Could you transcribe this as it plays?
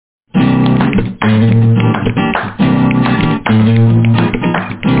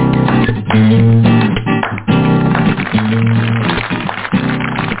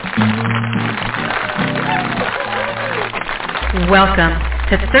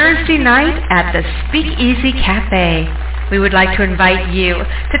to Thursday night at the SpeakEasy Cafe. We would like to invite you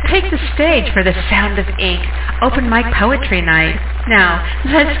to take the stage for the Sound of Ink Open Mic Poetry Night. Now,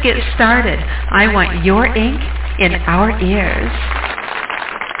 let's get started. I want your ink in our ears.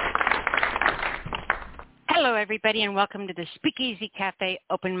 Hello, everybody, and welcome to the SpeakEasy Cafe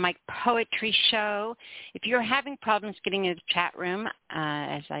Open Mic Poetry Show. If you're having problems getting into the chat room,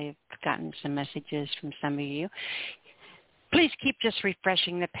 as I've gotten some messages from some of you, please keep just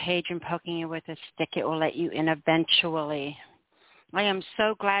refreshing the page and poking it with a stick. It will let you in eventually. I am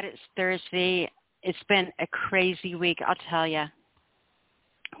so glad it's Thursday. It's been a crazy week, I'll tell you.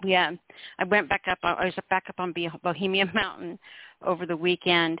 Yeah, I was back up on Bohemian Mountain over the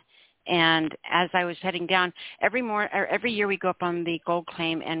weekend. And as I was heading down, every year we go up on the Gold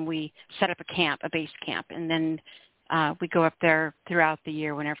Claim and we set up a base camp. And then we go up there throughout the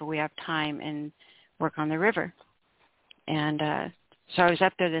year whenever we have time and work on the river. And so I was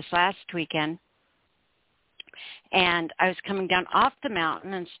up there this last weekend. And I was coming down off the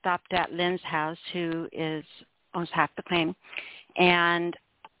mountain and stopped at Lynn's house, who owns half the claim. And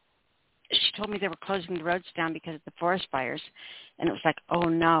she told me they were closing the roads down because of the forest fires. And it was like, oh,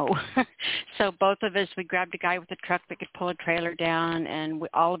 no. So both of us, we grabbed a guy with a truck that could pull a trailer down, and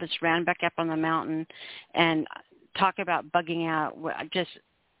all of us ran back up on the mountain and talk about bugging out. Just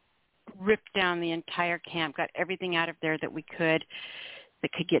ripped down the entire camp, got everything out of there that could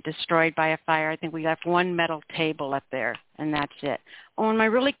get destroyed by a fire. I think we left one metal table up there, and that's it. Oh, and my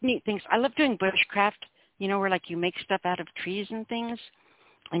really neat things, I love doing bushcraft, where like you make stuff out of trees and things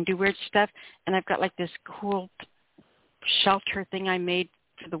and do weird stuff. And I've got like this cool shelter thing I made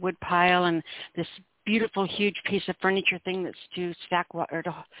for the wood pile, and this beautiful huge piece of furniture thing that's to stack or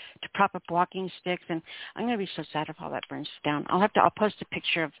to prop up walking sticks. And I'm going to be so sad if all that burns down. I'll post a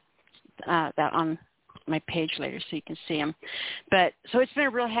picture of that on my page later so you can see them. But so it's been a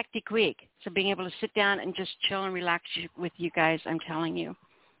real hectic week. So being able to sit down and just chill and relax with you guys, I'm telling you,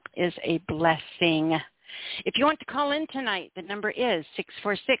 is a blessing. If you want to call in tonight, the number is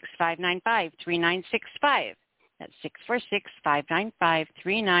 646-595-3965. That's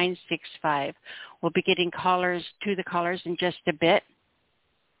 646-595-3965. We'll be getting to the callers in just a bit.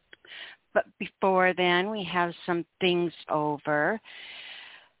 But before then, we have some things over.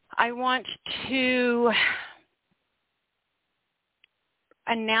 I want to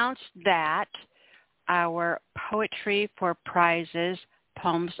announce that our Poetry for Prizes,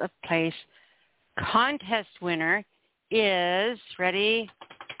 Poems of Place contest winner is, ready?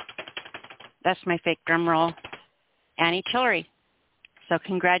 That's my fake drum roll, Annie Tillery. So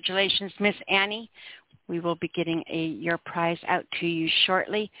congratulations, Miss Annie. We will be getting your prize out to you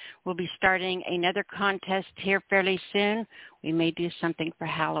shortly. We'll be starting another contest here fairly soon. We may do something for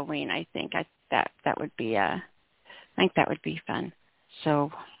Halloween. I think that would be fun.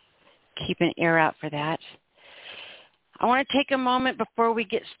 So keep an ear out for that. I want to take a moment before we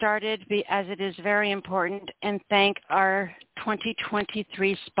get started, as it is very important, and thank our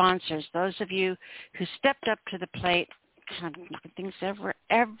 2023 sponsors, those of you who stepped up to the plate. God, things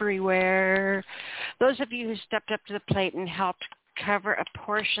everywhere. Those of you who stepped up to the plate and helped cover a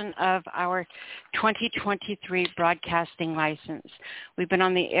portion of our 2023 broadcasting license. We've been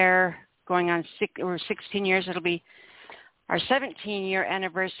on the air going on 16 years. It'll be our 17-year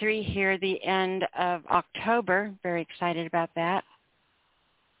anniversary here the end of October. Very excited about that.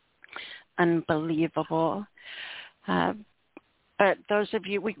 Unbelievable. But those of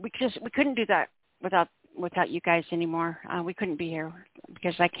you, we couldn't do that without you guys anymore. We couldn't be here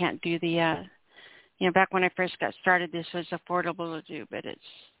because I can't do the, back when I first got started, this was affordable to do, but it's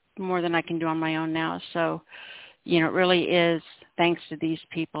more than I can do on my own now. So, it really is thanks to these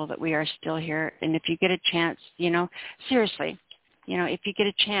people that we are still here. And if you get a chance, seriously, if you get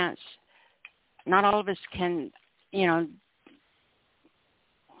a chance, not all of us can,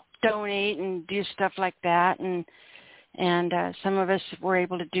 donate and do stuff like that. And some of us were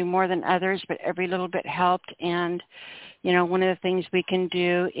able to do more than others, but every little bit helped. And, one of the things we can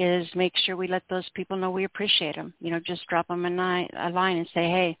do is make sure we let those people know we appreciate them. Just drop them a line and say,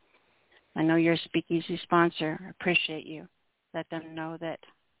 hey, I know you're a SpeakEasy sponsor. I appreciate you. Let them know that,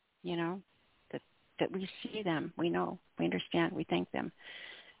 that we see them. We know. We understand. We thank them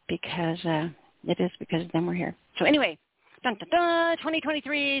because it is because of them we're here. So anyway,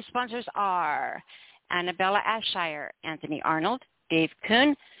 2023 sponsors are Annabella Ashire, Anthony Arnold, Dave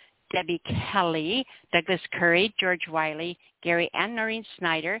Kuhn, Debbie Kelly, Douglas Curry, George Wiley, Gary and Noreen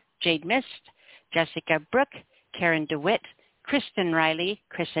Snyder, Jade Mist, Jessica Brooke, Karen DeWitt, Kristen Riley,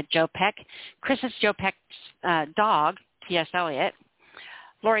 Chrissa Jopek, Chris's Jopek's dog, T.S. Eliot,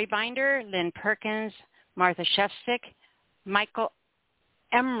 Lori Binder, Lynn Perkins, Martha Shefsick, Michael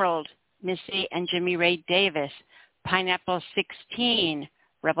Emerald, Missy and Jimmy Ray Davis, Pineapple 16,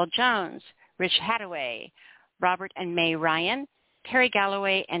 Rebel Jones, Rich Hathaway, Robert and May Ryan, Terry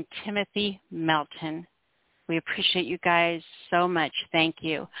Galloway, and Timothy Melton. We appreciate you guys so much. Thank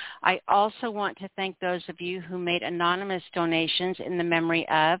you. I also want to thank those of you who made anonymous donations in the memory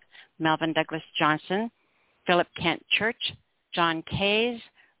of Melvin Douglas Johnson, Philip Kent Church, John Kays,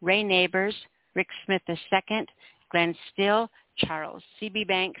 Ray Neighbors, Rick Smith II, Glenn Still, Charles C.B.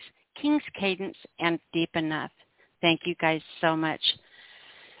 Banks, King's Cadence, and Deep Enough. Thank you guys so much.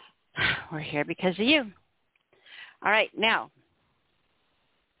 We're here because of you. All right, now,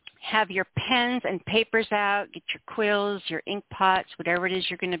 have your pens and papers out, get your quills, your ink pots, whatever it is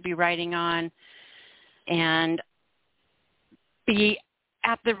you're going to be writing on, and be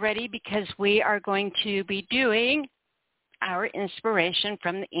at the ready because we are going to be doing our inspiration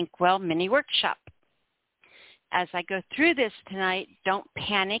from the Inkwell mini workshop. As I go through this tonight, don't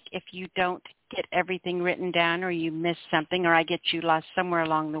panic if you don't get everything written down or you miss something or I get you lost somewhere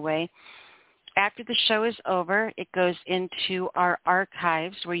along the way. After the show is over, it goes into our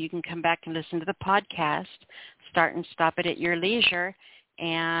archives where you can come back and listen to the podcast, start and stop it at your leisure,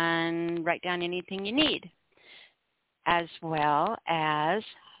 and write down anything you need, as well as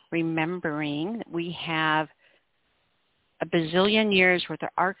remembering that we have a bazillion years worth of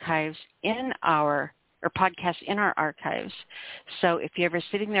archives in our or podcasts in our archives. So if you're ever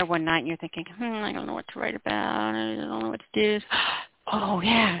sitting there one night and you're thinking, I don't know what to write about, I don't know what to do. Oh,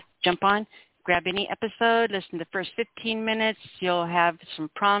 yeah, jump on, grab any episode, listen to the first 15 minutes. You'll have some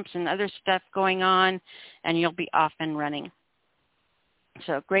prompts and other stuff going on, and you'll be off and running.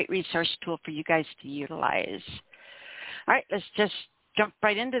 So a great resource tool for you guys to utilize. All right, let's just jump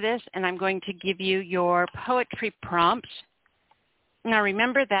right into this, and I'm going to give you your poetry prompts. Now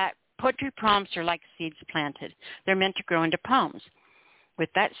remember that poetry prompts are like seeds planted. They're meant to grow into poems. With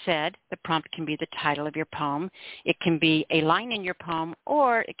that said, the prompt can be the title of your poem. It can be a line in your poem,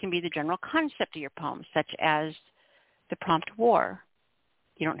 or it can be the general concept of your poem, such as the prompt war.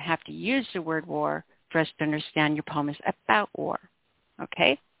 You don't have to use the word war for us to understand your poem is about war.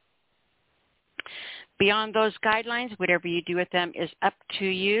 Okay? Beyond those guidelines, whatever you do with them is up to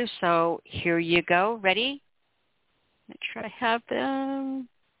you. So here you go. Ready? Make sure I have them.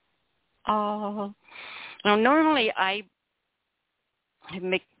 Now, normally I have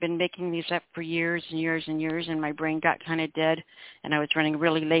been making these up for years and years and years, and my brain got kind of dead, and I was running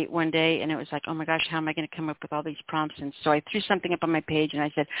really late one day, and it was like, oh, my gosh, how am I going to come up with all these prompts? And so I threw something up on my page, and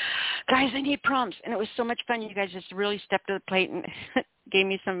I said, guys, I need prompts. And it was so much fun. You guys just really stepped to the plate and gave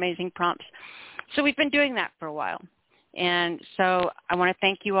me some amazing prompts. So we've been doing that for a while. And so I want to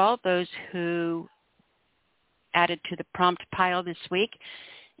thank you all, those who added to the prompt pile this week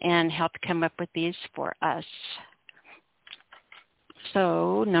and helped come up with these for us.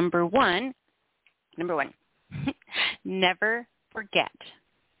 So number one, never forget.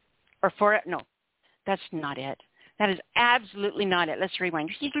 No, that's not it. That is absolutely not it. Let's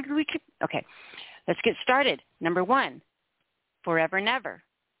rewind. Okay, let's get started. Number one, forever, never.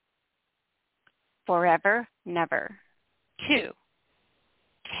 Forever, never. 2,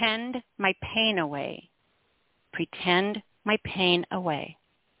 tend my pain away. Pretend my pain away.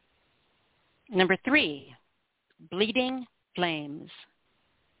 Number 3, bleeding flames.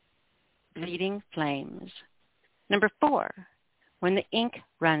 Bleeding flames. Number 4, when the ink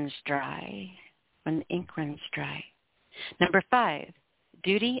runs dry. When the ink runs dry. Number 5,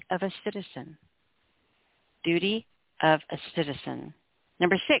 duty of a citizen. Duty of a citizen.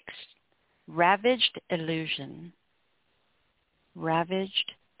 Number 6, ravaged illusion.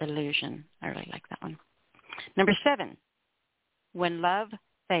 Ravaged illusion. I really like that one. Number 7, when love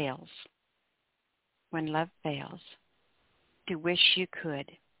fails. When love fails. To wish you could.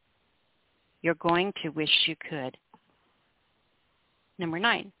 You're going to wish you could. Number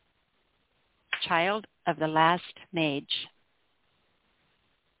 9, child of the last mage.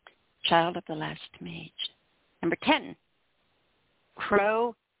 Child of the last mage. Number 10,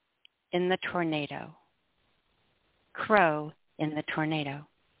 crow in the tornado. Crow in the tornado.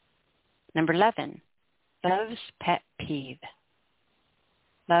 Number 11, love's pet peeve.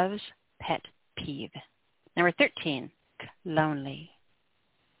 Love's pet peeve. Number 13, lonely.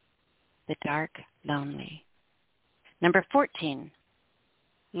 The dark lonely. Number 14,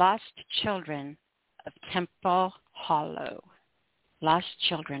 lost children of Temple Hollow. Lost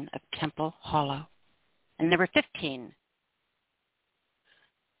children of Temple Hollow. And number 15,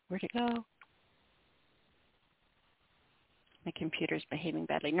 where'd it go? My computer's behaving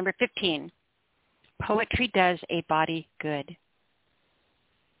badly. Number 15, poetry does a body good.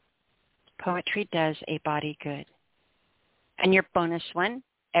 Poetry does a body good. And your bonus one,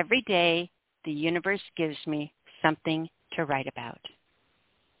 every day the universe gives me something to write about.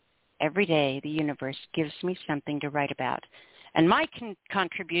 Every day the universe gives me something to write about. And my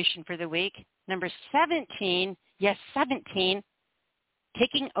contribution for the week, number 17, yes, 17,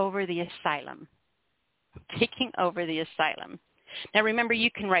 taking over the asylum. Taking over the asylum. Now remember,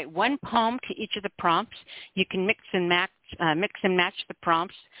 you can write one poem to each of the prompts. You can mix and match the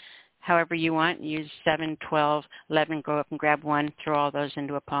prompts however you want. Use 7, 12, 11, go up and grab one, throw all those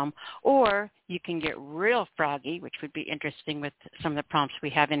into a poem. Or you can get real froggy, which would be interesting with some of the prompts we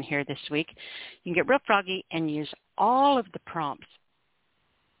have in here this week. You can get real froggy and use all of the prompts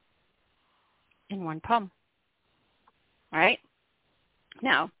in one poem. All right?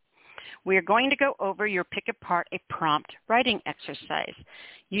 Now, we are going to go over your pick apart a prompt writing exercise.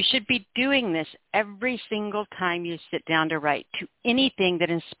 You should be doing this every single time you sit down to write to anything that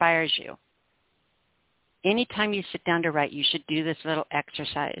inspires you. Anytime you sit down to write, you should do this little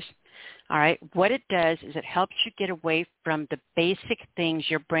exercise. All right? What it does is it helps you get away from the basic things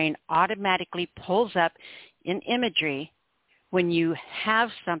your brain automatically pulls up in imagery when you have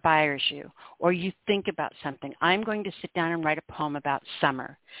some inspires you or you think about something. I'm going to sit down and write a poem about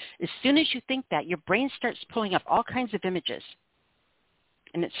summer. As soon as you think that, your brain starts pulling up all kinds of images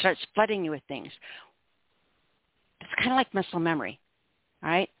and it starts flooding you with things. It's kind of like muscle memory, all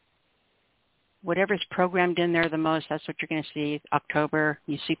right? Whatever's programmed in there the most, that's what you're going to see. October,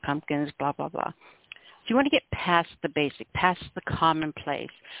 you see pumpkins, blah, blah, blah. So you want to get past the basic, past the commonplace,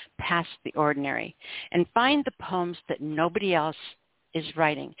 past the ordinary, and find the poems that nobody else is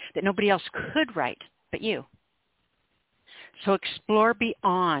writing, that nobody else could write but you. So explore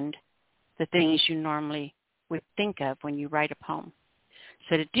beyond the things you normally would think of when you write a poem.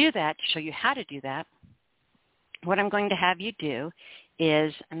 So to do that, to show you how to do that, what I'm going to have you do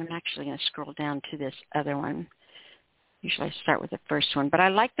is, and I'm actually going to scroll down to this other one. Usually I start with the first one, but I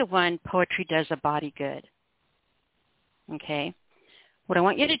like the one, Poetry Does a Body Good. Okay? What I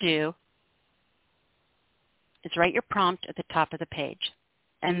want you to do is write your prompt at the top of the page.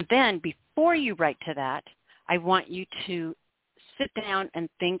 And then before you write to that, I want you to sit down and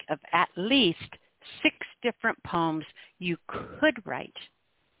think of at least 6 different poems you could write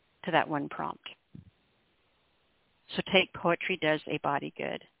to that one prompt. So take Poetry Does a Body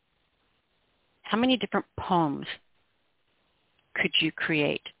Good. How many different poems could you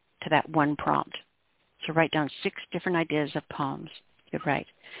create to that one prompt? So write down 6 different ideas of poems you could write.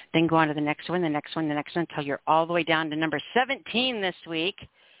 Then go on to the next one, the next one, the next one, until you're all the way down to number 17 this week.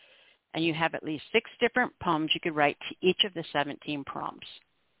 And you have at least 6 different poems you could write to each of the 17 prompts.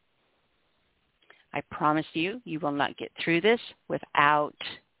 I promise you, you will not get through this without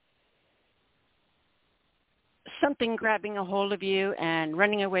something grabbing a hold of you and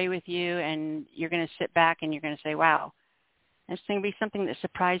running away with you, and you're going to sit back and you're going to say, wow, it's going to be something that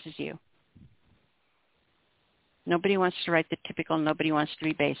surprises you. Nobody wants to write the typical. Nobody wants to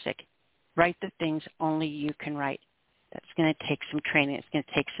be basic. Write the things only you can write. That's going to take some training. It's going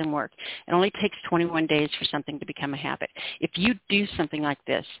to take some work. It only takes 21 days for something to become a habit. If you do something like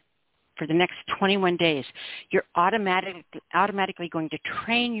this for the next 21 days, you're automatically going to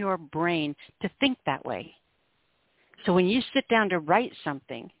train your brain to think that way. So when you sit down to write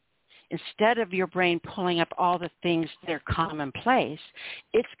something, instead of your brain pulling up all the things that are commonplace,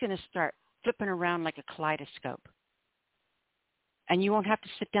 it's going to start flipping around like a kaleidoscope. And you won't have to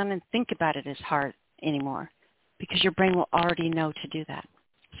sit down and think about it as hard anymore because your brain will already know to do that.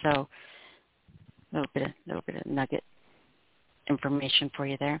 So a little bit of nugget information for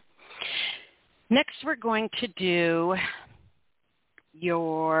you there. Next, we're going to do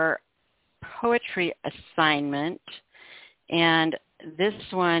your poetry assignment. And this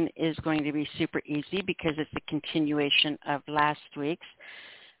one is going to be super easy because it's a continuation of last week's.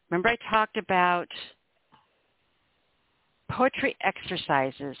 Remember I talked about poetry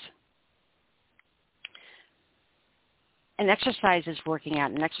exercises. An exercise is working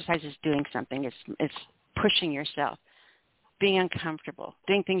out. An exercise is doing something. It's pushing yourself, being uncomfortable,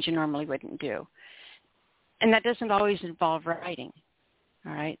 doing things you normally wouldn't do. And that doesn't always involve writing.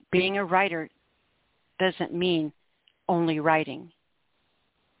 All right? Being a writer doesn't mean only writing.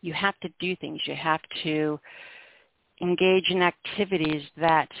 You have to do things. You have to engage in activities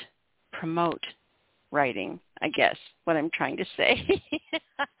that promote writing, I guess, what I'm trying to say.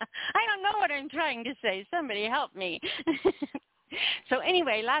 I don't know what I'm trying to say. Somebody help me. So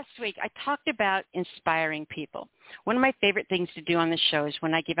anyway, last week I talked about inspiring people. One of my favorite things to do on the show is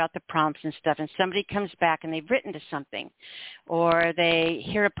when I give out the prompts and stuff and somebody comes back and they've written to something, or they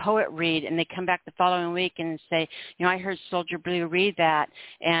hear a poet read and they come back the following week and say, I heard Soldier Blue read that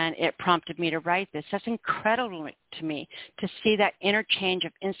and it prompted me to write this. That's incredible to me to see that interchange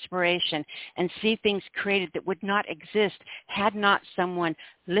of inspiration and see things created that would not exist had not someone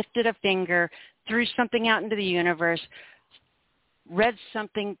lifted a finger, threw something out into the universe, read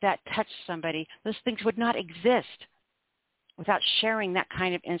something that touched somebody. Those things would not exist without sharing that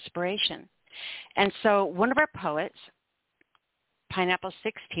kind of inspiration. And so one of our poets, Pineapple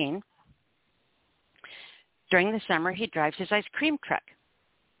 16, during the summer he drives his ice cream truck.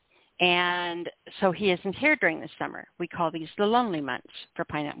 And so he isn't here during the summer. We call these the lonely months for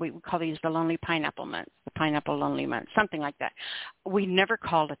pineapple. We call these the lonely pineapple months, the pineapple lonely months, something like that. We never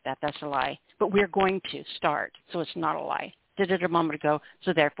called it that. That's a lie. But we're going to start, so it's not a lie. Did it a moment ago,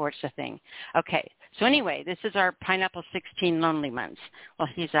 so therefore it's a thing. Okay, so anyway, this is our Pineapple 16 lonely months while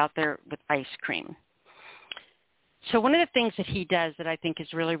he's out there with ice cream. So one of the things that he does that I think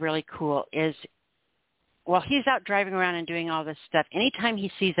is really, really cool is while he's out driving around and doing all this stuff, anytime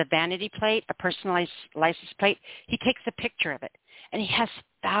he sees a vanity plate, a personalized license plate, he takes a picture of it. And he has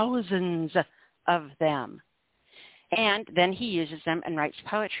thousands of them. And then he uses them and writes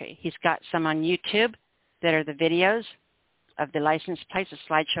poetry. He's got some on YouTube that are the videos of the license plates,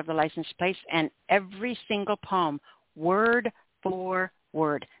 a slideshow of the license plates, and every single poem, word for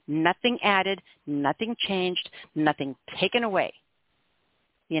word, nothing added, nothing changed, nothing taken away.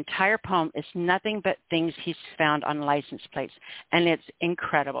 The entire poem is nothing but things he's found on license plates, and it's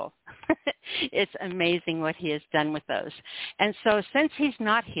incredible. It's amazing what he has done with those. And so since he's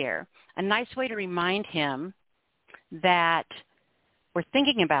not here, a nice way to remind him that we're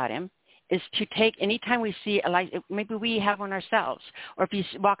thinking about him is to take, anytime we see maybe we have one ourselves, or if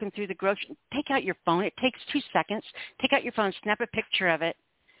you're walking through the grocery, take out your phone. It takes 2 seconds. Take out your phone, snap a picture of it,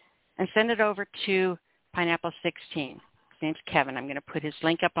 and send it over to Pineapple 16. His name's Kevin. I'm going to put his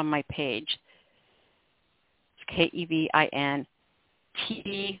link up on my page. It's Kevin,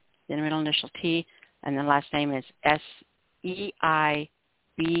 T, then the middle initial T, and the last name is Seibert,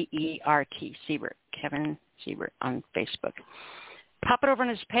 Siebert, Kevin Siebert on Facebook. Pop it over on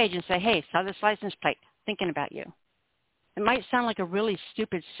his page and say, hey, saw this license plate, thinking about you. It might sound like a really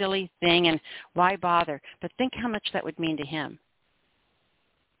stupid, silly thing, and why bother? But think how much that would mean to him.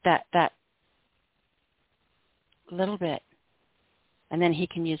 That little bit. And then he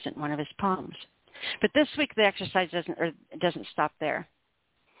can use it in one of his poems. But this week the exercise doesn't stop there.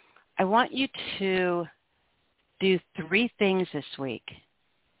 I want you to do 3 things this week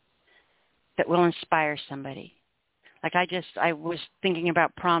that will inspire somebody. Like I was thinking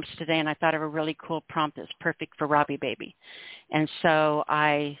about prompts today, and I thought of a really cool prompt that's perfect for Robbie Baby. And so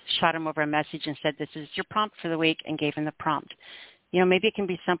I shot him over a message and said, this is your prompt for the week, and gave him the prompt. Maybe it can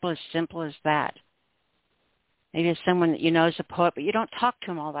be simple as that. Maybe it's someone that you know is a poet, but you don't talk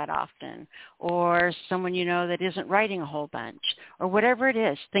to him all that often, or someone you know that isn't writing a whole bunch, or whatever it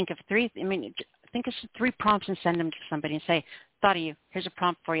is. Think of 3 prompts and send them to somebody and say, thought of you. Here's a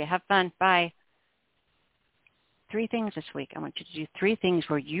prompt for you. Have fun. Bye. 3 things this week. I want you to do 3 things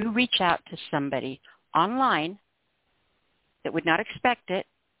where you reach out to somebody online that would not expect it,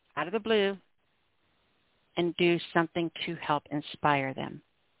 out of the blue, and do something to help inspire them.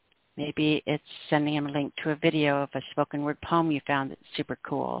 Maybe it's sending them a link to a video of a spoken word poem you found that's super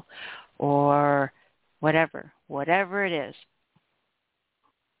cool, or whatever it is.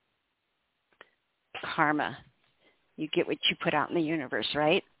 Karma. You get what you put out in the universe,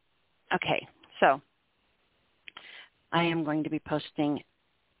 right? Okay, so I am going to be posting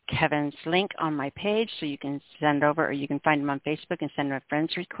Kevin's link on my page so you can send over, or you can find him on Facebook and send him a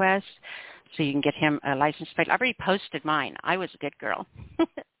friend's request so you can get him a license plate. I already posted mine. I was a good girl.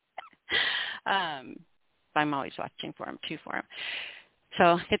 I'm always watching for him, too, for him.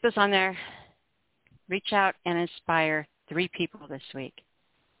 So get those on there. Reach out and inspire 3 people this week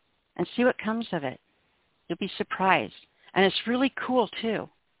and see what comes of it. You'll be surprised. And it's really cool, too.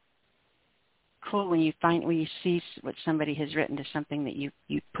 Cool when you see what somebody has written to something that you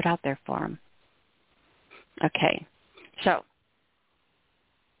put out there for them. Okay, so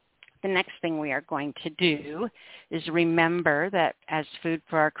the next thing we are going to do is remember that as food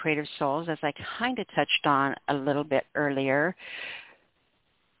for our creative souls, as I kind of touched on a little bit earlier,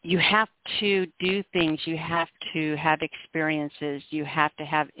 you have to do things, you have to have experiences, you have to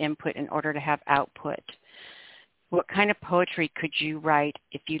have input in order to have output. What kind of poetry could you write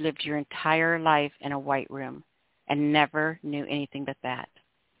if you lived your entire life in a white room and never knew anything but that?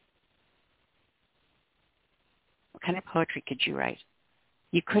 what kind of poetry could you write?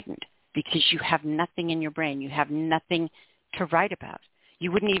 You couldn't, because you have nothing in your brain. You have nothing to write about.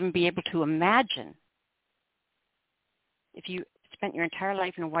 You wouldn't even be able to imagine. If you spent your entire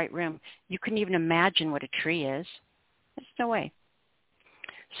life in a white room, you couldn't even imagine what a tree is. There's no way.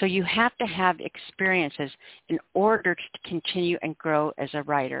 So you have to have experiences in order to continue and grow as a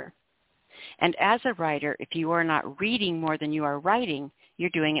writer. And as a writer, if you are not reading more than you are writing, you're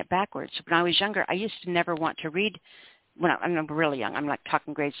doing it backwards. When I was younger, I used to never want to read. I'm really young. I'm like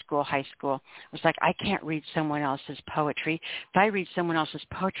talking grade school, high school. I was like, I can't read someone else's poetry. If I read someone else's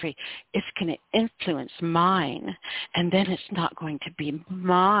poetry, it's going to influence mine, and then it's not going to be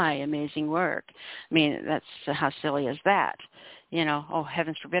my amazing work. I mean, that's how silly is that? You know, oh,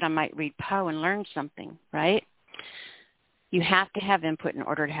 heavens forbid I might read Poe and learn something, right? You have to have input in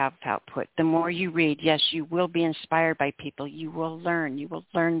order to have output. The more you read, yes, you will be inspired by people. You will learn. You will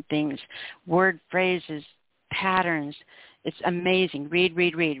learn things, word, phrases, patterns. It's amazing. Read,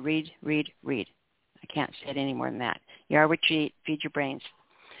 read, read, read, read, read. I can't say it any more than that. You are what you eat. Feed your brains.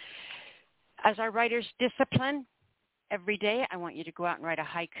 As our writer's discipline, every day I want you to go out and write a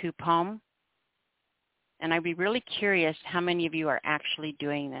haiku poem. And I'd be really curious how many of you are actually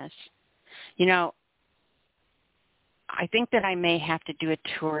doing this. You know, I think that I may have to do a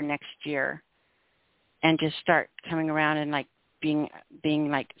tour next year and just start coming around and like being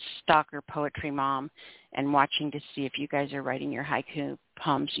like stalker poetry mom and watching to see if you guys are writing your haiku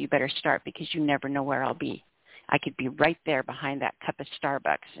poems. You better start, because you never know where I'll be. I could be right there behind that cup of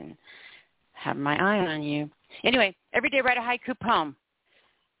Starbucks and have my eye on you. Anyway, every day write a haiku poem.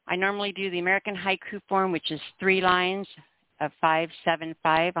 I normally do the American haiku form, which is 3 lines of 5, 7,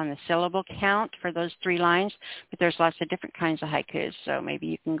 5 on the syllable count for those 3 lines, but there's lots of different kinds of haikus, so maybe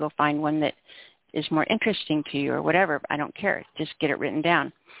you can go find one that is more interesting to you or whatever. I don't care. Just get it written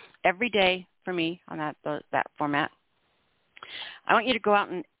down. Every day for me on that format, I want you to go out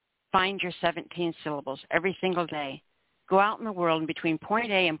and find your 17 syllables every single day. Go out in the world, and between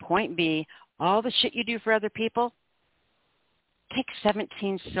point A and point B, all the shit you do for other people, take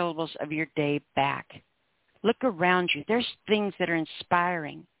 17 syllables of your day back. Look around you. There's things that are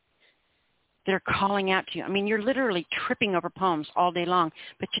inspiring, that are calling out to you. I mean, you're literally tripping over poems all day long,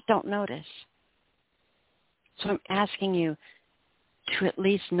 but you don't notice. So I'm asking you to at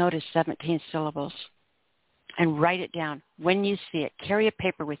least notice 17 syllables and write it down when you see it. Carry a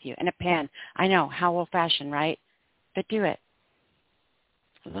paper with you and a pen. I know, how old-fashioned, right? But do it.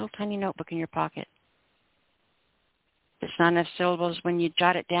 A little tiny notebook in your pocket. If it's not enough syllables when you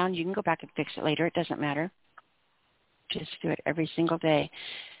jot it down, you can go back and fix it later. It doesn't matter. Just do it every single day.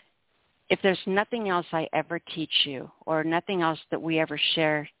 If there's nothing else I ever teach you, or nothing else that we ever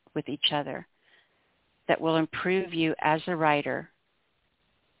share with each other that will improve you as a writer,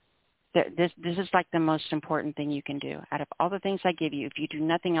 this is like the most important thing you can do. Out of all the things I give you, if you do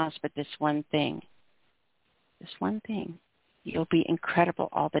nothing else but this one thing, you'll be incredible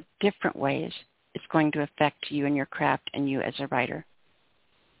all the different ways it's going to affect you and your craft and you as a writer.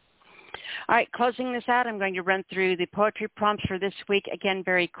 All right, closing this out, I'm going to run through the poetry prompts for this week again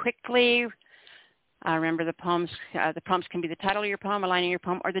very quickly. Remember, the prompts can be the title of your poem, a line of your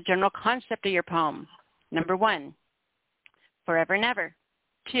poem, or the general concept of your poem. Number 1, forever and ever.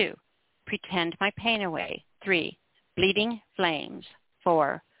 2, pretend my pain away. 3, bleeding flames.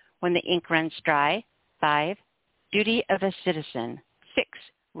 4, when the ink runs dry. 5, duty of a citizen. 6,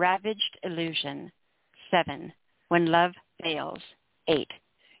 ravaged illusion. 7, when love fails. 8,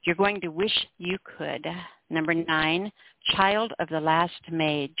 you're going to wish you could. Number 9, child of the last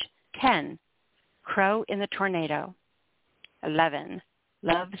mage. 10, crow in the tornado. 11,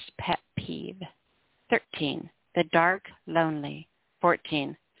 love's pet peeve. 13, the dark lonely.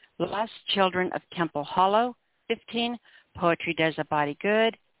 14, lost children of Temple Hollow. 15, poetry does a body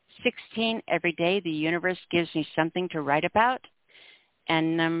good. 16, every day the universe gives me something to write about.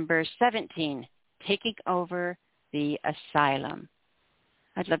 And number 17, taking over the asylum.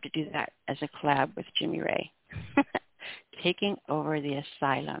 I'd love to do that as a collab with Jimmy Ray. Taking over the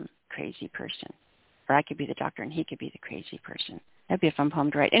asylum, crazy person. Or I could be the doctor and he could be the crazy person. That'd be a fun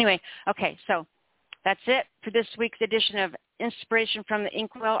poem to write. Anyway, okay, so that's it for this week's edition of Inspiration from the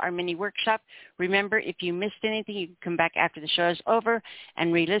Inkwell, our mini workshop. Remember, if you missed anything, you can come back after the show is over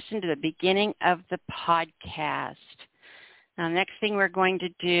and re-listen to the beginning of the podcast. Now, the next thing we're going to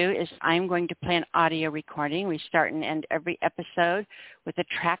do is I'm going to play an audio recording. We start and end every episode with a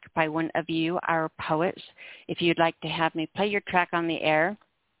track by one of you, our poets. If you'd like to have me play your track on the air,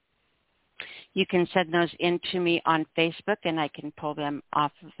 you can send those in to me on Facebook, and I can pull them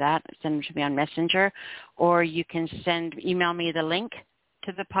off of that, send them to me on Messenger, or you can email me the link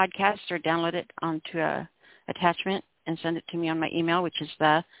to the podcast or download it onto a attachment and send it to me on my email, which is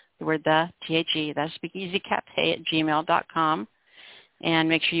the word THE, that's SpeakEasyCafe@gmail.com. And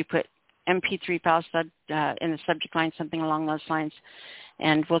make sure you put MP3 files in the subject line, something along those lines,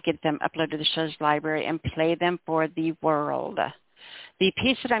 and we'll get them uploaded to the show's library and play them for the world. The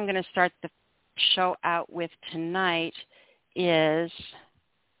piece that I'm going to start the show out with tonight is,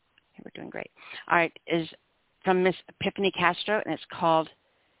 we're doing great, all right, is from Miss Epiphany Castro, and it's called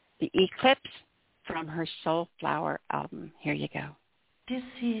The Eclipse from her Soulflower album. Here you go. This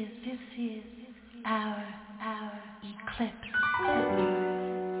is our eclipse.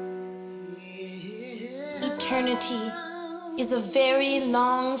 Eternity is a very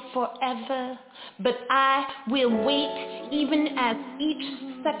long forever, but I will wait even as each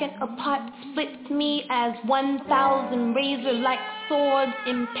second apart splits me as 1,000 razor-like swords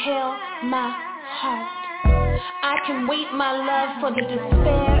impale my heart. I can wait, my love, for the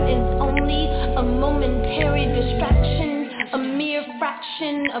despair is only a momentary distraction, a mere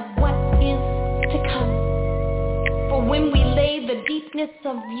fraction of what is to come. For when we lay, the deepness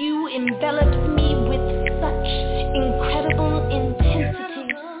of you envelops me with such incredible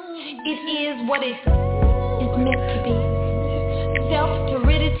intensity. It is what it is meant to be.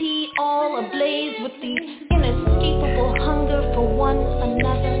 Self-turidity, all ablaze with the inescapable hunger for one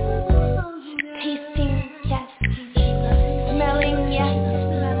another. Tasting, yes. Smelling, yes.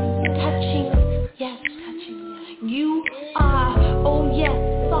 Touching, yes. You are, oh yes,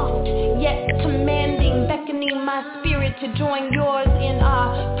 soft, yet commanding, beckoning my spirit to join yours in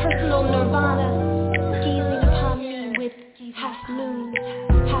our personal nirvana, gazing upon me with half moon,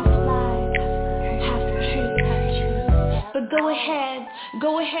 half lie, half truth. But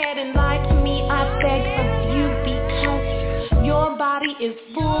go ahead and lie to me, I beg of you, because your body is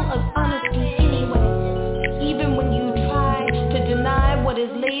full of honesty anyway. Even when you try to deny what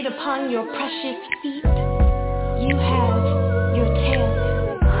is laid upon your precious feet, you have your tail,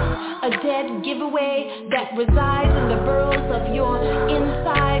 a dead giveaway that resides in the burrows of your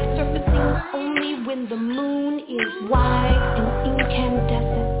inside, surfacing only when the moon is wide and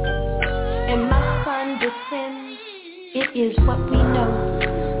incandescent, and my sun descends. It is what we know.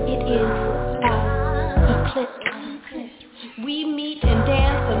 It is our eclipse. We meet and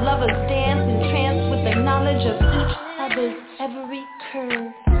dance, the lovers dance in trance with the knowledge of each other's every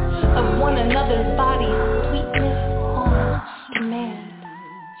curve, of one another's bodies, sweetness on demand.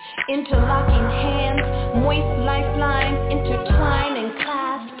 Interlocking hands, moist lifelines intertwine and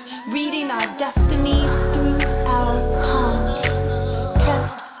clasp, reading our destinies through our palms.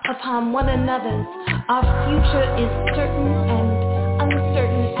 Pressed upon one another's, our future is certain and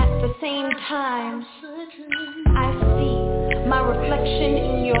uncertain at the same time. I see my reflection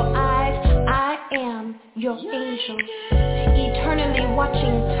in your eyes. I am your angel, eternally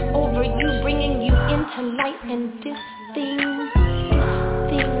watching over you, bringing you into light. And this thing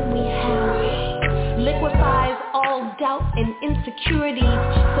we have liquefies all doubt and insecurities.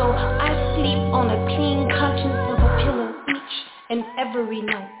 So I sleep on a clean conscience of a pillow each and every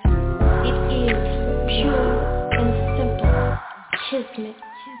night. It is pure and simple kismet.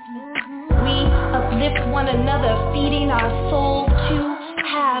 We uplift one another, feeding our souls, two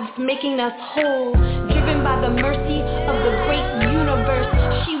halves, making us whole. Driven by the mercy of the great universe,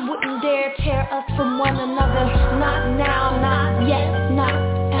 she wouldn't dare tear us from one another. Not now, not yet, not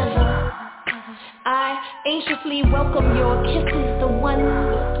ever. I anxiously welcome your kisses, the ones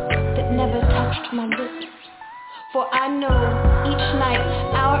that never touched my lips. For I know each night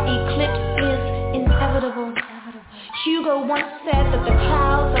our eclipse is inevitable. Hugo once said that the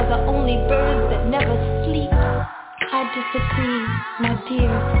clouds are the only birds that never sleep. I disagree, my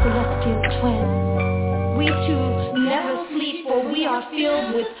dear celestial twin. We two never sleep, for we are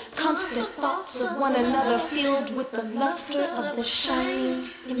filled with constant thoughts of one another, filled with the luster of the shining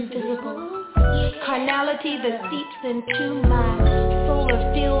invisible. Carnality that seeps into my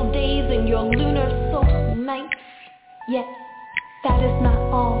solar-filled days and your lunar-soaked nights. Yet that is not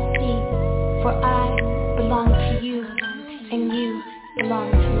all, see, for I belong to you, and you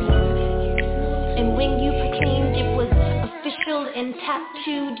belong to me. And when you proclaimed it was official and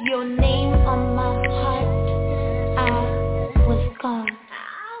tattooed your name on my heart, I was gone.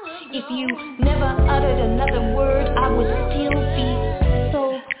 If you never uttered another word, I would still be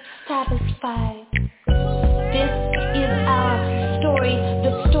so satisfied. This is our story,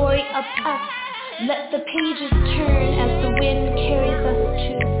 the story of us. Let the pages turn as the wind carries us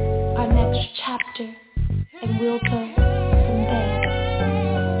to our next chapter, and we'll go from there.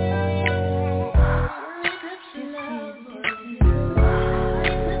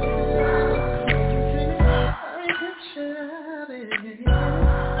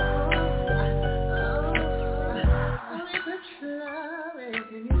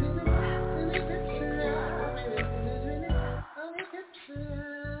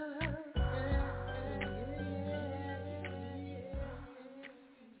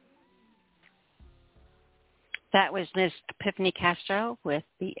 That was Miss Epiphany Castro with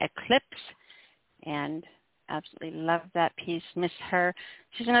The Eclipse, and absolutely love that piece. Miss her.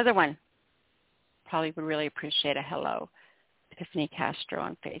 She's another one. Probably would really appreciate a hello. Epiphany Castro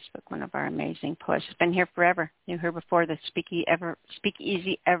on Facebook, one of our amazing poets. She's been here forever. Knew her before the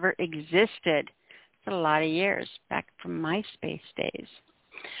Speakeasy ever existed. For a lot of years, back from MySpace days.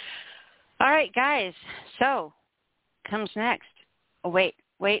 All right, guys. So, comes next. Oh, wait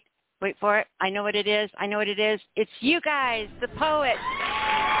for it. I know what it is. It's you guys, the poets.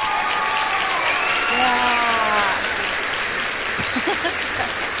 Yeah.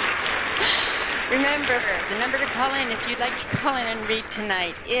 Remember, the number to call in if you'd like to call in and read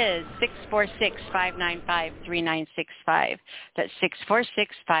tonight is 646-595-3965. That's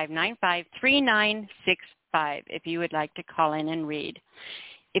 646-595-3965 if you would like to call in and read.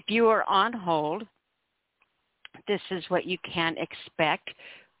 If you are on hold, this is what you can expect.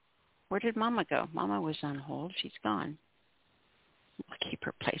 Where did Mama go? Mama was on hold. She's gone. I'll keep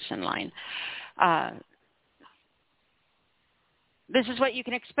her place in line. This is what you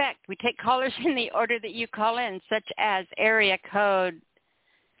can expect. We take callers in the order that you call in, such as area code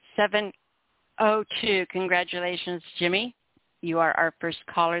 702. Congratulations, Jimmy. You are our first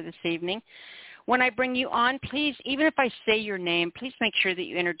caller this evening. When I bring you on, please, even if I say your name, please make sure that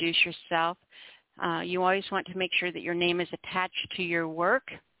you introduce yourself. You always want to make sure that your name is attached to your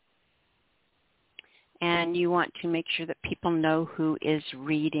work. And you want to make sure that people know who is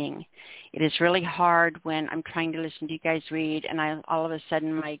reading. It is really hard when I'm trying to listen to you guys read, and all of a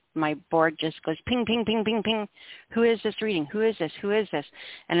sudden my board just goes ping, ping, ping, ping, ping. Who is this reading? Who is this? Who is this?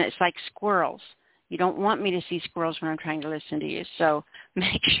 And it's like squirrels. You don't want me to see squirrels when I'm trying to listen to you. So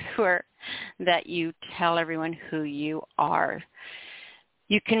make sure that you tell everyone who you are.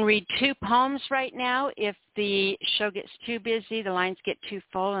 You can read 2 poems right now. If the show gets too busy, the lines get too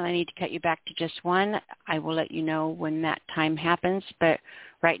full, and I need to cut you back to just 1, I will let you know when that time happens. But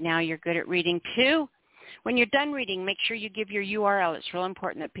right now you're good at reading 2. When you're done reading, make sure you give your URL. It's real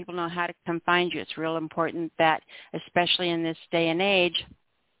important that people know how to come find you. It's real important that, especially in this day and age,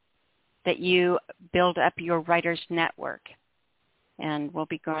 that you build up your writer's network. And we'll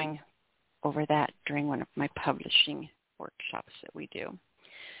be going over that during one of my publishing workshops that we do.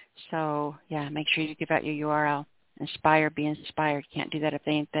 So, yeah, make sure you give out your URL. Inspire, be inspired. Can't do that if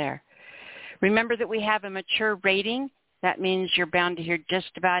they ain't there. Remember that we have a mature rating. That means you're bound to hear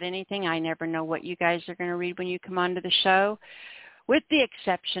just about anything. I never know what you guys are going to read when you come onto the show. With the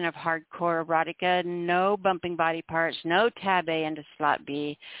exception of hardcore erotica, no bumping body parts, no tab A into slot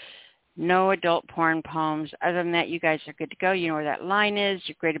B, no adult porn poems. Other than that, you guys are good to go. You know where that line is.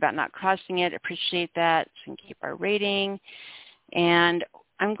 You're great about not crossing it. Appreciate that. So we can keep our rating. And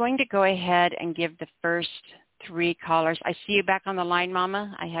I'm going to go ahead and give the first 3 callers. I see you back on the line,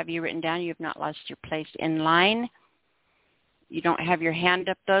 Mama. I have you written down. You have not lost your place in line. You don't have your hand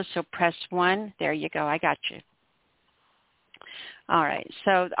up, though, so press 1. There you go. I got you. All right.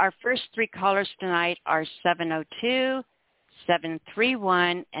 So our first 3 callers tonight are 702,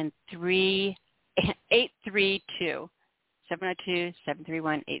 731, and 832. 702,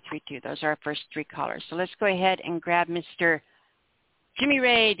 731, 832. Those are our first 3 callers. So let's go ahead and grab Mr. Jimmy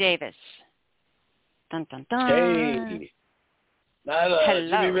Ray Davis. Dun, dun, dun. Hey. Nyla, hello.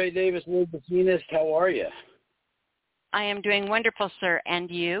 Jimmy Ray Davis, World Machinist. How are you? I am doing wonderful, sir.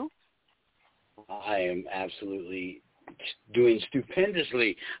 And you? I am absolutely doing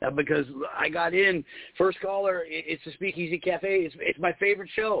stupendously because I got in. First caller, it's the Speakeasy Cafe. It's my favorite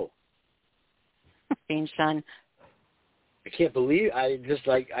show. Being son. I can't believe I feel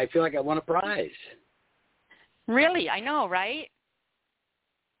like I won a prize. Really? I know, right?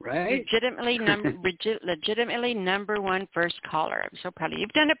 Right? Legitimately number 1 first caller. I'm so proud of you.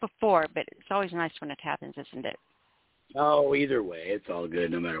 You've done it before, but it's always nice when it happens, isn't it? Oh, either way, it's all good,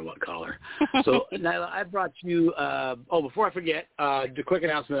 no matter what caller. So, Nyla, I brought you. Before I forget, the quick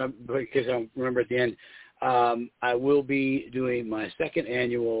announcement because I remember at the end. I will be doing my 2nd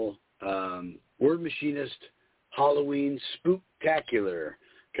annual Word Machinist Halloween Spooktacular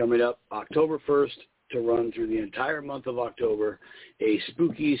coming up October 1st. To run through the entire month of October, a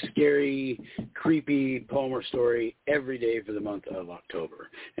spooky, scary, creepy poem or story every day for the month of October.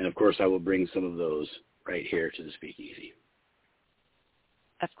 And, of course, I will bring some of those right here to the Speakeasy.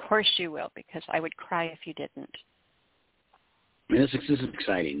 Of course you will, because I would cry if you didn't. I mean, this is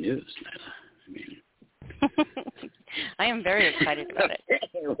exciting news, Nyla. I mean, I am very excited about it.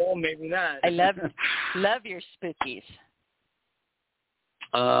 Well, maybe not. I love your spookies.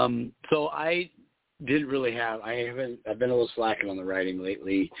 So I didn't really I've been a little slacking on the writing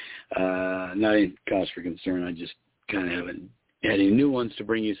lately. Not any cause for concern. I just kind of haven't had any new ones to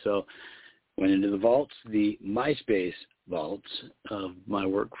bring you. So Went into the vaults, the MySpace vaults of my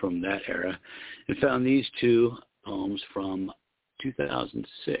work from that era, and found these two poems from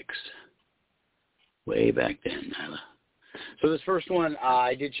 2006, way back then, Nyla. So this first one,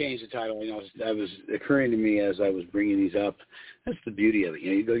 I did change the title. That was occurring to me as I was bringing these up. That's the beauty of it.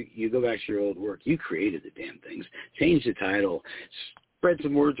 You go back to your old work. You created the damn things. Change the title. Spread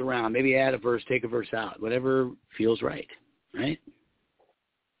some words around. Maybe add a verse, take a verse out. Whatever feels right. Right?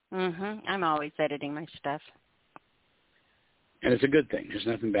 I'm always editing my stuff. And it's a good thing. There's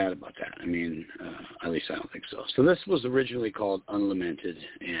nothing bad about that. I mean, at least I don't think so. So this was originally called Unlamented,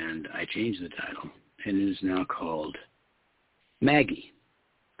 and I changed the title, and it is now called Maggie.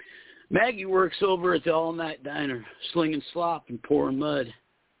 Maggie works over at the all-night diner, slinging slop and pouring mud.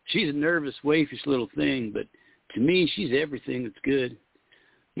 She's a nervous, waifish little thing, but to me, she's everything that's good.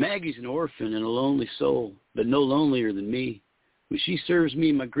 Maggie's an orphan and a lonely soul, but no lonelier than me. When she serves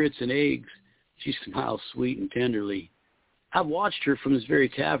me my grits and eggs, she smiles sweet and tenderly. I've watched her from this very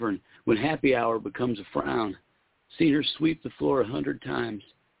tavern when happy hour becomes a frown, seen her sweep the floor 100 times,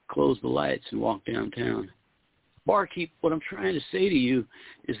 close the lights, and walk downtown. Barkeep, what I'm trying to say to you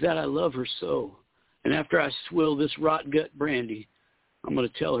is that I love her so, and after I swill this rot gut brandy, I'm going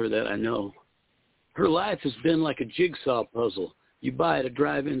to tell her that I know. Her life has been like a jigsaw puzzle you buy at a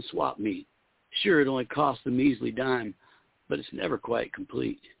drive-in swap meet. Sure, it only costs a measly dime, but it's never quite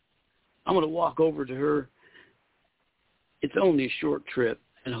complete. I'm going to walk over to her. It's only a short trip,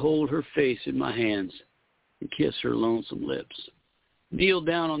 and hold her face in my hands and kiss her lonesome lips. Kneel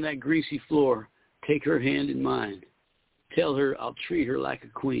down on that greasy floor, take her hand in mine. Tell her I'll treat her like a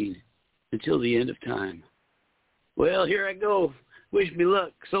queen until the end of time. Well, here I go. Wish me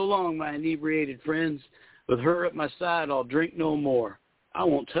luck. So long, my inebriated friends. With her at my side, I'll drink no more. I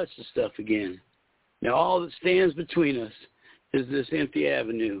won't touch the stuff again. Now all that stands between us is this empty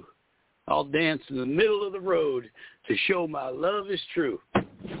avenue. I'll dance in the middle of the road to show my love is true.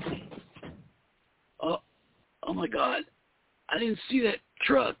 Oh my God. I didn't see that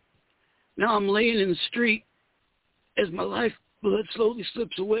truck. Now I'm laying in the street. As my lifeblood slowly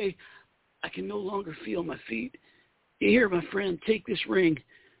slips away, I can no longer feel my feet. Here, my friend, take this ring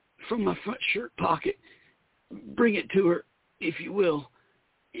from my front shirt pocket. Bring it to her, if you will.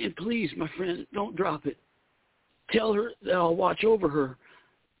 And please, my friend, don't drop it. Tell her that I'll watch over her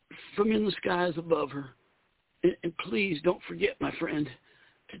from in the skies above her. And please don't forget, my friend,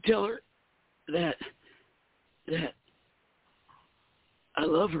 to tell her that I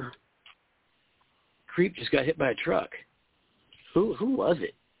love her. Creep just got hit by a truck. Who was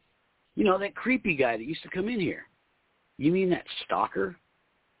it? You know, that creepy guy that used to come in here. You mean that stalker?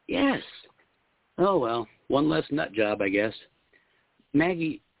 Yes. Oh, well, one less nut job, I guess.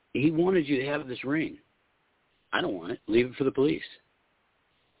 Maggie, he wanted you to have this ring. I don't want it. Leave it for the police.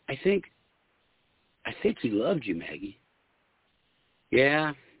 I think he loved you, Maggie.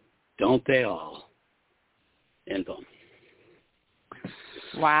 Yeah, don't they all? End poem.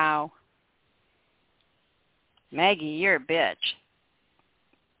 Wow. Maggie, you're a bitch.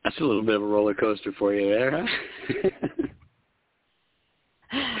 That's a little bit of a roller coaster for you there, huh?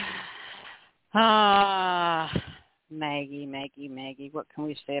 Maggie. What can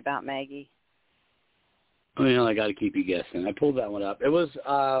we say about Maggie? Well, I got to keep you guessing. I pulled that one up. It was,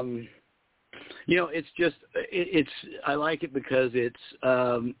 it's just, I like it because it's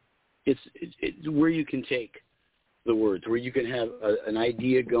where you can take the words, where you can have an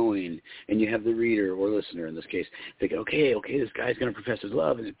idea going, and you have the reader or listener in this case thinking, okay, this guy's going to profess his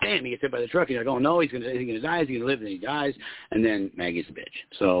love, and then bam, he gets hit by the truck, and you're going, no, he's going to die, he's going to live, and then he dies, and then Maggie's a bitch.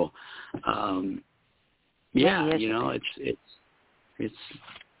 So, it's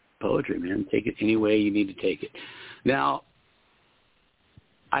poetry, man. Take it any way you need to take it. Now,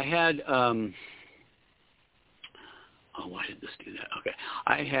 I had, why did this do that? Okay.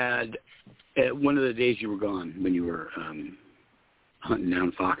 I had, one of the days you were gone, when you were hunting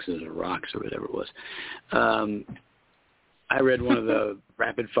down foxes or rocks or whatever it was, I read one of the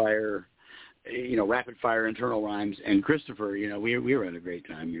rapid fire internal rhymes, and Christopher, we were at a great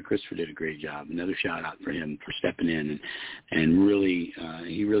time. Christopher did a great job. Another shout out for him for stepping in and really,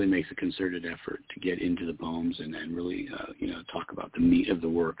 he really makes a concerted effort to get into the poems and really, talk about the meat of the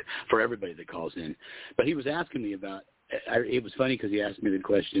work for everybody that calls in. But he was asking me about, it was funny because he asked me the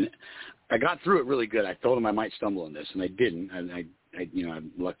question. I got through it really good. I told him I might stumble on this, and I didn't. And I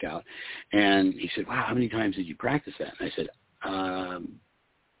lucked out. And he said, wow, how many times did you practice that? And I said,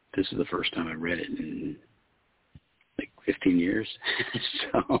 this is the first time I read it in like 15 years.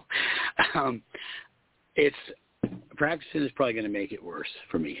 So it's practicing is probably going to make it worse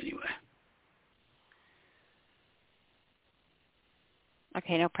for me anyway.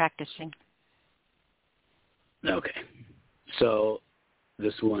 Okay, no practicing. Okay. So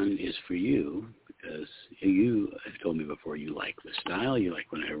this one is for you because you have told me before you like the style. You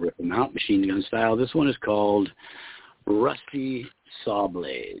like when I rip them out, machine gun style. This one is called Rusty Saw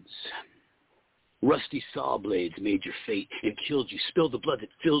Blades. Rusty saw blades made your fate and killed you, spilled the blood that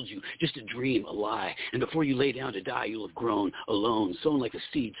filled you, just a dream, a lie. And before you lay down to die, you'll have grown alone, sown like a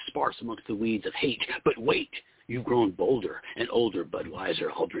seed sparse amongst the weeds of hate. But wait, you've grown bolder and older, Budweiser,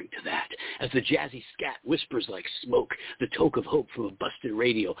 I'll drink to that. As the jazzy scat whispers like smoke, the toke of hope from a busted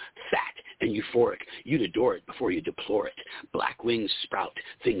radio, fat and euphoric, you'd adore it before you deplore it. Black wings sprout,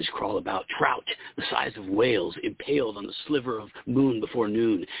 things crawl about, trout, the size of whales, impaled on the sliver of moon before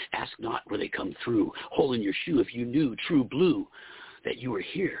noon. Ask not where they come through, hole in your shoe if you knew true blue. That you were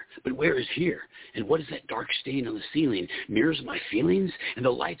here, but where is here? And what is that dark stain on the ceiling? Mirrors my feelings? And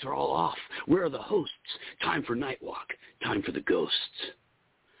the lights are all off. Where are the hosts? Time for night walk. Time for the ghosts.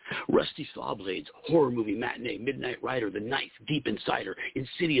 Rusty saw blades, horror movie matinee, midnight rider, the knife deep inside her,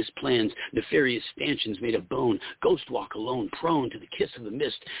 insidious plans, nefarious stanchions made of bone, ghost walk alone, prone to the kiss of the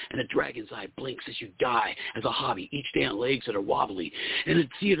mist, and a dragon's eye blinks as you die as a hobby, each day on legs that are wobbly. In a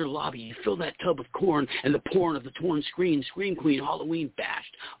theater lobby, you fill that tub of corn and the porn of the torn screen, scream queen, Halloween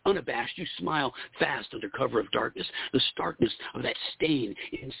bashed, unabashed, you smile fast under cover of darkness, the starkness of that stain,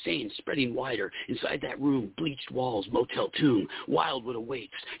 insane, spreading wider, inside that room, bleached walls, motel tomb, wildwood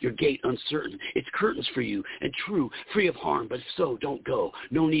awaits, your gate uncertain. It's curtains for you, and true, free of harm, but if so, don't go.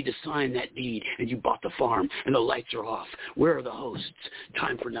 No need to sign that deed, and you bought the farm, and the lights are off. Where are the hosts?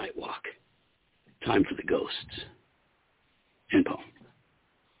 Time for night walk. Time for the ghosts. End poem.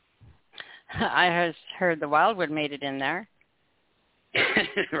 I heard the Wildwood made it in there.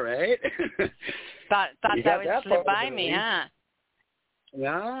 Right? Thought that would slip by me, huh?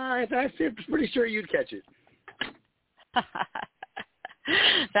 Yeah, I'm pretty sure you'd catch it.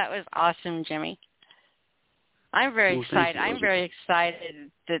 That was awesome, Jimmy. I'm very excited. I'm very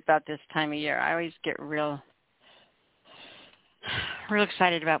excited about this time of year. I always get real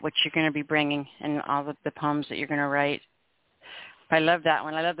excited about what you're going to be bringing and all of the poems that you're going to write. I love that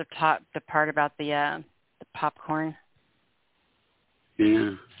one. I love the part about the popcorn.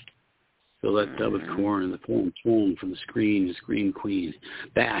 Yeah. Fill that tub with corn and the corn thrown from the screen queen.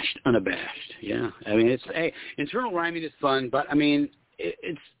 Bashed, unabashed. Yeah. I mean, internal rhyming is fun, but I mean,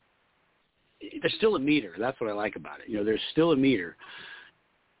 there's still a meter. That's what I like about it. You know, there's still a meter,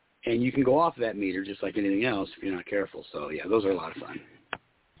 and you can go off of that meter just like anything else if you're not careful. So yeah, those are a lot of fun.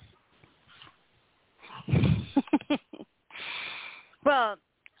 Well,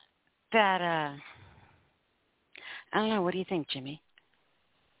 I don't know. What do you think, Jimmy?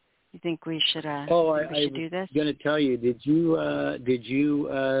 You think we should? We should do this? I was going to tell you. Did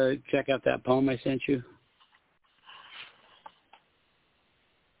you check out that poem I sent you?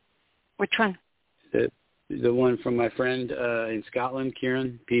 Which one? The one from my friend in Scotland,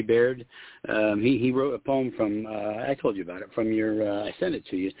 Kieran P. Baird. He wrote a poem from, I told you about it, from your, I sent it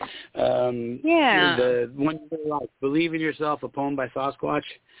to you. Yeah. The one you like, Believe in Yourself, a poem by Sasquatch.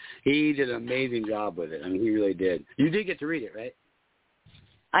 He did an amazing job with it. I mean, he really did. You did get to read it, right?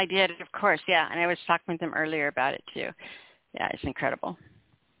 I did, of course, yeah. And I was talking with him earlier about it, too. Yeah, it's incredible.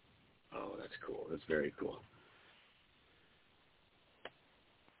 Oh, that's cool. That's very cool.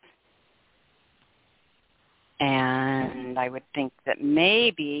 And I would think that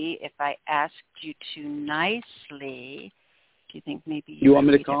maybe if I asked you to nicely, do you think maybe you want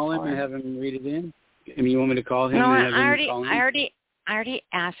me to call him and have him read it in? I mean, you want me to call him and have him call in? I already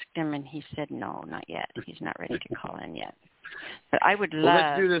asked him, and he said no, not yet. He's not ready to call in yet. But I would love,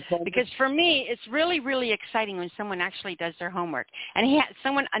 let's do this because for me, it's really, really exciting when someone actually does their homework. And he had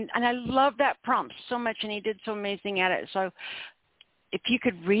someone, and I love that prompt so much, and he did so amazing at it. So if you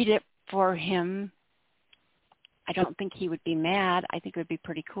could read it for him, I don't think he would be mad. I think it would be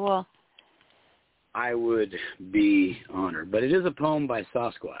pretty cool. I would be honored. But it is a poem by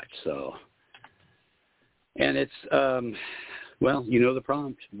Sasquatch, so. And it's, well, you know the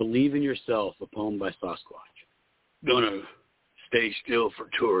prompt. Believe in Yourself, a poem by Sasquatch. Gonna stay still for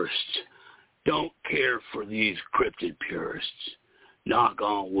tourists. Don't care for these cryptid purists. Knock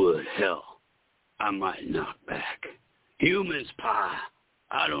on wood, hell, I might knock back. Humans pie,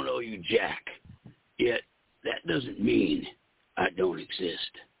 I don't know you jack. Yet that doesn't mean I don't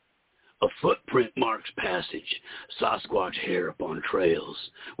exist. A footprint marks passage, Sasquatch hair upon trails.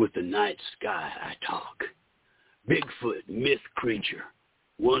 With the night sky I talk. Bigfoot, myth creature,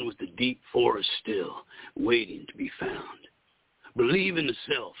 one with the deep forest still, waiting to be found. Believe in the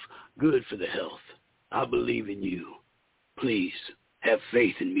self, good for the health. I believe in you. Please, have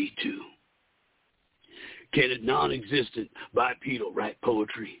faith in me too. Can a non-existent bipedal write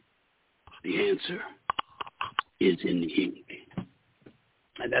poetry? The answer, is in the ink.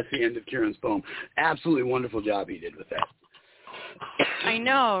 And that's the end of Kieran's poem. Absolutely wonderful job he did with that. I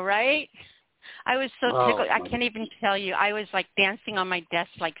know, right? I was so tickled. I can't even tell you. I was like dancing on my desk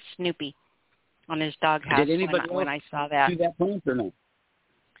like Snoopy on his doghouse when I saw that. Do that poem or no?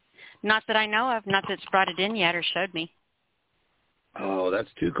 Not that I know of. Not that's brought it in yet or showed me. Oh, that's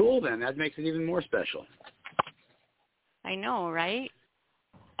too cool then. That makes it even more special. I know, right?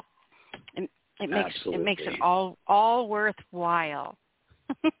 It makes it all worthwhile.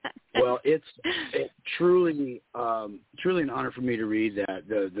 Well, it's truly an honor for me to read that.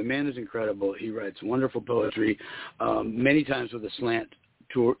 The man is incredible. He writes wonderful poetry, many times with a slant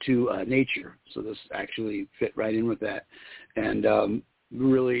to nature. So this actually fit right in with that, and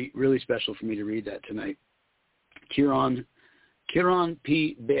really, really special for me to read that tonight. Kieran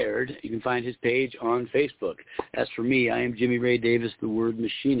P. Baird. You can find his page on Facebook. As for me, I am Jimmy Ray Davis, the Word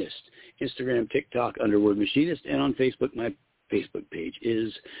Machinist. Instagram, TikTok under Word Machinist, and on Facebook, my Facebook page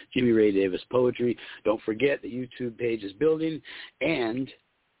is Jimmy Ray Davis Poetry. Don't forget the YouTube page is building, and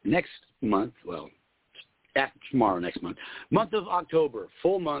next month, next month of October,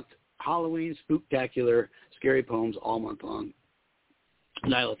 full month, Halloween, spooktacular, scary poems all month long.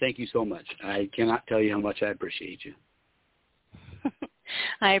 Nyla, thank you so much. I cannot tell you how much I appreciate you.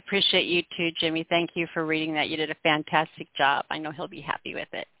 I appreciate you too, Jimmy. Thank you for reading that. You did a fantastic job. I know he'll be happy with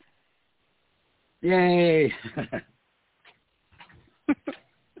it. Yay!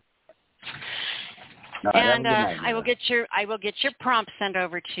 And I will get your prompt sent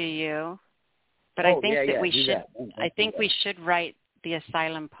over to you. But I think we should write the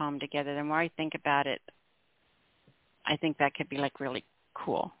asylum poem together. The more I think about it, I think that could be like really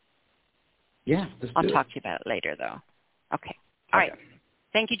cool. Yeah, I'll talk to you about it later, though. Okay. All right.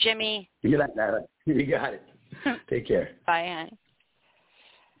 Thank you, Jimmy. You got it. Take care. Bye, honey.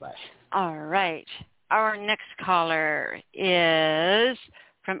 Bye. All right. Our next caller is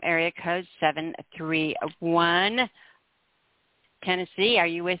from area code 731. Tennessee, are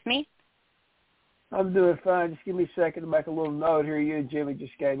you with me? I'm doing fine. Just give me a second to make a little note here. You and Jimmy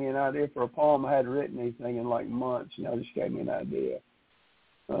just gave me an idea for a poem. I hadn't written anything in like months. Y'all just gave me an idea.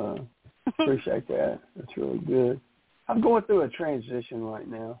 Appreciate that. That's really good. I'm going through a transition right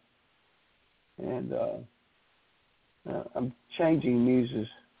now, and I'm changing muses.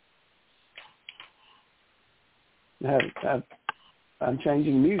 I'm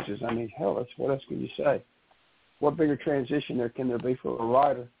changing muses. I mean, hell, what else can you say? What bigger transition can there be for a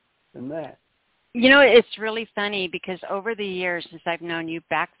writer than that? You know, it's really funny because over the years since I've known you,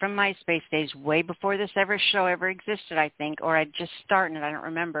 back from MySpace days, way before this show ever existed, I think, or I just started it, I don't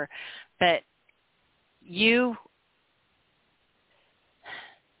remember, but you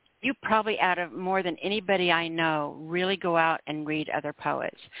probably, out of more than anybody I know, really go out and read other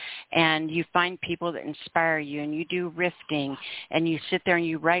poets. And you find people that inspire you, and you do riffing, and you sit there and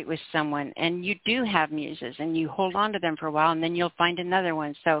you write with someone, and you do have muses, and you hold on to them for a while, and then you'll find another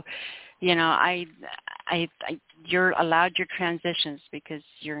one. So, you know, you're allowed your transitions because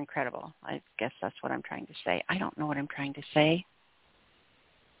you're incredible. I guess that's what I'm trying to say. I don't know what I'm trying to say.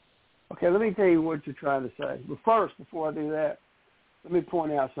 Okay, let me tell you what you're trying to say. But first, before I do that, let me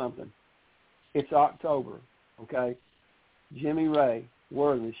point out something. It's October, okay? Jimmy Ray,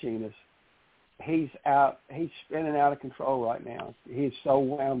 Word Machinist, he's spinning out of control right now. He's so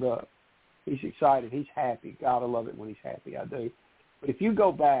wound up. He's excited. He's happy. God, I love it when he's happy. I do. But if you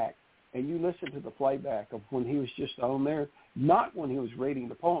go back and you listen to the playback of when he was just on there, not when he was reading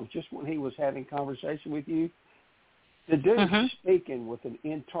the poems, just when he was having conversation with you, the dude's speaking with an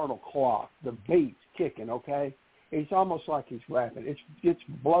internal clock. The beat's kicking, okay? It's almost like he's rapping. It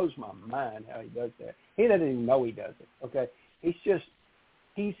blows my mind how he does that. He doesn't even know he does it, okay?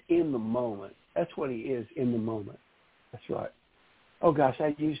 He's in the moment. That's what he is, in the moment. That's right. Oh, gosh,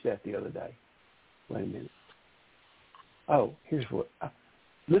 I used that the other day. Wait a minute. Oh, here's what.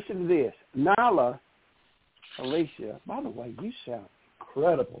 Listen to this. Nyla Alisia, by the way, you sound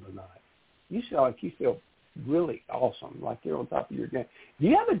incredible tonight. You sound like you feel really awesome, like you're on top of your game. Do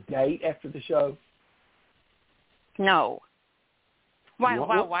you have a date after the show? No. Why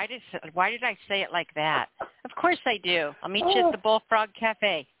did I say it like that? Of course I do. I'll meet you at the Bullfrog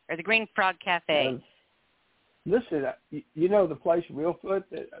Cafe or the Green Frog Cafe. Listen, you know the place Reelfoot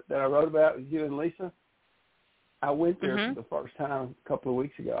that I wrote about with you and Lisa? I went there for the first time a couple of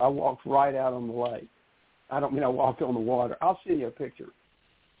weeks ago. I walked right out on the lake. I don't mean I walked on the water. I'll send you a picture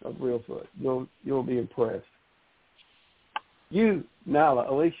of Reelfoot. You'll be impressed. You, Nyla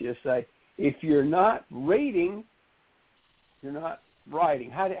Alisia, say, if you're not reading, you're not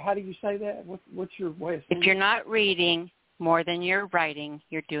writing. How do you say that? What's your way of saying If you're not reading more than you're writing,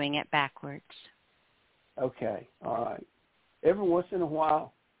 you're doing it backwards. Okay, all right. Every once in a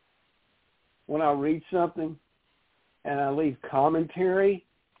while, when I read something and I leave commentary,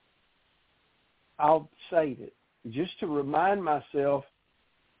 I'll save it just to remind myself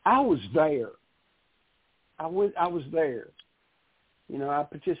I was there. I was there. You know, I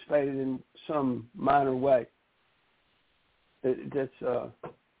participated in some minor way. That's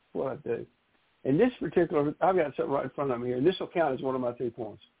what I do. In this particular, I've got something right in front of me here, and this will count as one of my 3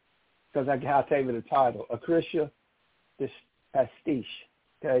 points because I gave it a title, Acritia Pastiche,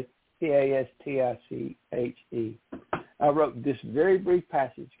 okay, Pastiche. I wrote this very brief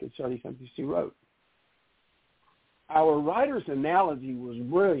passage concerning something she wrote. Our writer's analogy was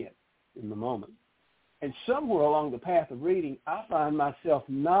brilliant in the moment, and somewhere along the path of reading, I find myself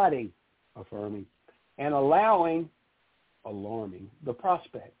nodding, affirming, and alarming the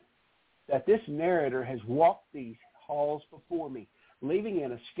prospect that this narrator has walked these halls before me, leaving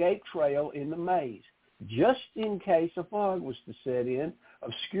an escape trail in the maze, just in case a fog was to set in,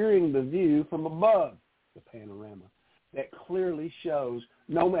 obscuring the view from above the panorama that clearly shows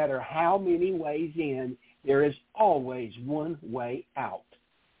no matter how many ways in, there is always one way out.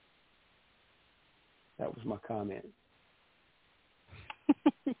 That was my comment.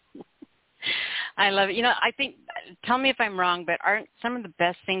 I love it. You know, I think, tell me if I'm wrong, but aren't some of the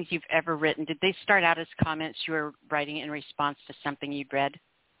best things you've ever written, did they start out as comments you were writing in response to something you'd read?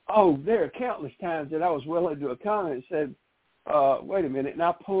 Oh, there are countless times that I was willing to do a comment and said, wait a minute, and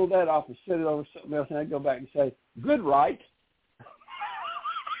I pulled that off and set it over something else, and I'd go back and say, good, right?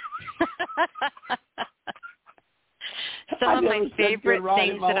 Some of my favorite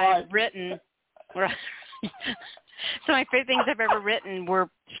things that I've written were some of my favorite things I've ever written were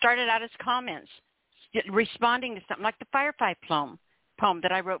started out as comments, responding to something like the Firefly poem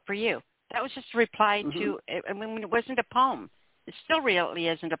that I wrote for you. That was just a reply to, I mean, it wasn't a poem. It still really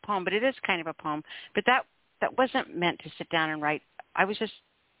isn't a poem, but it is kind of a poem. But that wasn't meant to sit down and write. I was just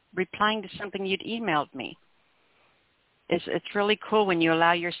replying to something you'd emailed me. It's really cool when you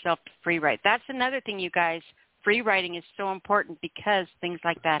allow yourself to free write. That's another thing, you guys. Free writing is so important because things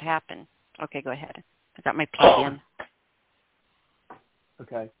like that happen. Okay, go ahead. I got my plug in.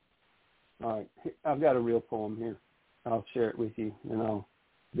 Okay. All right. I've got a real poem here. I'll share it with you, and I'll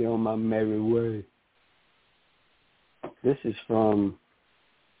be on my merry way. This is from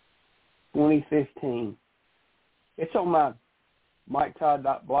 2015. It's on my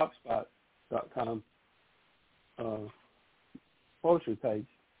miketodd.blogspot.com poetry page,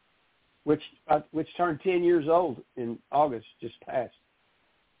 which turned 10 years old in August, just passed.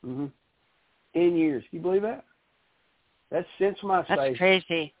 10 years. Can you believe that? That's since MySpace. That's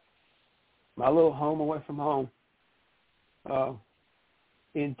crazy. My little home away from home.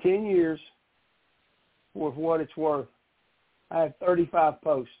 In 10 years, for what it's worth, I have 35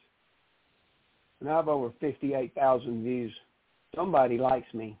 posts, and I have over 58,000 views. Somebody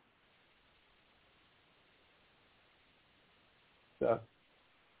likes me. So,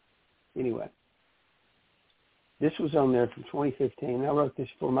 anyway, this was on there from 2015. I wrote this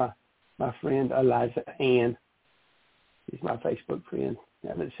for my friend Eliza Ann. She's my Facebook friend. I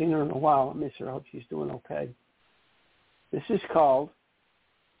haven't seen her in a while. I miss her. I hope she's doing okay. This is called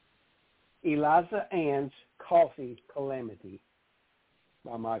Eliza Ann's Coffee Calamity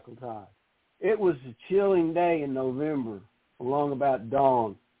by Michael Todd. It was a chilling day in November, along about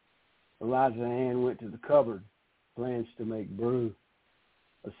dawn. Eliza Ann went to the cupboard, plans to make brew.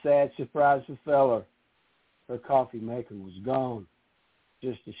 A sad surprise befell her. Her coffee maker was gone.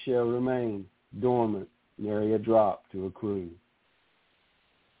 Just a shell remained, dormant, nary a drop to accrue.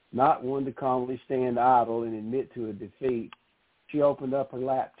 Not one to calmly stand idle and admit to a defeat, she opened up her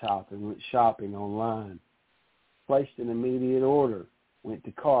laptop and went shopping online. Placed an immediate order, went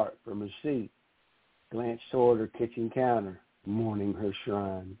to cart from her seat, glanced toward her kitchen counter, mourning her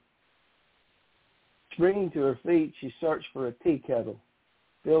shrine. Springing to her feet, she searched for a tea kettle,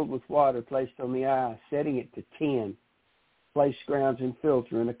 filled with water placed on the eye, setting it to 10. Placed grounds and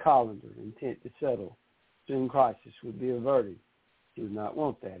filter in a colander, intent to settle. Soon crisis would be averted. She would not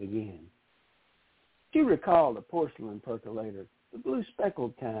want that again. She recalled a porcelain percolator, the blue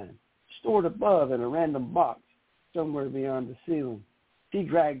speckled kind, stored above in a random box somewhere beyond the ceiling. She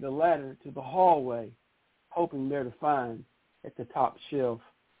dragged the ladder to the hallway, hoping there to find, at the top shelf,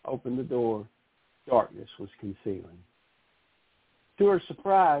 opened the door. Darkness was concealing. To her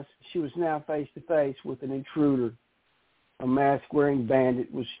surprise, she was now face to face with an intruder. A mask-wearing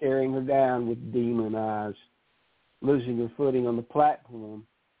bandit was staring her down with demon eyes. Losing her footing on the platform,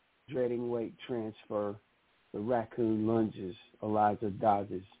 dreading weight transfer, the raccoon lunges, Eliza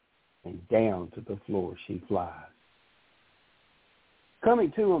dodges, and down to the floor she flies.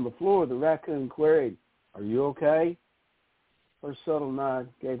 Coming to on the floor, the raccoon queried, Are you okay? Her subtle nod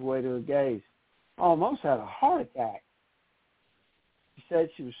gave way to a gaze. I almost had a heart attack. She said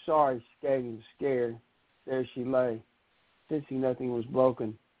she was sorry, scared and scared. There she lay, sensing nothing was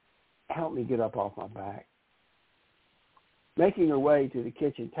broken. Help me get up off my back. Making her way to the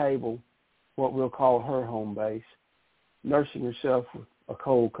kitchen table, what we'll call her home base, nursing herself with a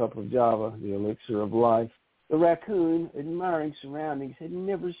cold cup of Java, the elixir of life, the raccoon, admiring surroundings, had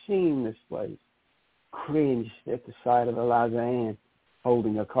never seen this place, cringed at the sight of Eliza Ann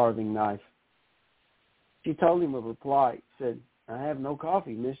holding a carving knife. She told him of her plight, said, I have no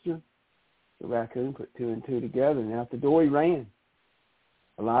coffee, mister. The raccoon put two and two together, and out the door he ran.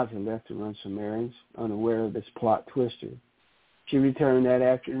 Eliza left to run some errands, unaware of this plot twister. She returned that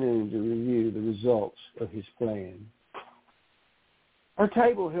afternoon to review the results of his plan. Her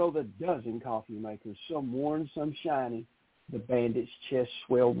table held a dozen coffee makers, some worn, some shiny. The bandit's chest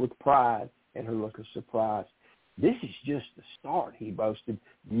swelled with pride at her look of surprise. This is just the start, he boasted.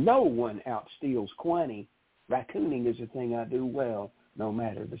 No one outsteals Quinny. Raccooning is a thing I do well, no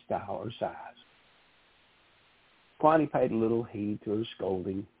matter the style or size. Quinny paid little heed to her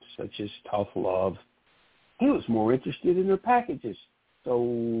scolding, such as tough love. He was more interested in her packages. So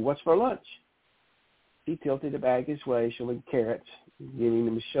what's for lunch? He tilted a bag his way, showing carrots, giving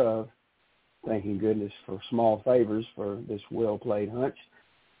them a shove, thanking goodness for small favors for this well-played hunch.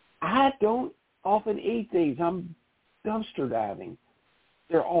 I don't often eat these. I'm dumpster diving.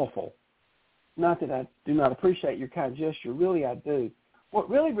 They're awful. Not that I do not appreciate your kind gesture. Really, I do. What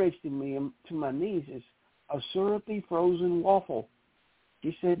really reached me to my knees is a syrupy frozen waffle.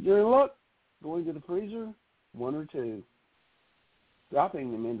 She said, dear luck, going to the freezer, one or two.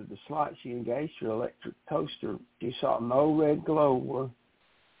 Dropping them into the slot, she engaged her electric toaster. She saw no red glow or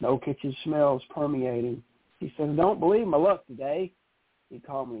no kitchen smells permeating. She said, I don't believe my luck today. He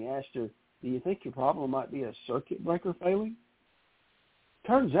calmly asked her, do you think your problem might be a circuit breaker failing?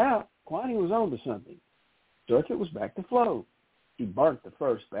 Turns out, Quinny was on to something. Circuit was back to flow. She burnt the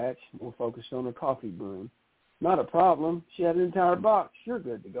first batch, more focused on her coffee brewing. Not a problem. She had an entire box. You're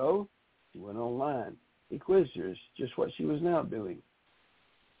good to go. She went online. He quizzed her as just what she was now doing.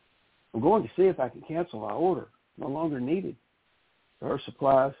 I'm going to see if I can cancel my order. No longer needed. For her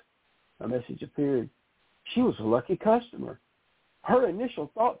supplies, a message appeared. She was a lucky customer. Her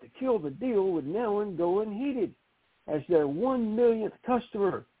initial thought to kill the deal would now go unheeded. As their 1 millionth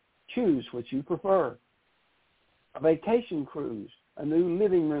customer, choose what you prefer. A vacation cruise, a new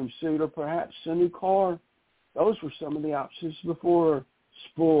living room suite, or perhaps a new car. Those were some of the options before her.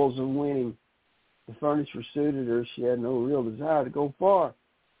 Spoils of winning. The furniture suited her. She had no real desire to go far.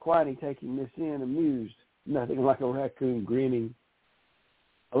 Quinny taking this in, amused, nothing like a raccoon grinning.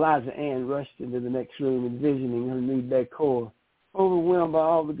 Eliza Ann rushed into the next room, envisioning her new decor. Overwhelmed by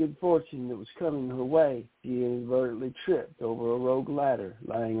all the good fortune that was coming her way, she inadvertently tripped over a rogue ladder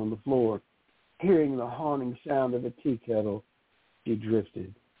lying on the floor. Hearing the haunting sound of a tea kettle, she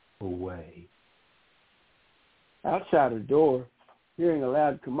drifted away. Outside her door, hearing a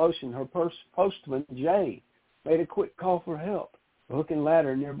loud commotion, her postman, Jay, made a quick call for help. The hook and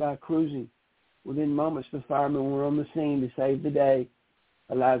ladder nearby cruising. Within moments, the firemen were on the scene to save the day.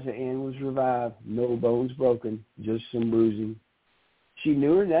 Eliza Ann was revived, no bones broken, just some bruising. She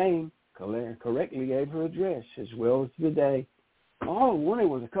knew her name, correctly gave her address, as well as the day. All I wanted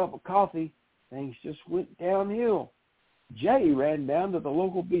was a cup of coffee. Things just went downhill. Jay ran down to the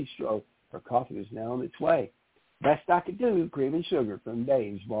local bistro. Her coffee was now on its way. Best I could do, cream and sugar from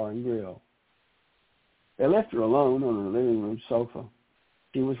Dave's Bar and Grill. They left her alone on her living room sofa.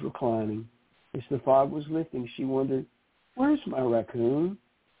 She was reclining. As the fog was lifting, she wondered, where's my raccoon?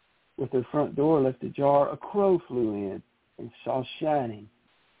 With her front door left ajar, a crow flew in and saw shining.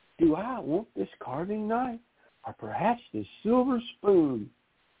 Do I want this carving knife, or perhaps this silver spoon?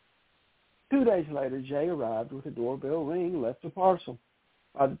 2 days later, Jay arrived with a doorbell ring, left a parcel.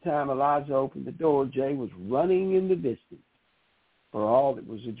 By the time Eliza opened the door, Jay was running in the distance. For all that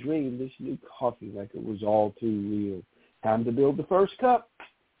was a dream, this new coffee maker was all too real. Time to build the first cup.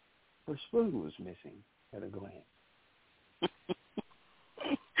 Her spoon was missing at a glance.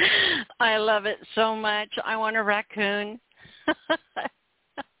 I love it so much. I want a raccoon.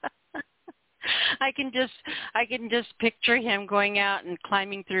 I can just picture him going out and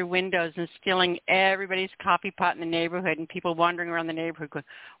climbing through windows and stealing everybody's coffee pot in the neighborhood, and people wandering around the neighborhood going,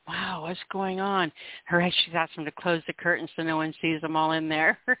 wow, what's going on? She's asked him to close the curtains so no one sees them all in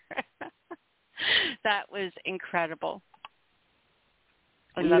there. That was incredible.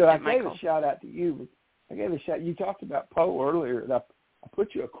 I love that, Michael. I gave a shout out to you. You talked about Poe earlier, and I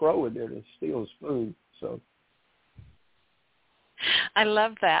put you a crow in there to steal a spoon. So I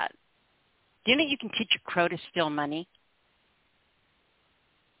love that. Do you know you can teach a crow to steal money?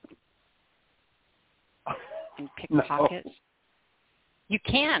 And pickpockets? No. You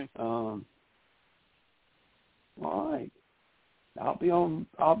can. All right. I'll be on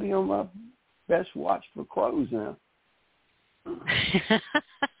my best watch for crows now.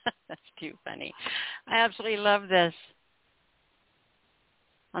 That's too funny. I absolutely love this.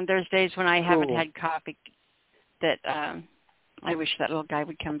 On Thursdays when I haven't had coffee, that I wish that little guy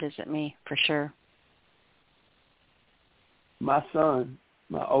would come visit me for sure. My son,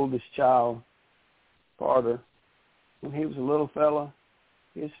 my oldest child, Carter, when he was a little fella,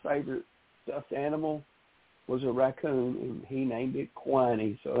 his favorite stuffed animal was a raccoon, and he named it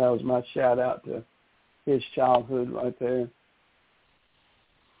Quiney. So that was my shout out to his childhood right there.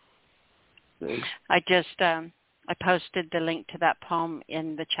 See? I just I posted the link to that poem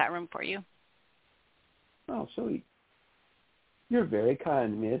in the chat room for you. Oh, sweet. You're very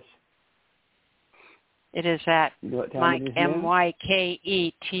kind, miss. It is at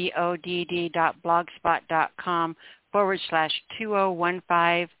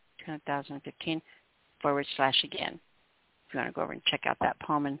If you want to go over and check out that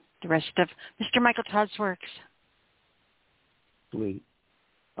poem and the rest of Mr. Michael Todd's works. Sweet.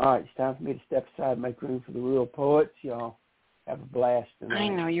 All right, it's time for me to step aside and make room for the real poets. Y'all have a blast tonight. I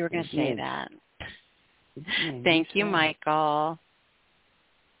know you were going to say that. Thank you, Michael.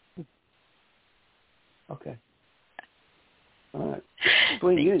 Okay. All right.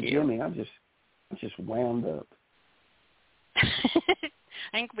 Between you and Jimmy, I'm just wound up. I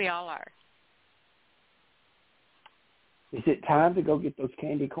think we all are. Is it time to go get those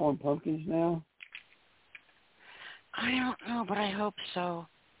candy corn pumpkins now? I don't know, but I hope so.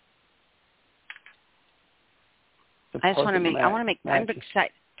 I'm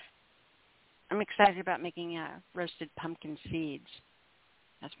excited about making roasted pumpkin seeds.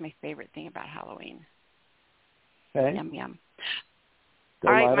 That's my favorite thing about Halloween. Okay. Yum yum. Go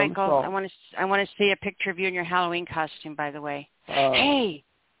all right, Michael. I want to see a picture of you in your Halloween costume. By the way. Hey.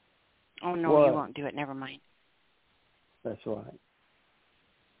 Oh no, what? You won't do it. Never mind. That's right.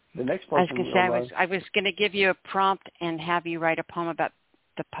 The next person. I was going to give you a prompt and have you write a poem about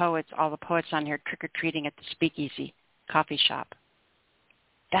the poets, all the poets on here trick or treating at the SpeakEasy coffee shop.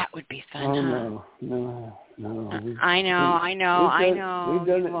 That would be fun, huh? No. I know.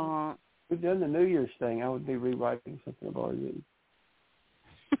 We've done the New Year's thing. I would be rewriting something I've already written.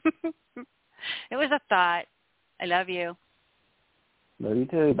 It was a thought. I love you. Love you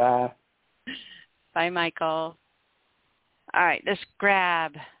too. Bye. Bye, Michael. All right, let's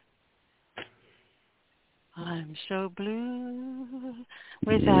grab. I'm so blue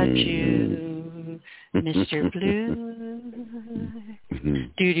without you, Mr. Blue.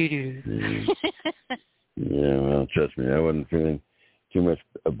 Do. Yeah, well, trust me, I wasn't feeling too much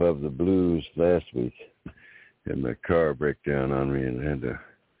above the blues last week. Had my car break down on me and had to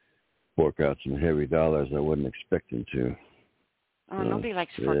fork out some heavy dollars I wasn't expecting to. Oh, nobody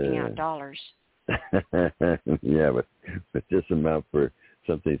likes forking out dollars. Yeah, but this amount for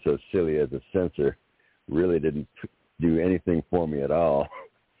something so silly as a sensor really didn't do anything for me at all.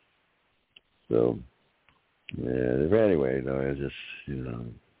 So, yeah, anyway, no, it's just,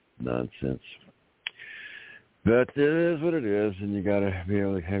 nonsense. But it is what it is, and you got to be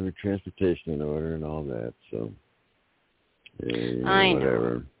able to have your transportation in order and all that, so, I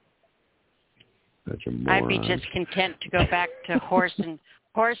whatever. know. Such a moron. I'd be just content to go back to horse and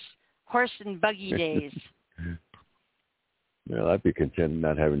buggy days. Well, I'd be content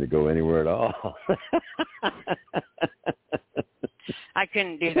not having to go anywhere at all. I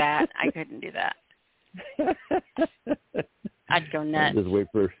couldn't do that. I'd go nuts. I just wait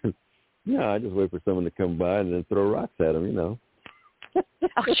for someone to come by and then throw rocks at them,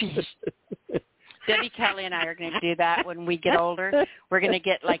 Oh, jeez. Debbie Kelly and I are going to do that when we get older. We're going to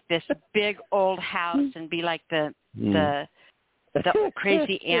get like this big old house and be like the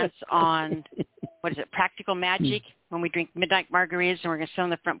crazy ants on, what is it, Practical Magic, when we drink midnight margaritas and we're going to sit on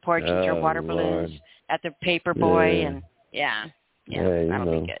the front porch and throw water balloons at the paper boy. And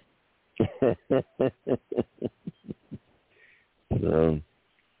that'll be good. So,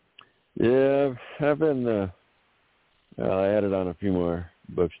 I've been, I added on a few more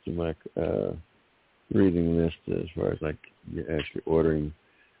books to my reading list as far as like actually ordering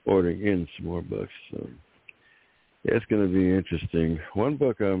in some more books. So it's going to be interesting. One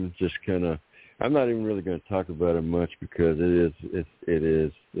book I'm not even really going to talk about it much because it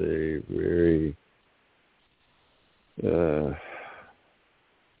is a very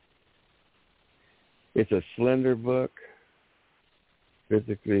it's a slender book,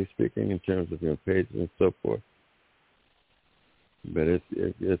 physically speaking, in terms of pages and so forth. but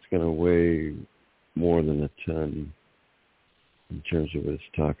it's going to weigh more than a ton in terms of what it's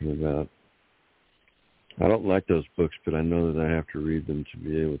talking about. I don't like those books, but I know that I have to read them to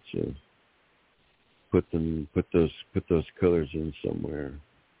be able to put those colors in somewhere.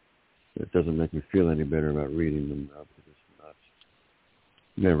 It doesn't make me feel any better about reading them now, because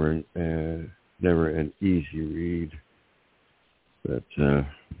it's never an easy read. But it's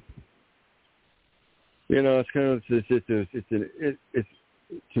kind of it's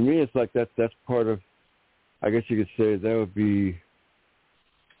to me it's like that's part of, I guess you could say that would be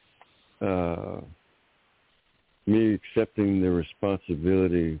me accepting the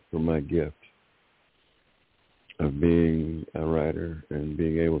responsibility for my gift of being a writer and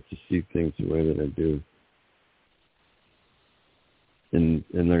being able to see things the way that I do. And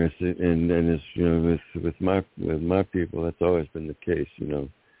like I said, and it's, with my people, that's always been the case.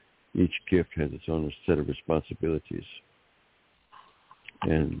 Each gift has its own set of responsibilities,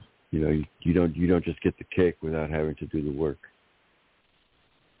 and you don't just get the cake without having to do the work.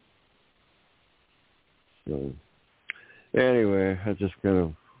 So anyway, I just kind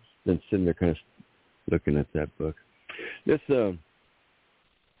of been sitting there kind of looking at that book. This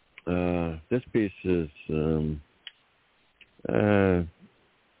piece is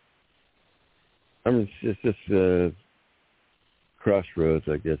it's just Crossroads,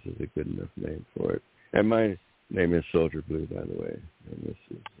 I guess, is a good enough name for it. And my name is Soldier Blue, by the way. And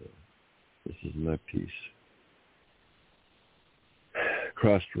this is my piece.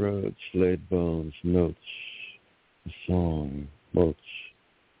 Crossroads, laid bones, notes, a song, motes,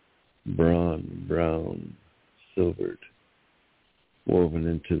 brown, silvered, woven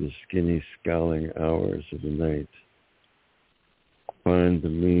into the skinny, scowling hours of the night. Find the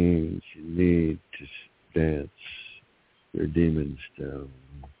means you need to dance your demons down.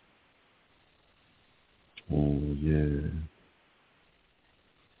 Oh, yeah.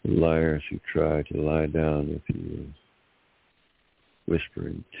 The liars who try to lie down with you,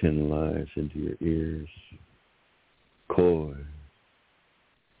 whispering 10 lies into your ears. Coy.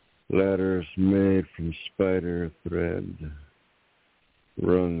 Ladders made from spider thread,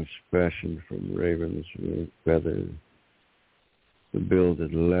 rungs fashioned from raven's feather, the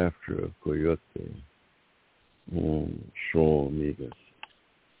builded laughter of coyote. Show amigas.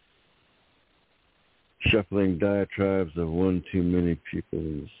 Shuffling diatribes of one too many people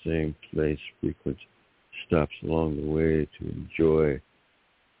in the same place, frequent stops along the way to enjoy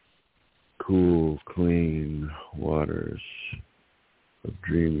cool, clean waters of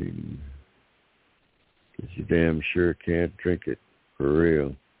dreaming. 'Cause you damn sure can't drink it for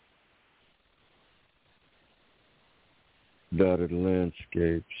real. Dotted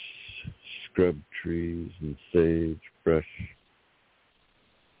landscapes, scrub trees and sage brush.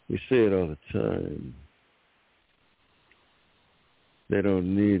 We see it all the time. They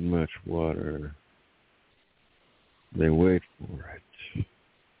don't need much water. They wait for it.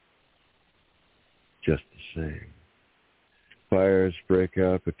 Just the same. Fires break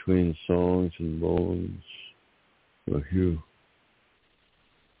out between songs and bones. A hue.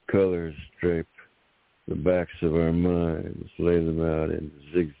 Colors drape the backs of our minds, lay them out in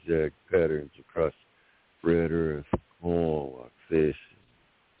zigzag patterns across red earth, all like faces.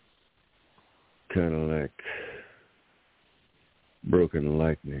 Kind of like broken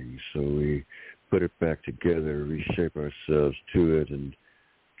lightning, so we put it back together, reshape ourselves to it, and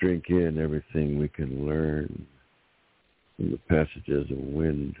drink in everything we can learn from the passages of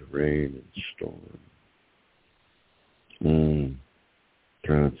wind, rain, and storm.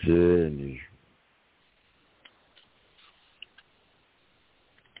 Continue.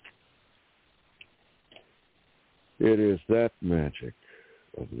 It is that magic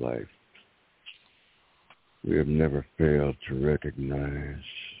of life we have never failed to recognize,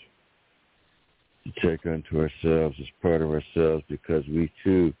 to take unto ourselves as part of ourselves, because we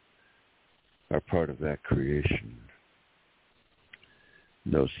too are part of that creation.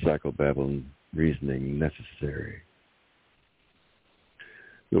 No psychobabble reasoning necessary.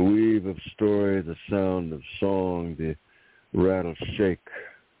 The weave of story, the sound of song, the rattle shake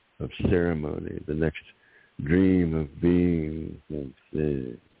of ceremony, the next dream of being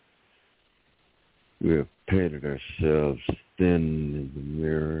something. We have painted ourselves thin in the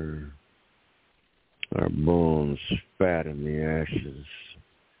mirror, our bones fat in the ashes.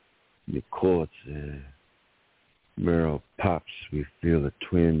 The courts, marrow pops, we feel a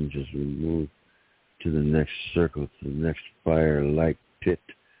twinge as we move to the next circle, to the next fire-light pit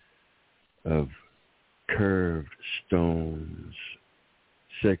of curved stones,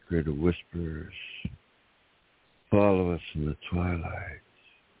 sacred whispers. Follow us in the twilight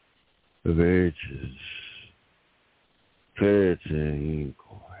of ages,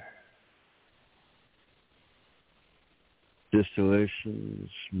 Distillation,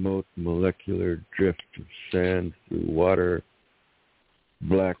 smote molecular drift of sand through water,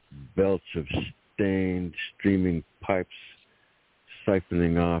 black belch of stained, streaming pipes,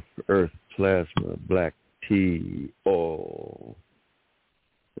 siphoning off earth plasma, black tea, all.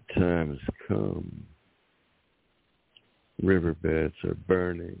 The time has come. Riverbeds are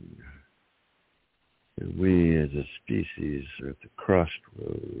burning, and we as a species are at the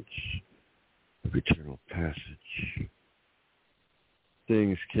crossroads of eternal passage.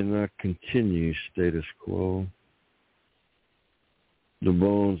 Things cannot continue status quo. The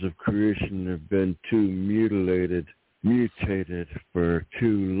bones of creation have been too mutated for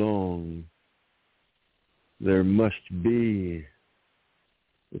too long. There must be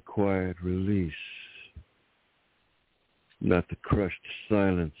the quiet release, not the crushed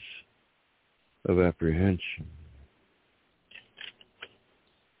silence of apprehension.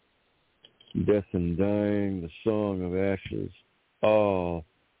 Death and dying, the song of ashes, all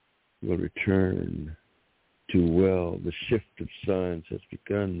will return to well. The shift of signs has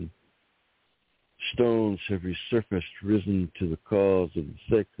begun. Stones have resurfaced, risen to the calls of the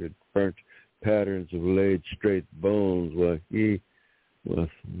sacred, burnt patterns of laid straight bones, while he was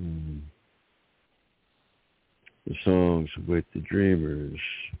the songs await the dreamers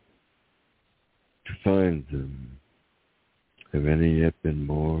to find them. Have any yet been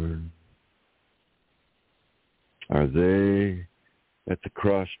born? Are they at the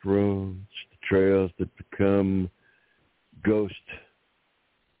crossroads, the trails that become ghost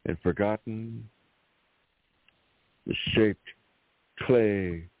and forgotten? The shaped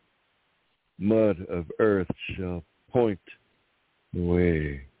clay, mud of earth shall point the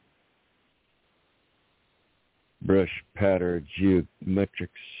way. Brush patter geometrics,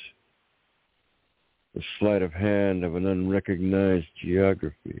 the sleight of hand of an unrecognized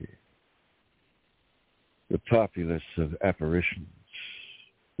geography. The populace of apparitions,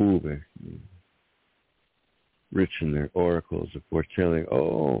 rich in their oracles of foretelling.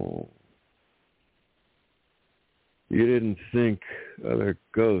 Oh, you didn't think other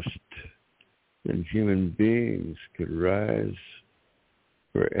ghosts than human beings could rise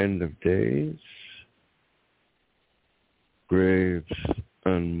for end of days? Graves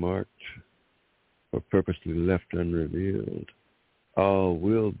unmarked or purposely left unrevealed, all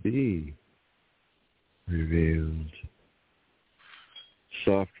will be revealed.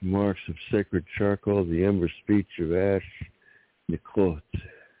 Soft marks of sacred charcoal, the ember speech of ash, Nikot,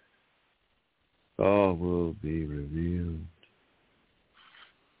 all will be revealed.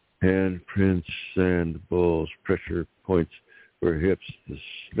 Handprints, sand bowls, pressure points for hips, the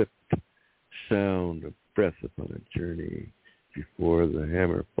slipped sound of breath upon a journey before the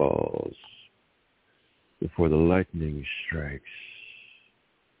hammer falls, before the lightning strikes.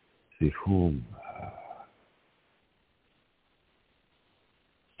 See whom?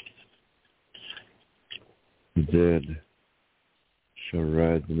 The dead shall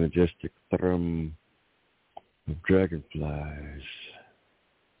ride the majestic thrum of dragonflies.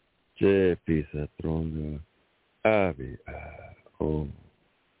 Je pisa tronga avi oh.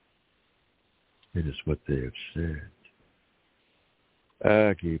 It is what they have said.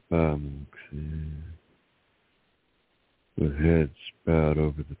 Agi pamukse, with heads bowed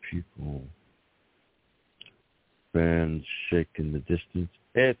over the people, fans shake in the distance,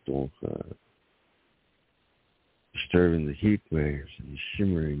 etoncha, disturbing the heat waves and the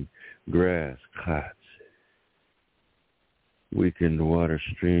shimmering grass, khatse, weakened water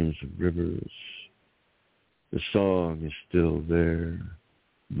streams of rivers. The song is still there,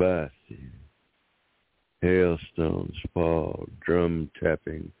 basi. Hailstones fall, drum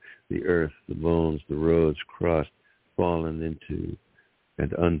tapping the earth, the bones, the roads crossed, fallen into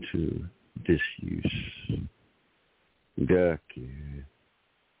and unto disuse. Gaki,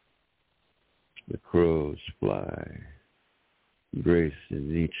 the crows fly, grace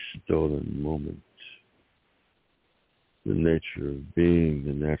in each stolen moment. The nature of being,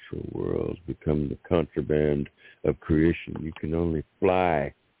 the natural world, become the contraband of creation. You can only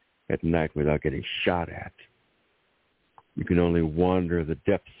fly at night without getting shot at. You can only wander the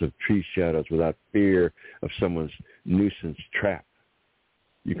depths of tree shadows without fear of someone's nuisance trap.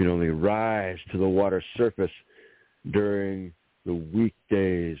 You can only rise to the water surface during the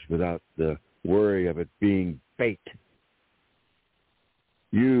weekdays without the worry of it being bait.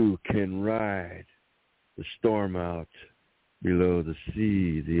 You can ride the storm out below the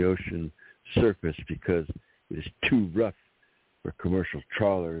sea, the ocean surface, because it is too rough for commercial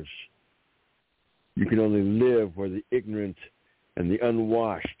trawlers. You can only live where the ignorant and the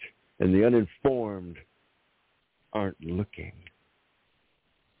unwashed and the uninformed aren't looking.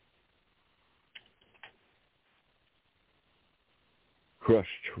 Crushed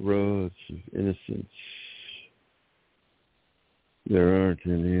roads of innocence. There aren't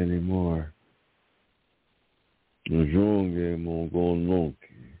any anymore. You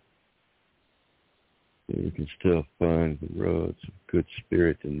can still find the roads of good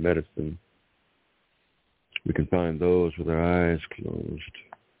spirit and medicine. We can find those with our eyes closed.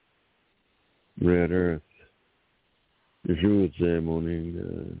 Red earth.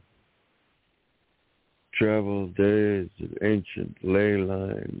 Travel days of ancient ley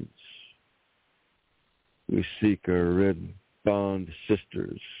lines. We seek our red bond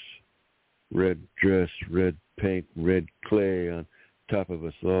sisters. Red dress, red paint, red clay on top of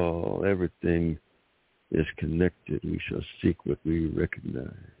us all. Everything is connected. We shall seek what we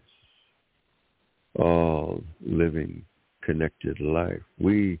recognize. All living, connected life.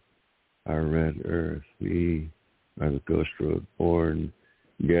 We are red earth. We are the ghost road born,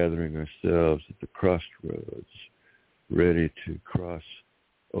 gathering ourselves at the crossroads, ready to cross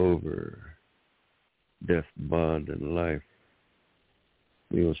over death, bond, and life.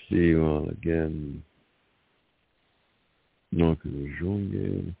 We will see you all again.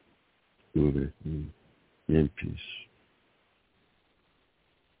 In peace.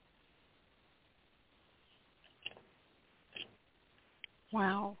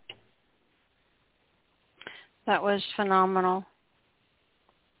 Wow. That was phenomenal.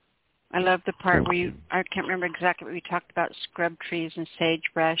 I love the part where I can't remember exactly what we talked about, scrub trees and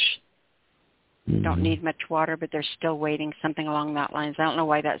sagebrush. Don't need much water, but they're still waiting, something along that lines. I don't know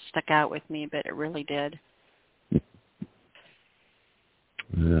why that stuck out with me, but it really did.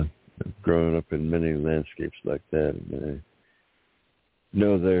 Yeah, I've grown up in many landscapes like that, and I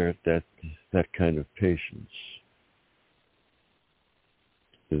know they're that kind of patience.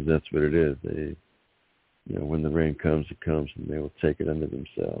 Because that's what it is. They, when the rain comes, it comes, and they will take it under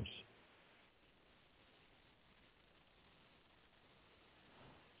themselves.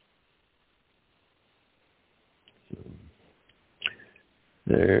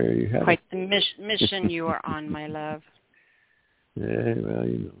 There you have Quite the mission you are on, my love. Yeah,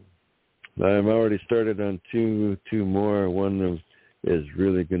 well, I'm already started on two more. One is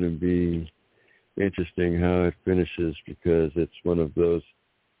really going to be interesting how it finishes, because it's one of those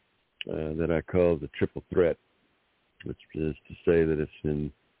that I call the triple threat, which is to say that it's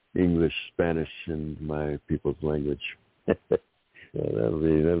in English, Spanish, and my people's language. So that'll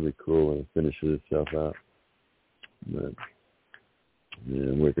be cool when it finishes itself out. But yeah,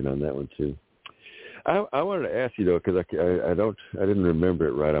 I'm working on that one too. I wanted to ask you though, because I didn't remember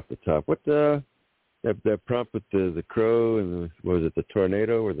it right off the top. What that prompt with the crow and was it the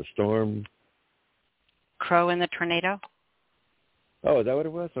tornado or the storm? Crow and the tornado. Oh, is that what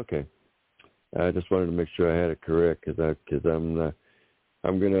it was? Okay. I just wanted to make sure I had it correct, because I'm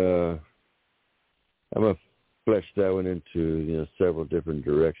gonna flesh that one into several different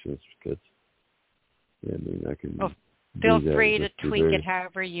directions, because I can. Well, feel free to tweak it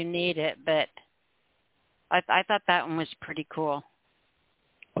however you need it, but I thought that one was pretty cool.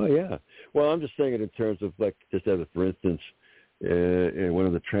 Oh yeah. Well, I'm just saying it in terms of just as for instance, one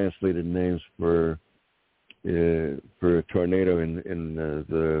of the translated names for a tornado in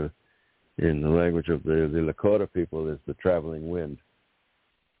the language of the Lakota people is the traveling wind.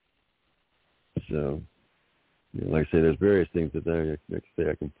 So, like I say, there's various things that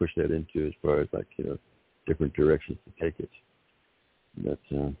I can push that into as far as different directions to take it. But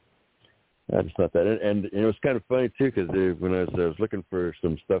I just thought that, and it was kind of funny too, because when I was looking for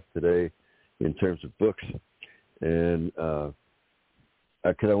some stuff today in terms of books, and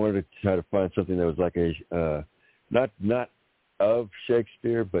because I wanted to try to find something that was like a not of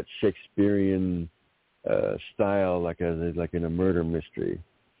Shakespeare, but Shakespearean style, like in a murder mystery.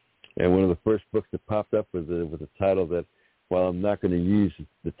 And one of the first books that popped up was a title that, while I'm not going to use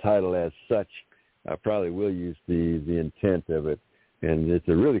the title as such, I probably will use the intent of it. And it's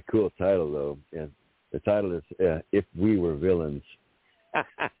a really cool title, though. And the title is "If We Were Villains." I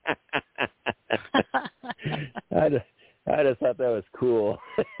just thought that was cool.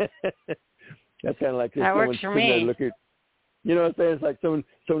 That's kind of like that works for me. You know what I'm saying? It's like someone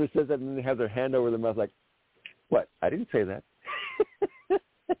who says that and they have their hand over their mouth, like, "What? I didn't say that."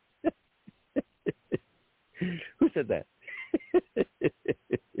 Who said that?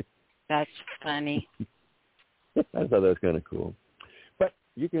 That's funny. I thought that was kind of cool. But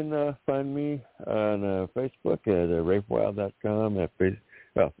you can find me on Facebook at rafewild.com, at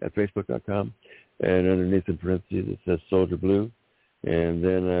facebook.com, and underneath in parentheses it says Soldier Blue. And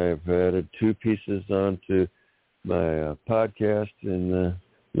then I've added 2 pieces onto my podcast in the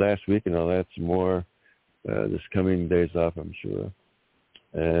last week, and I'll add some more this coming days off, I'm sure.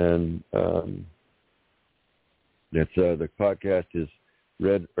 And the podcast is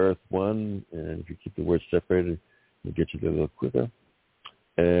Red Earth 1, and if you keep the words separated, it'll get you there a little quicker.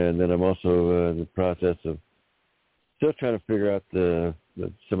 And then I'm also in the process of still trying to figure out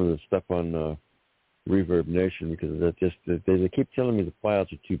some of the stuff on Reverb Nation, because they keep telling me the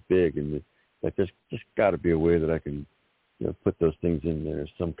files are too big, and like there's just got to be a way that I can put those things in there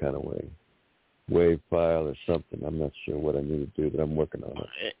some kind of way, wave file or something. I'm not sure what I need to do, but I'm working on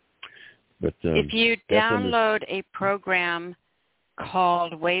it. But if you download a program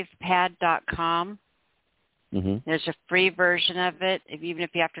called wavepad.com, there's a free version of it. Even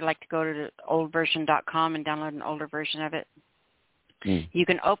if you have to to go to oldversion.com and download an older version of it, you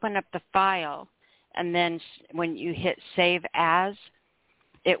can open up the file, and then when you hit Save As,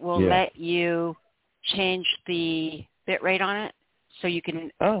 it will let you change the bit rate on it, so you can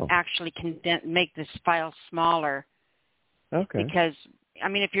actually make this file smaller. Okay. Because,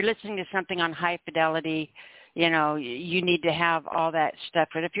 if you're listening to something on high fidelity, you need to have all that stuff.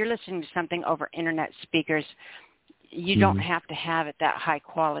 But if you're listening to something over internet speakers, you don't have to have it that high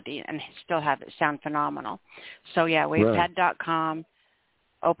quality and still have it sound phenomenal. So, wavepad.com,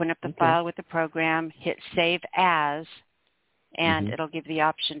 open up the file with the program, hit Save As, and it'll give the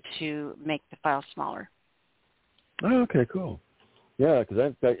option to make the file smaller. Oh, okay, cool. Yeah,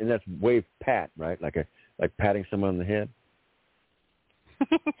 because that's Wave Pat, right? Like patting someone on the head.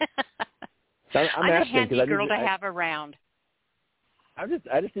 I'm a handy girl to have around. I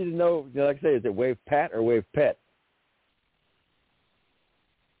just need to know, like I say, is it Wave Pat or Wave Pet?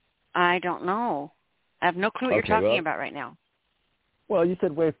 I don't know. I have no clue what you're talking about right now. Well, you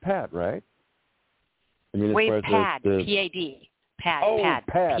said Wave Pat, right? Wave Pad, P-A-D. Pad,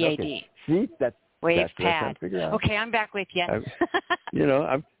 Pad, P-A-D. Okay. See, that's Wave Pad. What I'm figure out. Okay, I'm back with you.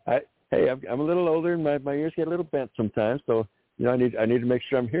 I'm a little older and my ears get a little bent sometimes, so I need to make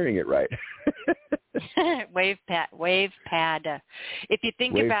sure I'm hearing it right. Wave Pad. If you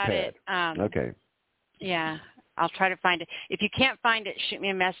think about it, okay. Yeah, I'll try to find it. If you can't find it, shoot me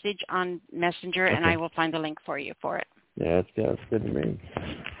a message on Messenger, and I will find the link for you for it. Yeah, that's good to me.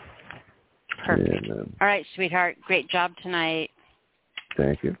 Perfect. And, all right, sweetheart. Great job tonight.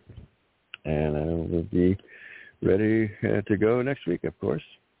 Thank you. And I will be ready to go next week, of course.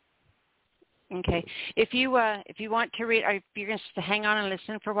 Okay. If you want to read, or if you're going to hang on and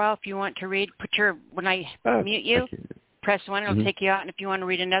listen for a while, if you want to read, when I mute you, press 1. It'll take you out. And if you want to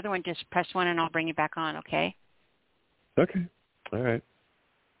read another one, just press 1, and I'll bring you back on. Okay. Okay. All right.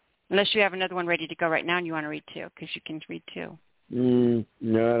 Unless you have another one ready to go right now and you want to read 2, because you can read 2. No,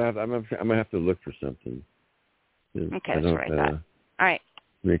 I'm gonna have to look for something. Okay, that's what I thought. All right.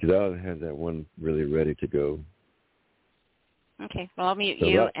 Because I'll have that one really ready to go. Okay. Well, I'll mute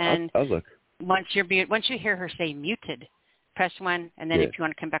you, and I'll look. Once you hear her say muted, press 1, and then if you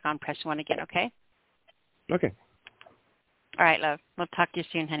want to come back on, press 1 again. Okay. Okay. All right, love. We'll talk to you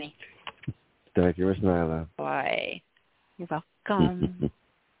soon, honey. Thank you, Miss Nyla. Bye. You're welcome.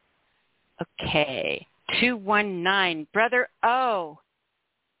 Okay. 219. Brother O.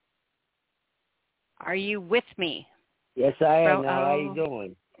 Are you with me? Yes, I am. Now, how are you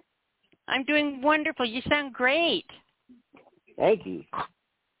doing? I'm doing wonderful. You sound great. Thank you. You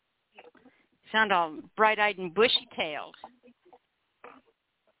sound all bright-eyed and bushy-tailed.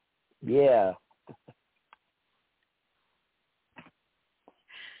 Yeah.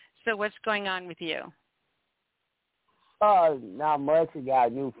 So what's going on with you? Not much. I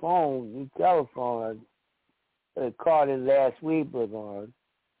got a new phone, new telephone. I called it last week, but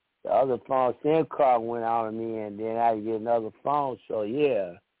the other phone SIM card went out on me, and then I had to get another phone. So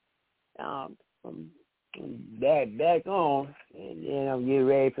yeah, I'm back on, and then I'm getting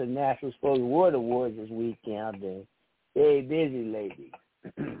ready for the National Spoken Word Awards this weekend. I've been very busy lately.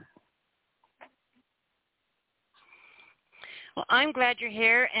 Well, I'm glad you're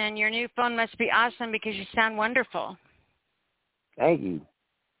here, and your new phone must be awesome because you sound wonderful. Thank you.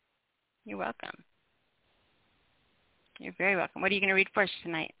 You're welcome. You're very welcome. What are you going to read for us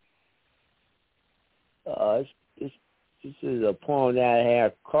tonight? This is a poem that I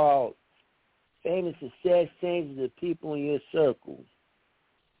have called Famous Success Changes the People in Your Circle.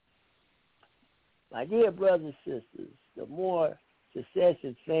 My dear brothers and sisters, the more success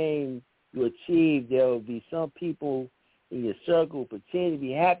and fame you achieve, there will be some people in your circle who pretend to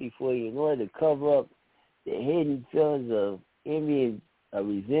be happy for you in order to cover up their hidden feelings of envy, of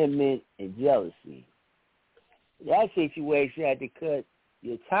resentment, and jealousy. In that situation, you have to cut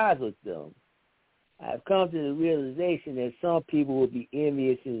your ties with them. I've come to the realization that some people will be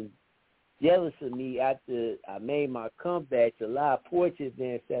envious and jealous of me after I made my comeback to live poetry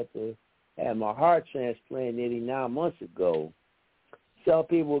events at the had my heart transplant nearly 9 months ago. Some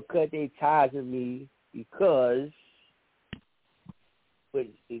people would cut their ties with me because they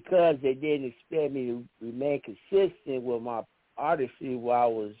didn't expect me to remain consistent with my artistry while I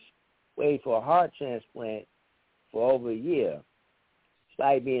was waiting for a heart transplant for over a year.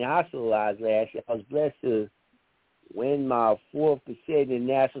 Despite being hospitalized last year, I was blessed to win my 4th consecutive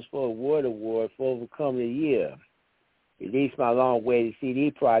National Spoken Word Award for Overcoming the Year. Released my long-awaited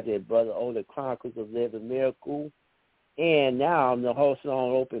CD project, Brother O, The Chronicles of Living Miracle, and now I'm the host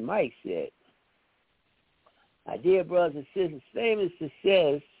on Open Mic Set. My dear brothers and sisters, famous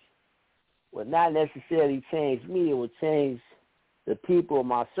success will not necessarily change me. It will change the people in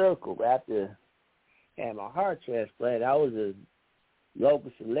my circle. After having my heart transplant, I was a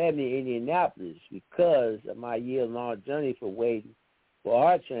local celebrity in Indianapolis because of my year-long journey for waiting for a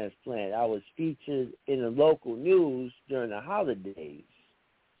heart transplant. I was featured in the local news during the holidays,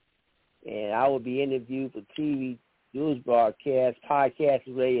 and I would be interviewed for TV news broadcasts, podcasts,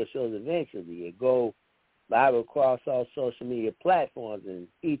 and radio shows eventually. It go live across all social media platforms and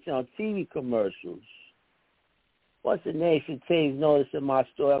feature on TV commercials. Once the nation takes notice of my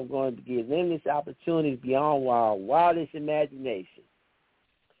story, I'm going to give limitless opportunities beyond wildest imagination.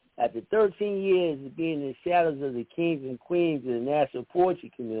 After 13 years of being in the shadows of the kings and queens of the national poetry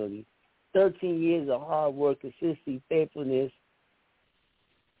community, 13 years of hard work, consistency, faithfulness,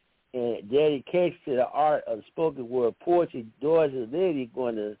 and dedication to the art of spoken word poetry, doors are literally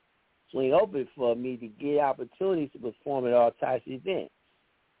going to swing open for me to get opportunities to perform at all types of events.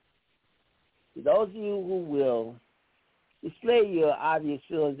 For those of you who will display your obvious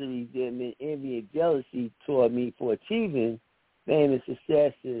feelings of resentment, envy, and jealousy toward me for achieving fame and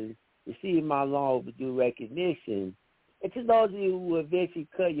success and receiving my long overdue recognition, and to those of you who will eventually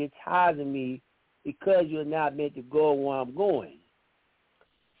cut your ties with me because you're not meant to go where I'm going.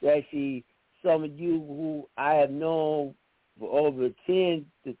 Especially some of you who I have known for over 10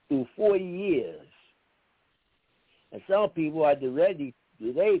 through 40 years. And some people are directly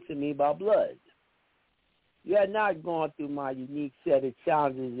related to me by blood. You have not gone through my unique set of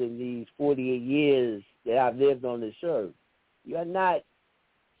challenges in these 48 years that I've lived on this earth. You have not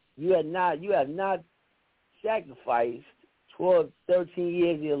sacrificed 12, 13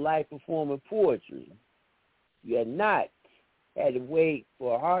 years of your life performing poetry. You have not had to wait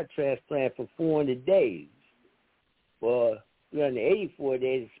for a heart transplant for 400 days, for 384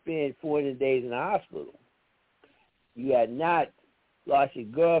 days to spend 400 days in the hospital. You had not lost your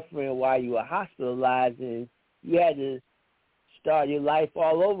girlfriend while you were hospitalized, and you had to start your life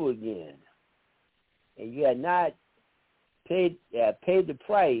all over again. And you had not paid the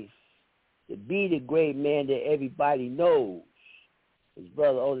price to be the great man that everybody knows. His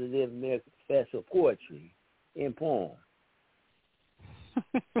brother, older than American professor of poetry in poem.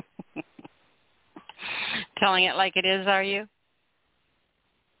 Telling it like it is, are you?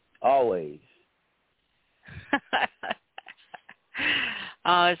 Always.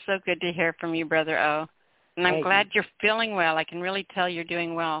 Oh, it's so good to hear from you, Brother O. And I'm glad you're feeling well. I can really tell you're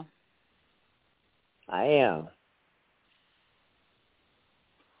doing well. I am.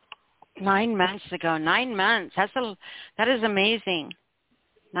 9 months ago. 9 months. That is amazing.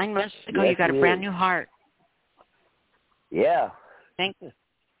 9 months ago, yes, you got a brand new heart. Yeah. Thank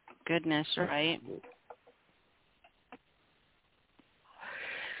goodness, right?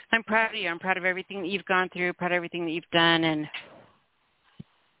 I'm proud of you. I'm proud of everything that you've gone through, proud of everything that you've done, and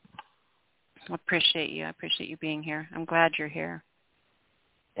I appreciate you. I appreciate you being here. I'm glad you're here.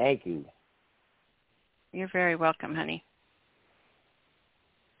 Thank you. You're very welcome, honey.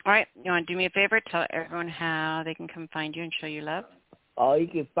 All right. You want to do me a favor? Tell everyone how they can come find you and show you love. Oh, you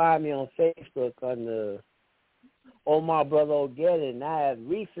can find me on Facebook under My Brother O'Getty, and I have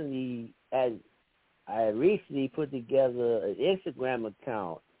recently put together an Instagram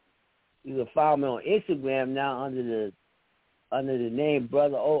account. You can follow me on Instagram now under the name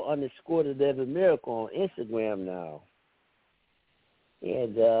Brother O_ the Living Miracle on Instagram now.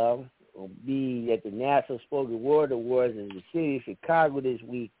 And I'll be at the National Spoken Word Awards in the city of Chicago this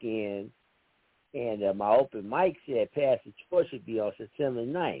weekend. And my open mic set, Pastor Choice, should be on September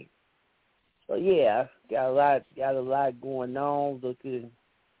 9th. So yeah, got a lot going on, looking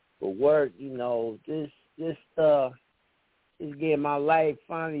for work, just getting my life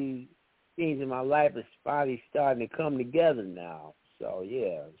finally. Things in my life is finally starting to come together now. So,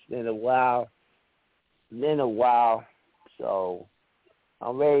 yeah, it's been a while. So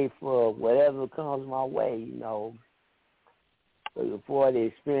I'm ready for whatever comes my way, Looking forward to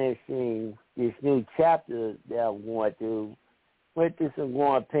experiencing this new chapter that I'm going through. Went through some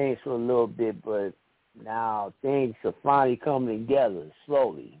growing pains for a little bit, but now things are finally coming together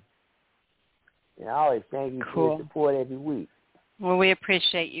slowly. And I always thank you for your support every week. Well, we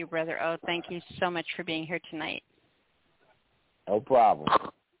appreciate you, Brother O. Thank you so much for being here tonight. No problem.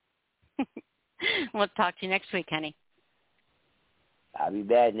 We'll talk to you next week, honey. I'll be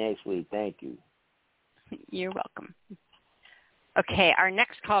back next week. Thank you. You're welcome. Okay, our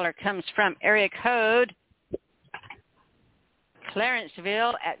next caller comes from area code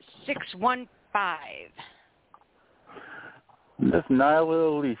Clarenceville at 615. Miss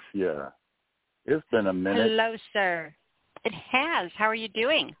Nyla Alisia, it's been a minute. Hello, sir. It has. How are you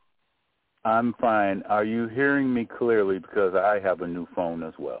doing? I'm fine. Are you hearing me clearly? Because I have a new phone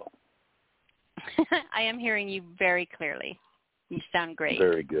as well. I am hearing you very clearly. You sound great.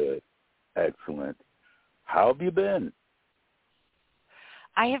 Very good. Excellent. How have you been?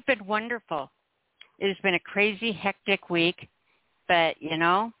 I have been wonderful. It has been a crazy, hectic week, but,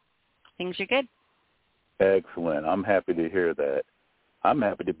 things are good. Excellent. I'm happy to hear that. I'm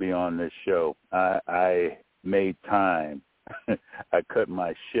happy to be on this show. I made time. I cut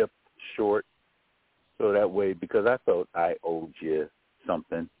my shift short so that way, because I felt I owed you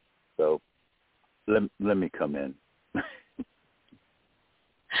something. So let me come in.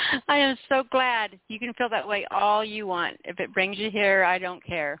 I am so glad. You can feel that way all you want. If it brings you here, I don't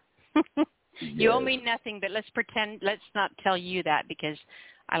care. You owe me nothing, but let's not tell you that, because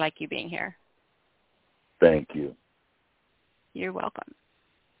I like you being here. Thank you. You're welcome.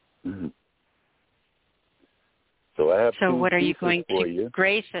 Mm-hmm. So I have So what are you going to you.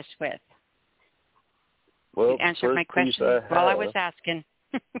 grace us with? Well, you answered my question while I was asking.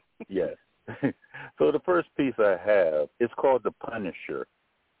 Yes. So the first piece I have is called The Punisher.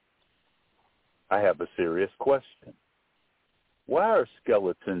 I have a serious question. Why are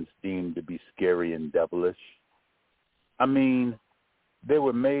skeletons deemed to be scary and devilish? I mean, they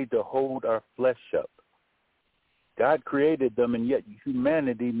were made to hold our flesh up. God created them, and yet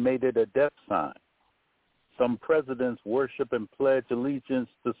humanity made it a death sign. Some presidents worship and pledge allegiance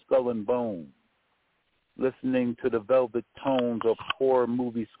to skull and bone, listening to the velvet tones of horror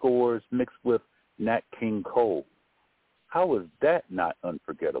movie scores mixed with Nat King Cole. How is that not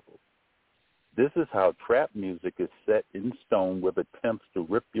unforgettable? This is how trap music is set in stone with attempts to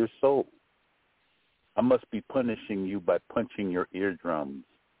rip your soul. I must be punishing you by punching your eardrums,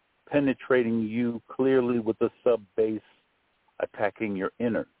 penetrating you clearly with a sub-bass, attacking your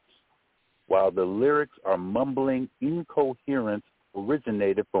innards, while the lyrics are mumbling incoherence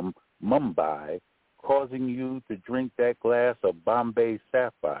originated from Mumbai, causing you to drink that glass of Bombay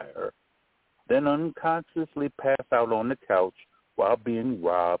Sapphire, then unconsciously pass out on the couch while being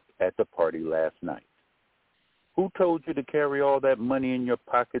robbed at the party last night. Who told you to carry all that money in your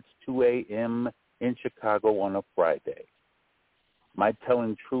pockets 2 a.m. in Chicago on a Friday? My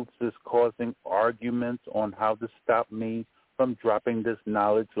telling truths is causing arguments on how to stop me from dropping this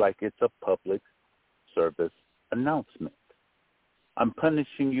knowledge like it's a public service announcement. I'm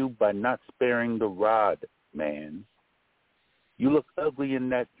punishing you by not sparing the rod, man. You look ugly in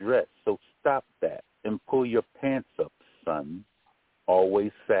that dress, so stop that and pull your pants up, son.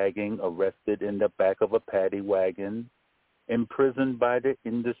 Always sagging, arrested in the back of a paddy wagon, imprisoned by the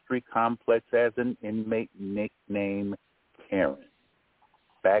industry complex as an inmate nicknamed Karen.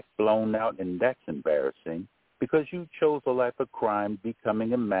 Back blown out, and that's embarrassing because you chose a life of crime,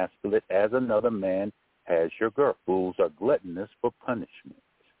 becoming emasculate as another man has your girl. Fools are gluttonous for punishment.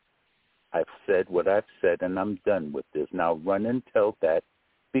 I've said what I've said, and I'm done with this. Now run and tell that,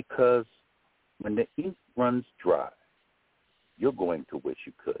 because when the ink runs dry, you're going to wish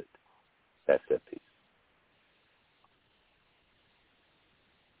you could. That's that piece.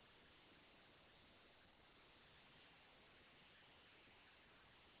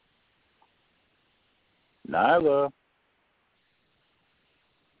 Nyla.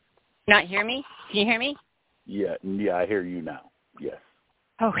 Not hear me? Can you hear me? Yeah, I hear you now. Yes.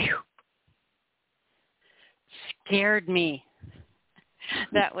 Oh, whew. Scared me.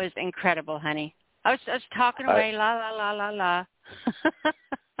 That was incredible, honey. I was talking away, la, la, la, la, la.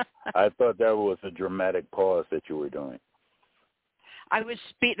 I thought that was a dramatic pause that you were doing. I was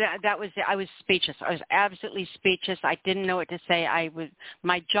speechless. I was absolutely speechless. I didn't know what to say.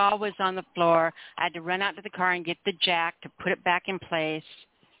 My jaw was on the floor. I had to run out to the car and get the jack to put it back in place.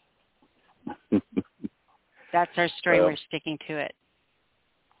 That's our story. We're sticking to it.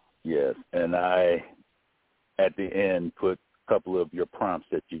 Yes, and I, at the end, put a couple of your prompts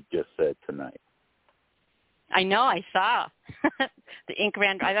that you just said tonight. I know, I saw. The ink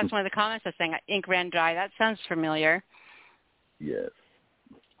ran dry. That's one of the comments I was saying. Ink ran dry. That sounds familiar. Yes.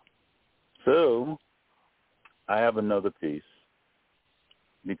 So, I have another piece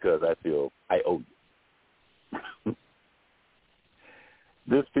because I feel I owe you.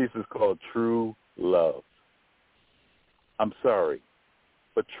 This piece is called True love. I'm sorry,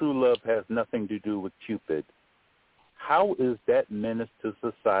 but true love has nothing to do with Cupid. How is that menace to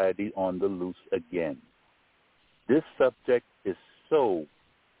society on the loose again? This subject is so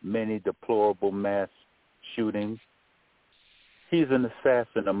many deplorable mass shootings. He's an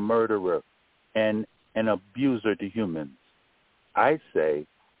assassin, a murderer, and an abuser to humans. I say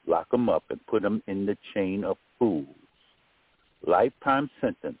lock him up and put him in the chain of fools. Lifetime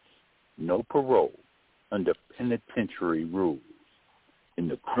sentence, no parole, under penitentiary rules. In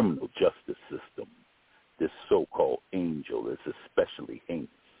the criminal justice system, this so-called angel is especially heinous.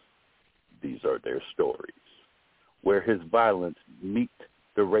 These are their stories, where his violence meet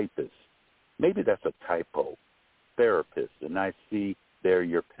the rapist. Maybe that's a typo. Therapist, and I see there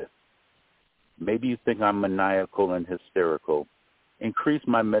you're pissed. Maybe you think I'm maniacal and hysterical. Increase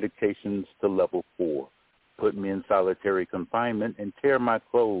my medications to level 4. Put me in solitary confinement and tear my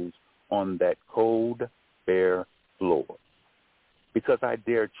clothes on that cold, bare floor. Because I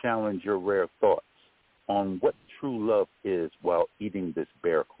dare challenge your rare thoughts on what true love is while eating this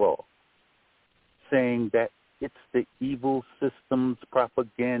bare cloth. Saying that it's the evil system's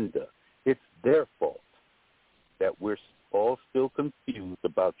propaganda. It's their fault that we're all still confused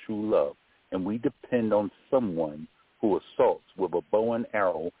about true love, and we depend on someone who assaults with a bow and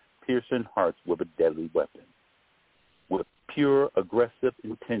arrow, piercing hearts with a deadly weapon. With pure aggressive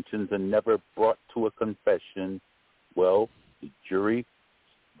intentions and never brought to a confession, well, the jury's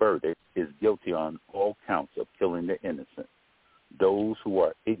verdict is guilty on all counts of killing the innocent, those who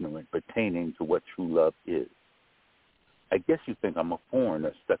are ignorant pertaining to what true love is. I guess you think I'm a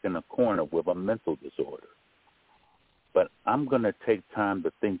foreigner stuck in a corner with a mental disorder. But I'm going to take time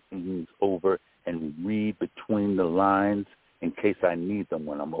to think things over and read between the lines in case I need them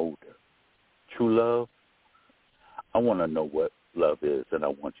when I'm older. True love, I want to know what love is, and I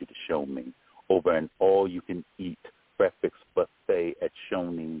want you to show me over an all-you-can-eat breakfast buffet at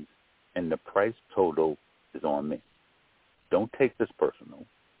Shoney's, and the price total is on me. Don't take this personal.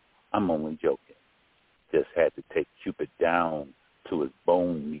 I'm only joking. Just had to take Cupid down to his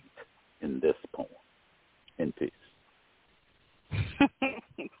bone meat in this poem. In peace.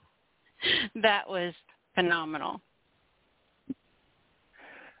 That was phenomenal.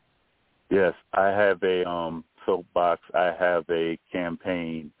 Yes, I have a soapbox. I have a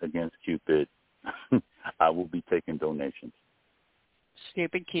campaign against Cupid. I will be taking donations.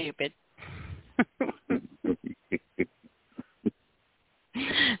 Stupid Cupid.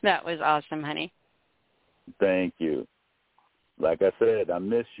 That was awesome, honey. Thank you. Like I said, I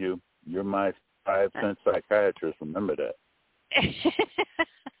miss you. You're my 5-cent psychiatrist. Remember that.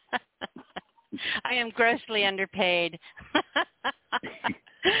 I am grossly underpaid.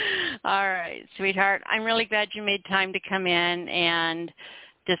 All right, sweetheart. I'm really glad you made time to come in, and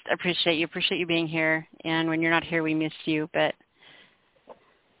just appreciate you being here. And when you're not here, we miss you. But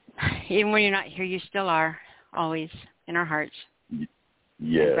even when you're not here, you still are always in our hearts.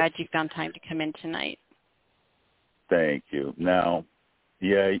 Yes. I'm glad you found time to come in tonight. Thank you. Now,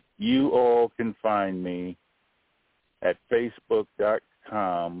 yeah, you all can find me at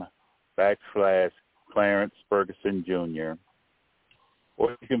facebook.com/Clarence Ferguson Jr.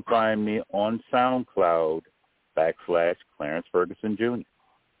 Or you can find me on SoundCloud /Clarence Ferguson Jr.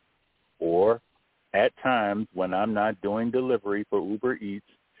 Or at times when I'm not doing delivery for Uber Eats,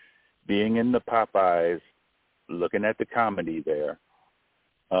 being in the Popeyes, looking at the comedy there,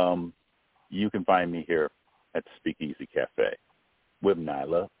 you can find me here at the SpeakEasy Cafe with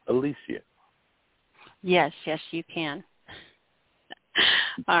Nyla Alisia. Yes, you can.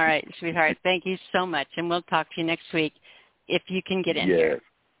 All right, sweetheart. Thank you so much, and we'll talk to you next week if you can get in here.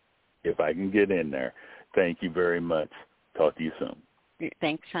 Yes, if I can get in there. Thank you very much. Talk to you soon.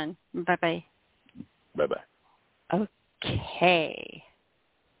 Thanks, son. Bye-bye. Bye-bye. Okay.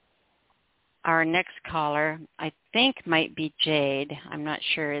 Our next caller, I think, might be Jade. I'm not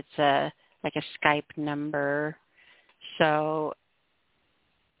sure. It's like a Skype number. So,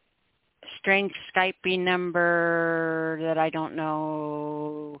 strange Skype number that I don't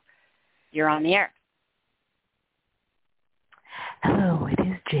know. You're on the air. Hello, it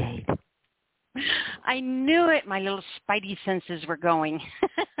is Jade. I knew it. My little spidey senses were going.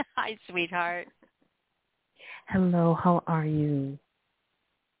 Hi, sweetheart. Hello, how are you?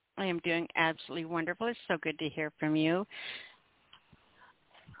 I am doing absolutely wonderful. It's so good to hear from you.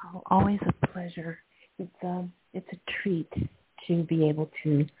 Oh, always a pleasure. It's a treat to be able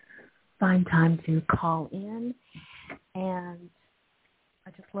to find time to call in, and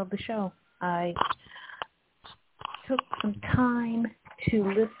I just love the show. I took some time to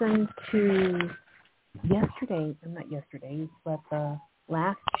listen to the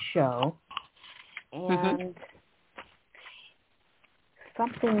last show, And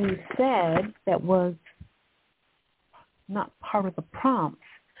something you said that was not part of the prompts,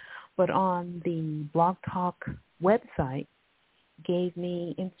 but on the Blog Talk website gave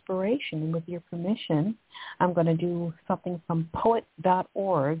me inspiration. And with your permission, I'm going to do something from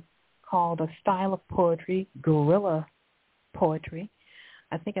poet.org called A Style of Poetry, Guerrilla Poetry.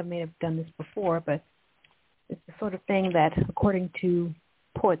 I think I may have done this before, but it's the sort of thing that, according to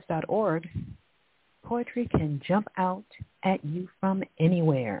poets.org, poetry can jump out at you from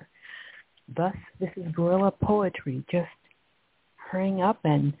anywhere. Thus, this is guerrilla poetry, just hurrying up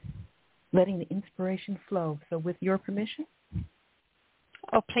and letting the inspiration flow. So with your permission?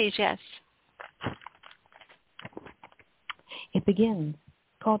 Oh, please, yes. It begins,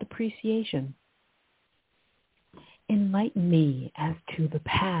 called Appreciation. Enlighten me as to the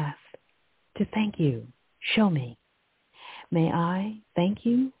path to thank you. Show me. May I thank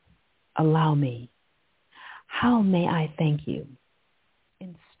you? Allow me. How may I thank you?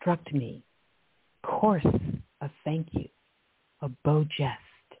 Instruct me. Course of thank you. A beau jest.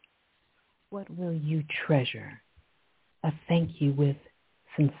 What will you treasure? A thank you with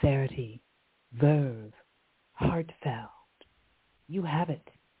sincerity, verve, heartfelt. You have it,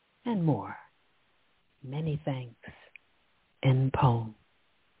 and more. Many thanks. End poem.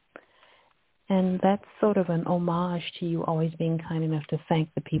 And that's sort of an homage to you always being kind enough to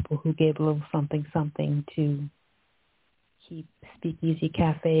thank the people who gave a little something to keep Speakeasy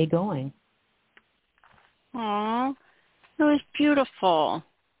Cafe going. Aw, it was beautiful.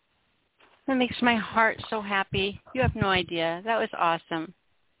 That makes my heart so happy. You have no idea. That was awesome.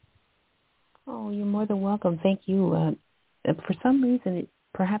 Oh, you're more than welcome. Thank you. For some reason,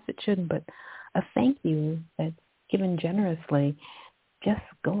 perhaps it shouldn't, but a thank you that's given generously just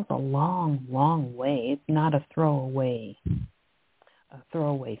goes a long, long way. It's not a throwaway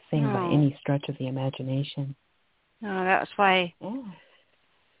thing by any stretch of the imagination. Oh, that's why. Yeah.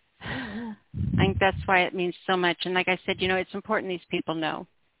 I think that's why it means so much. And like I said, it's important these people know.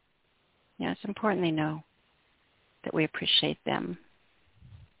 It's important they know that we appreciate them.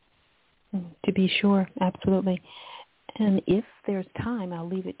 To be sure, absolutely. And if there's time, I'll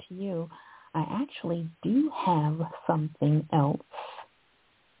leave it to you. I actually do have something else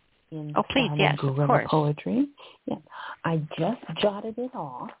in oh, please, yes, guerrilla of course. Poetry. Yeah. I just jotted it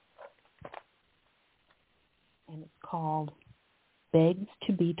off, and it's called Begs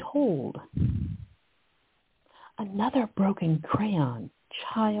to be Told. Another broken crayon,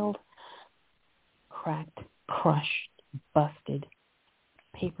 child, cracked, crushed, busted,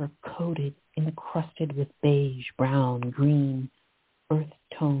 paper coated, encrusted with beige, brown, green, earth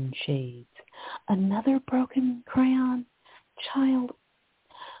tone shades. Another broken crayon, child.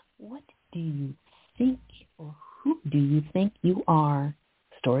 What do you think, or who do you think you are?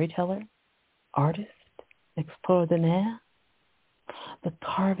 Storyteller? Artist? Extraordinaire? The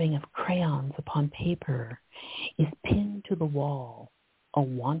carving of crayons upon paper is pinned to the wall, a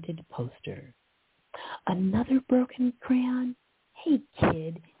wanted poster. Another broken crayon? Hey,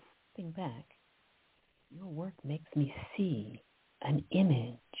 kid, think back. Your work makes me see an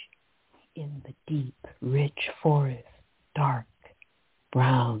image in the deep, rich forest, dark,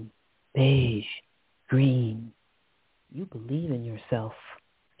 brown, beige, green. You believe in yourself,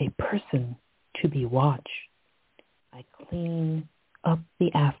 a person to be watched. I clean up the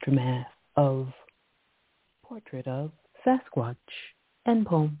aftermath of Portrait of Sasquatch. End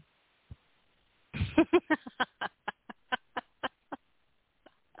poem.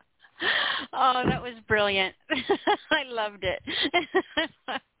 Oh, that was brilliant. I loved it.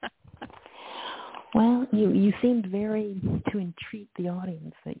 Well, you seemed very to entreat the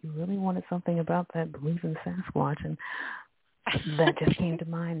audience that you really wanted something about that belief in Sasquatch, and that just came to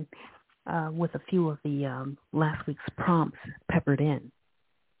mind with a few of the last week's prompts peppered in.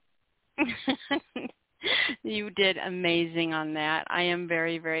 You did amazing on that. I am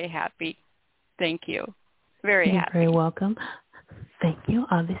very, very happy. Thank you. Very You're happy. very welcome. Thank you.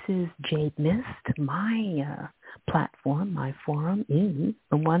 This is Jade Mist. My platform, my forum is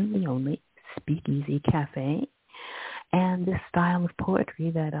the one, the only Speakeasy Cafe. And this style of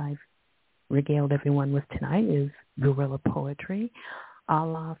poetry that I've regaled everyone with tonight is guerrilla poetry, a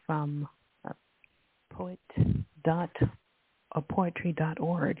la from poetry.org.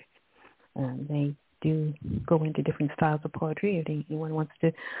 They do go into different styles of poetry. If anyone wants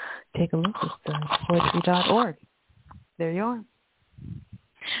to take a look, it's poetry.org. There you are.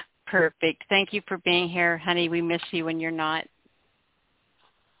 Perfect. Thank you for being here, honey. We miss you when you're not.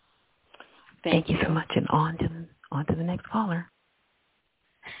 Thank you so much. And on to the next caller.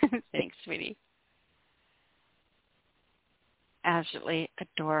 Thanks, sweetie. Absolutely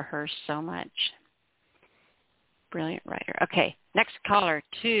adore her so much. Brilliant writer. Okay, next caller,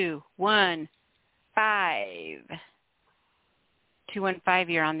 215.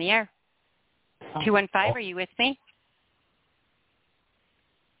 215, you're on the air. 215, are you with me?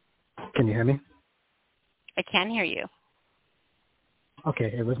 Can you hear me? I can hear you.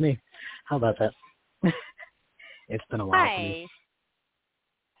 Okay, it was me. How about that? It's been a while. Hi.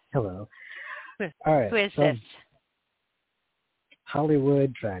 Hello. All right. Who is this?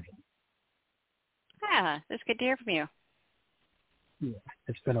 Hollywood Dragon. Yeah, it's good to hear from you. Yeah,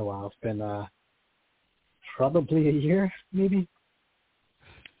 it's been a while. It's been probably a year, maybe.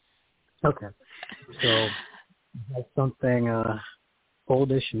 Okay. So that's something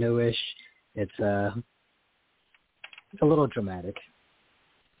oldish, newish. It's a little dramatic,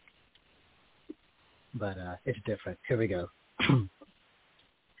 but it's different. Here we go.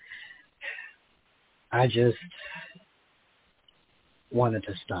 I just wanted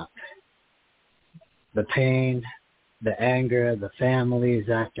to stop. The pain, the anger, the families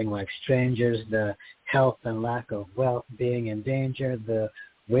acting like strangers, the health and lack of wealth being in danger, the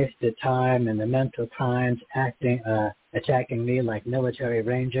wasted time and the mental crimes attacking me like military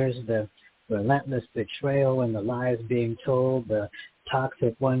rangers, the relentless betrayal and the lies being told, the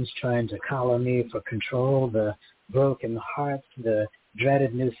toxic ones trying to collar me for control, the broken hearts, the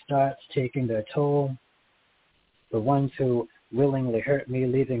dreaded new starts taking their toll, the ones who willingly hurt me,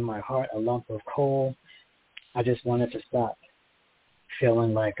 leaving my heart a lump of coal. I just wanted to stop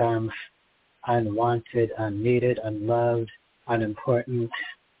feeling like I'm unwanted, unneeded, unloved, unimportant,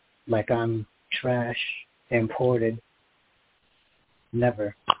 like I'm trash, imported.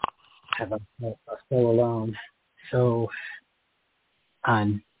 Never have I felt so alone. So,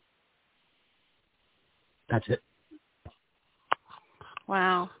 that's it.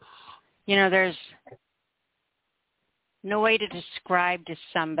 Wow. You know, there's no way to describe to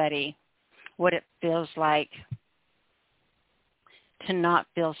somebody what it feels like to not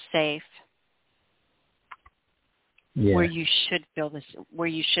feel safe. Yeah. Where you should feel the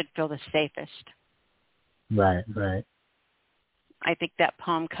safest. Right. I think that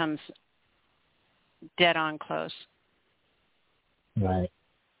poem comes dead on close. Right.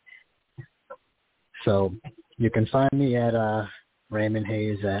 So you can find me at Raymond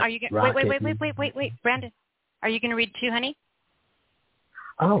Hayes at Are you wait, Brandon. Are you going to read two, honey?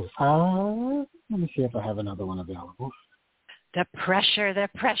 Oh, let me see if I have another one available. The pressure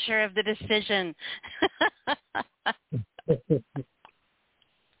of the decision.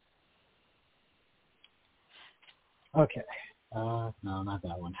 Okay. No, not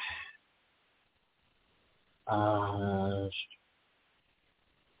that one.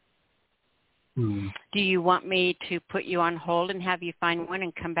 Do you want me to put you on hold and have you find one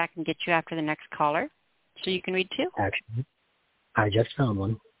and come back and get you after the next caller so you can read two? Actually, I just found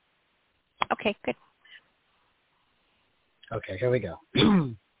one. Okay, good. Okay, here we go.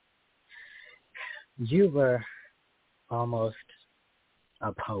 You were almost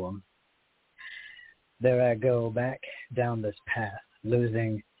a poem. There I go back down this path,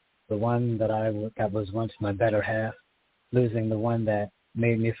 losing the one that was once my better half, losing the one that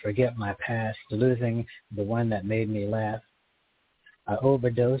made me forget my past, losing the one that made me laugh. I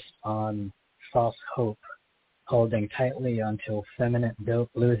overdosed on false hope, holding tightly onto feminine dope,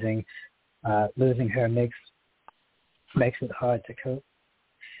 losing her makes it hard to cope.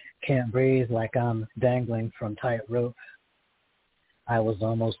 Can't breathe like I'm dangling from tight rope. I was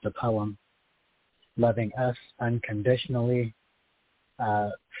almost a poem, loving us unconditionally,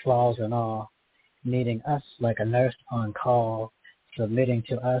 flaws and all, needing us like a nurse on call, submitting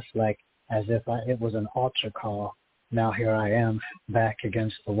to us like as if it was an altar call. Now here I am, back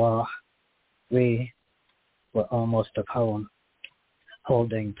against the wall. We were almost a poem,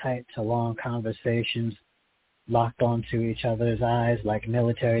 holding tight to long conversations, locked onto each other's eyes like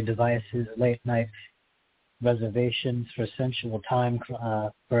military devices, late night reservations for sensual time,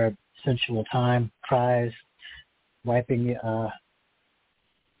 cries, wiping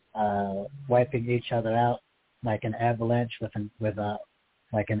each other out like an avalanche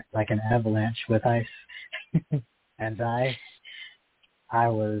like an avalanche with ice. And I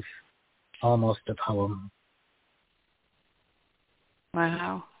was almost a poem.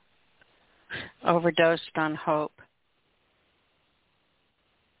 Wow. Overdosed on hope.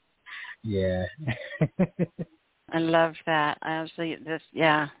 Yeah. I love that. I absolutely,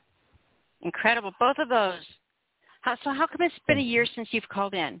 incredible. Both of those. How come it's been a year since you've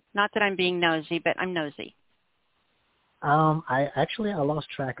called in? Not that I'm being nosy, but I'm nosy. I lost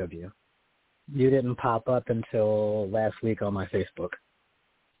track of you. You didn't pop up until last week on my Facebook.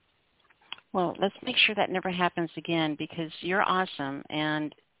 Well, let's make sure that never happens again because you're awesome.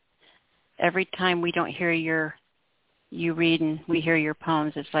 And every time we don't hear your you read and we hear your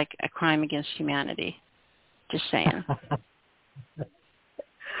poems, it's like a crime against humanity. Just saying.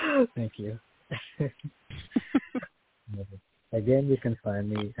 Thank you. Again, you can find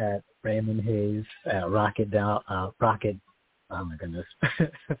me at Raymond Hayes at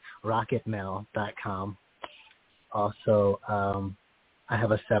rocketmail.com. Also, I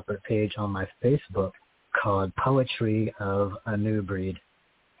have a separate page on my Facebook called Poetry of a New Breed.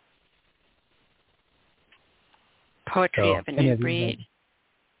 Poetry of a New Breed.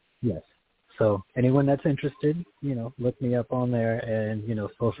 Yes. So anyone that's interested, look me up on there and,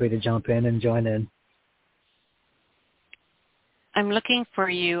 feel free to jump in and join in. I'm looking for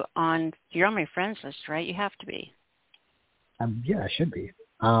you you're on my friends list, right? You have to be. Yeah, I should be.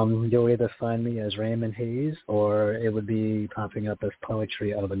 You'll either find me as Raymond Hayes or it would be popping up as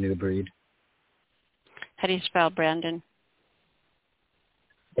Poetry of a New Breed. How do you spell Brandon?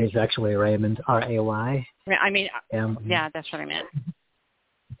 It's actually Raymond, R-A-Y. I mean, yeah, that's what I meant.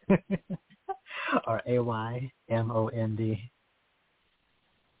 R-A-Y-M-O-N-D.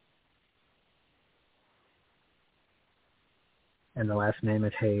 And the last name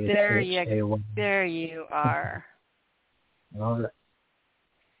is Hayes. There you are. All right.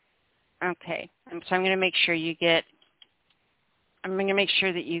 Okay. So I'm going to make sure you get. I'm going to make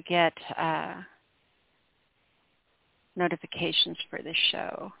sure that you get notifications for this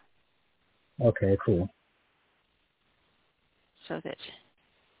show. Okay. Cool. So that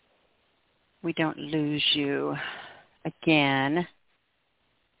we don't lose you again.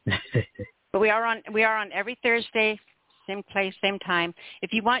 But we are on every Thursday. Same place, same time.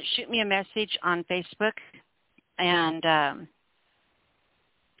 If you want, shoot me a message on Facebook, and I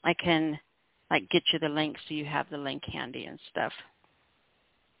can get you the link so you have the link handy and stuff.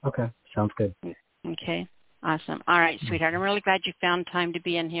 Okay, sounds good. Okay, awesome. All right, sweetheart. I'm really glad you found time to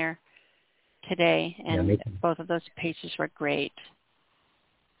be in here today, and both of those pages were great.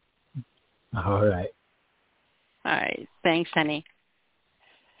 All right. All right. Thanks, honey.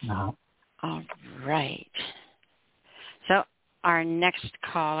 Uh-huh. All right. So our next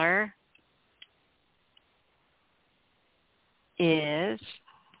caller is,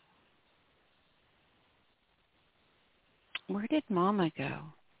 where did Mama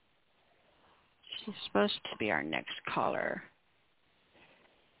go? She's supposed to be our next caller.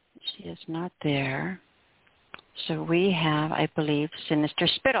 She is not there. So we have, I believe, Sinister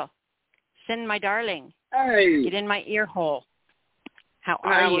Spittle. Sin, my darling. Hey. Get in my ear hole. How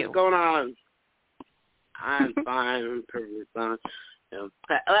are you? What's going on? I'm fine. I'm perfectly fine.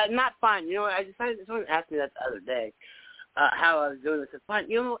 Not fine. You know what? Someone asked me that the other day, how I was doing. I said, fine.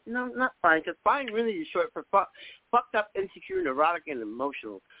 No, not fine. Because fine really is short for fucked up, insecure, neurotic, and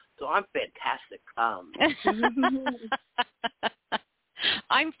emotional. So I'm fantastic.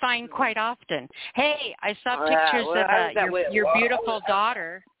 I'm fine quite often. Hey, I saw pictures of your beautiful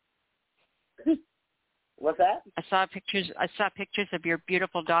daughter. What's that? I saw pictures of your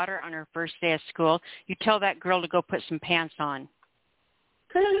beautiful daughter on her first day of school. You tell that girl to go put some pants on.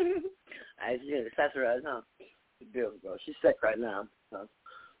 I see. That's right, huh? Beautiful girl. She's sick right now. So.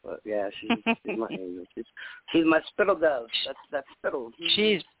 But yeah, she's my angel. She's my spittle dove. That's spittle.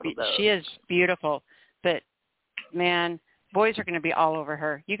 She is beautiful. But man, boys are going to be all over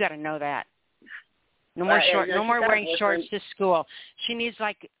her. You got to know that. No more wearing shorts to school. She needs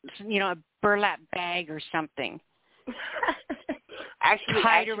a burlap bag or something. Actually,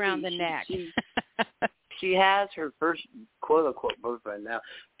 tied around the neck. She has her first quote-unquote boyfriend now.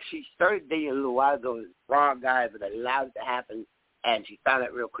 She started dating a little while ago with the wrong guy, but allowed it to happen, and she found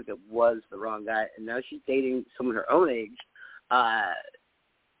out real quick it was the wrong guy, and now she's dating someone her own age, and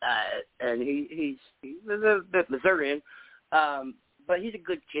he's a bit Missourian, but he's a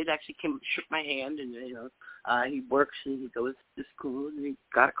good kid. Actually shook my hand, and he works and he goes to school and he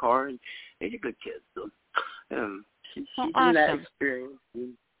got a car, and he's a good kid. So she's awesome. In that experience.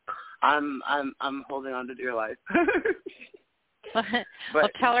 And I'm holding on to dear life. Well,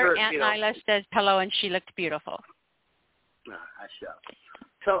 tell her Aunt Nyla says hello, and she looked beautiful. I shall.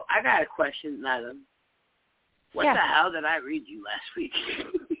 So I got a question, Nyla. What the hell did I read you last week?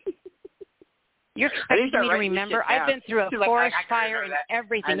 You're expecting me to remember? I've been through a forest fire and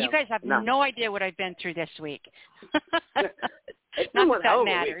everything. You guys have no idea what I've been through this week. Not that that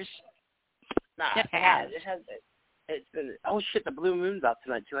matters. Nah, it has. It's been. Oh shit! The blue moon's out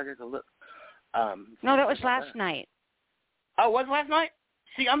tonight too. I gotta go look. No, that was last night. Oh, was it last night?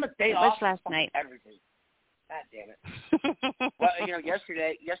 See, I'm a day off. It was last night. Everything. God damn it. Well,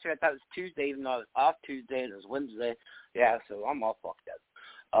 yesterday I thought it was Tuesday, even though I was off Tuesday and it was Wednesday. Yeah, so I'm all fucked up.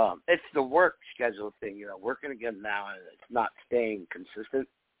 It's the work schedule thing, working again now, and it's not staying consistent.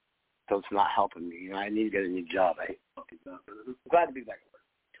 So it's not helping me. I need to get a new job. I hate fucking job. I'm glad to be back at work.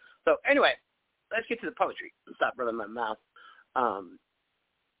 So anyway, let's get to the poetry. Stop running my mouth. I'm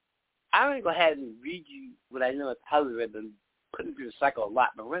going to go ahead and read you what I know is probably I've been putting through the cycle a lot,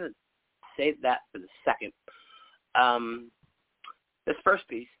 but we're going to save that for the second. This first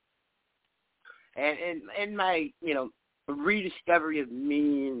piece, and in my, rediscovery of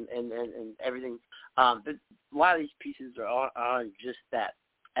me and everything, a lot of these pieces are on just that.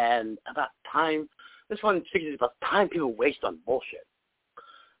 And about time, this one is about time people waste on bullshit.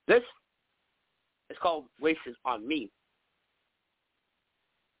 This is called Wasted on Me.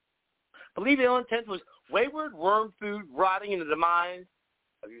 Believe the ill intent was wayward worm food rotting into the mind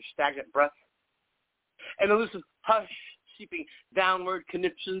of your stagnant breath. An elusive hush seeping downward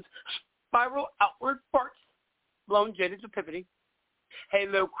conniptions, spiral outward farts, blown jaded epiphany,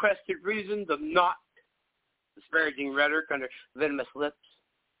 halo-crested reasons of naught, disparaging rhetoric under venomous lips,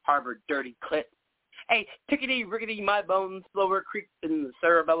 harbor dirty clit. Hey, tickety-rickety, my bones slower creep in the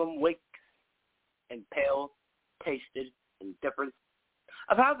cerebellum wakes, and pale, tasted indifference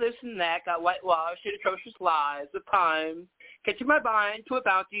of how this and that got whitewashed in atrocious lies of time, catching my mind to a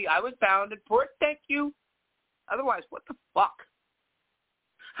bounty I was bound and for it, thank you. Otherwise, what the fuck?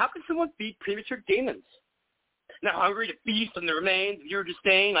 How can someone feed premature demons? Now hungry to feast on the remains of your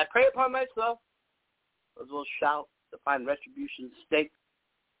disdain, I prey upon myself. Those will shout to find retribution's stake.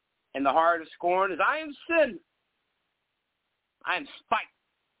 And the heart of scorn is I am sin. I am spite.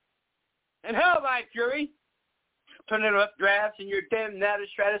 And hell thy fury. Turning up drafts in your damn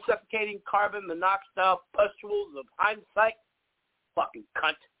natostratus, suffocating carbon monoxide pustules of hindsight. Fucking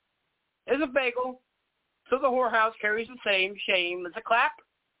cunt. Is a bagel. So the whorehouse carries the same shame as a clap.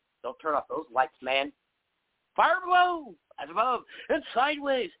 Don't turn off those lights, man. Fire below, as above, and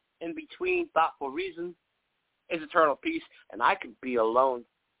sideways, in between thoughtful reason, is eternal peace, and I can be alone.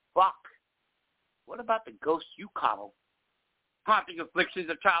 Fuck. What about the ghosts you coddle? Haunting afflictions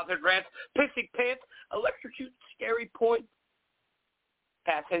of childhood rants, pissing pants, electrocute scary points.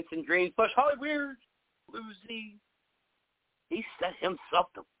 Past hints and dreams, flush Holly weird, bluesy. He set himself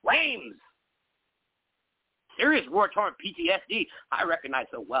to flames. Serious war-torn PTSD, I recognize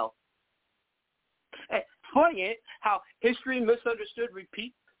so well. Hey, funny, ain't it? How history misunderstood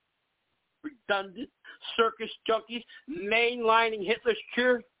repeats. Redundant circus junkies mainlining Hitler's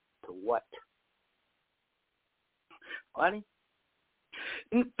cure to what? Funny.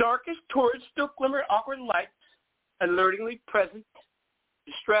 In the darkest torrents still glimmer awkward lights, alertingly present.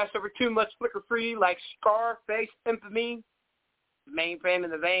 Distress over too much flicker-free like scar-face infamy. Mainframe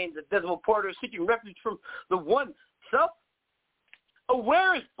in the veins, a visible porter seeking refuge from the one self.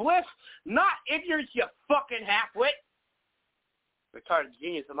 Aware is bliss, not ignorance, you fucking half-wit. Retarded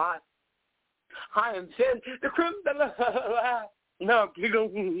genius am I. I am sin, the crim de la no, giggle.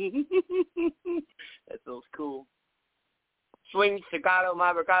 That feels cool. Swing staccato,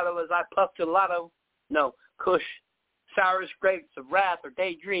 my regato as I puff gelato. No, kush, sour grapes of wrath or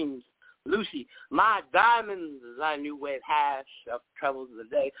daydreams. Lucy, my diamonds as I new wave hash of troubles of the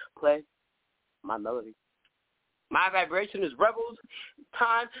day. Play my melody. My vibration is rebels,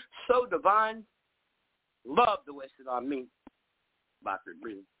 time so divine. Love the wasted on me. Boxer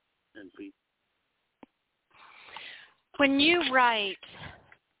breathing and peace. When you write,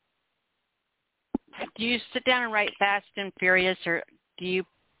 do you sit down and write fast and furious, or do you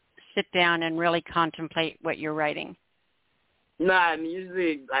sit down and really contemplate what you're writing? No, I mean,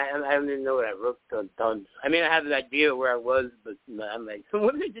 usually I don't even know what I wrote done. I mean, I have an idea where I was, but I'm like,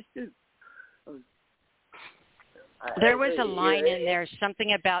 what did I just do? There was a line in there,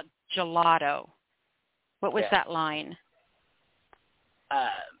 something about gelato. What was that line?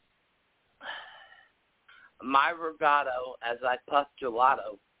 My regato as I puff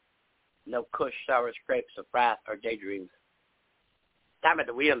gelato. No kush, sour scrapes of wrath or daydreams. Damn it,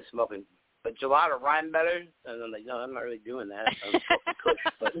 the weed I'm smoking. But gelato rhyme better? And I'm like, no, I'm not really doing that. I'm smoking kush,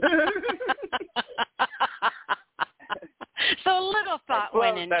 but... So a little thought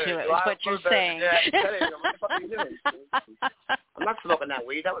went into it, is what you're saying. Yeah, what the fuck are you doing? I'm not smoking that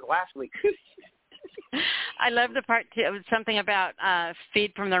weed. That was last week. I love the part, too. It was something about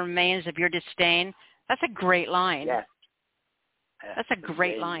feed from the remains of your disdain. That's a great line. Yeah. That's a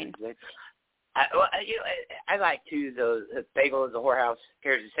great line. I like, too, those bagel is a whorehouse.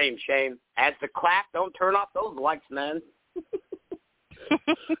 Carries the same shame. As the clap, don't turn off those lights, man.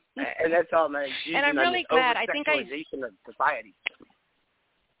 And that's all, man. And I'm really glad. I think of society.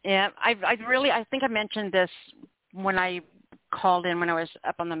 Yeah, I think I mentioned this when I called in when I was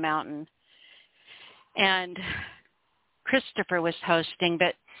up on the mountain. And Christopher was hosting,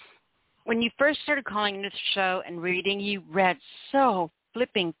 but when you first started calling into the show and reading, you read so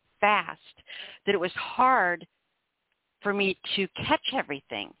flipping fast that it was hard for me to catch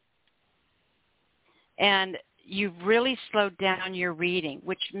everything. And you've really slowed down your reading,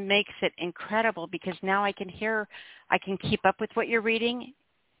 which makes it incredible because now I can keep up with what you're reading,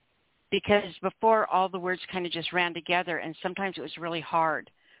 because before all the words kind of just ran together, and sometimes it was really hard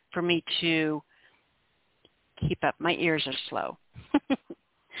for me to keep up. My ears are slow.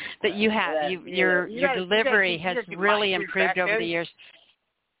 But you have, your delivery has really improved over the years.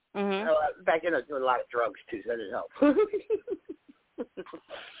 Mm-hmm. Back then I was doing a lot of drugs too, so that didn't help.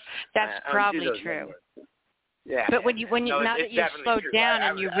 That's probably true. Yeah. But now that you've slowed down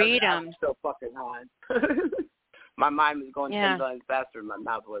and you read them, I'm still fucking high. My mind was going 10 times faster than my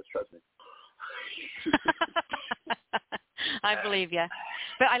mouth was. Trust me. I believe you,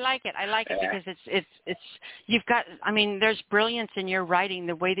 but I like it. I like it because it's you've got. I mean, there's brilliance in your writing.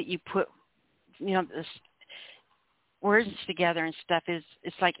 The way that you put, this words together and stuff it's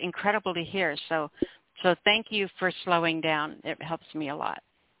like incredible to hear. So thank you for slowing down. It helps me a lot.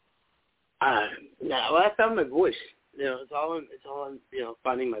 Well, I found my voice. It's all in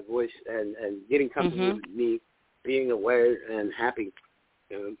finding my voice and getting comfortable with me, being aware and happy.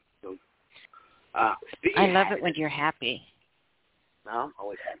 I love it when you're happy. No, I'm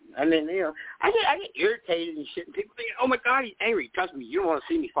always happy. I mean, I get irritated and shit, and people think, oh my God, he's angry. Trust me, you don't want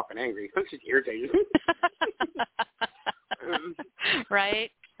to see me fucking angry. I'm just irritated. Right.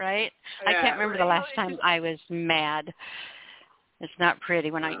 I can't remember the last time I was mad. It's not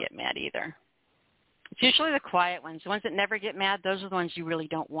pretty when I get mad either. It's usually the quiet ones. The ones that never get mad, those are the ones you really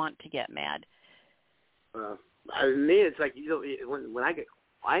don't want to get mad. Me, it's like, when I get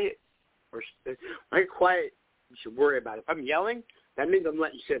quiet, when I get quiet, you should worry about it. If I'm yelling, that means I'm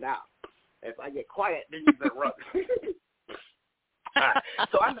letting shit out. If I get quiet, then you better run.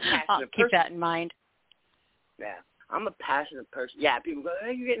 So I'm a passionate person. Keep that in mind. Yeah, I'm a passionate person. Yeah, people go,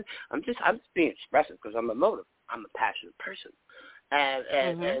 hey, you're getting. I'm just being expressive because I'm emotive. I'm a passionate person, and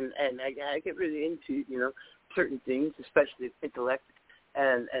I get really into certain things, especially intellect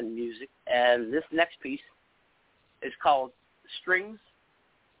and music. And this next piece is called "Strings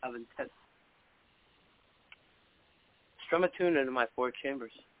of Intent." Strum a tune into my four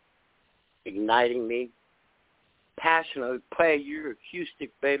chambers, igniting me. Passionately play your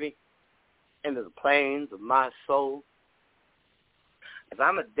acoustic, baby, into the plains of my soul. As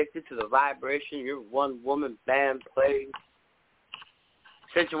I'm addicted to the vibration your one-woman band plays,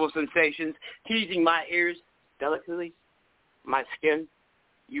 sensual sensations teasing my ears delicately, my skin,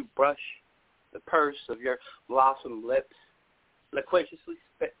 you brush the purse of your blossom lips, loquaciously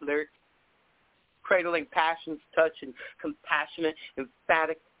spit lyrics, cradling passion's touch and compassionate,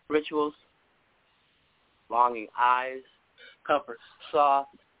 emphatic rituals, longing eyes, comfort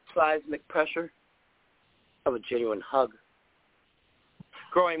soft, seismic pressure of a genuine hug.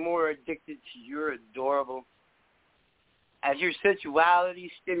 Growing more addicted to your adorable. As your sensuality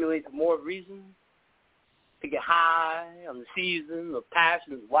stimulates more reasons to get high on the season of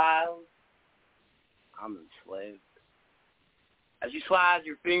passion's wild, I'm enslaved. As you slide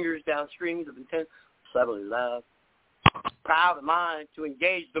your fingers down strings of intense, subtly love, proud of mine to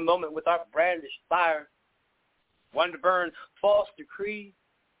engage the moment with our brandished fire, one to burn false decree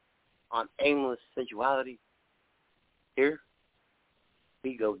on aimless sensuality. Here,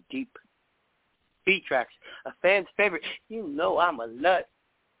 we go deep. B-tracks, a fan's favorite. You know I'm a nut.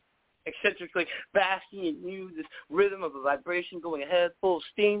 Eccentrically basking in you, this rhythm of a vibration going ahead, full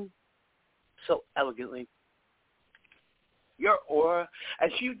steam, so elegantly. Your aura,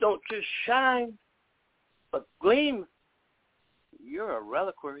 as you don't just shine, but gleam. You're a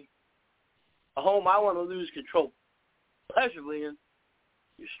reliquary, a home I want to lose control pleasurably in.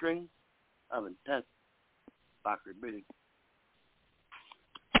 Your string of intent, Valkyrie breathing.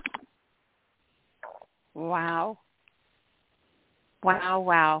 Wow.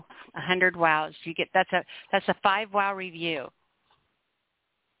 100 wows. You get that's a 5 wow review.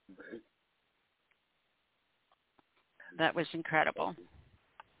 That was incredible.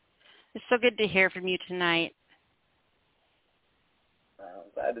 It's so good to hear from you tonight.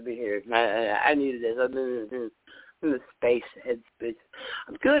 Glad to be here. I needed this. I've been in the headspace.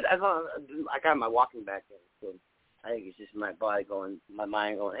 I'm good. I got my walking back in. So I think it's just my body going, my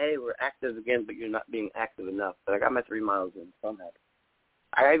mind going, hey, we're active again, but you're not being active enough. But I got my 3 miles in, so I'm happy.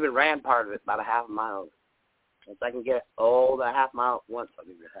 I even ran part of it, about a half a mile. If I can get that half mile at once, I'll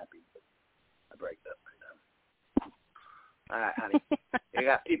be real happy. But I break that right now. All right, honey. You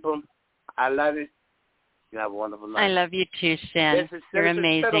got people. I love you. You have a wonderful night. I love you too, Sin. You're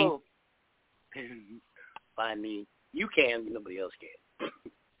amazing. Find me. You can, but nobody else can.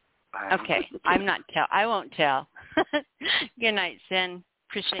 Okay. I won't tell. Good night, Sin.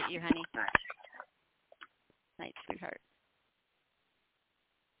 Appreciate you, honey. Night, sweetheart.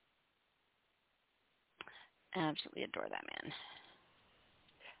 Absolutely adore that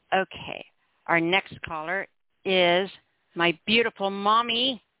man. Okay. Our next caller is my beautiful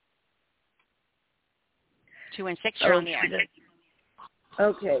mommy. 216, you're on the air.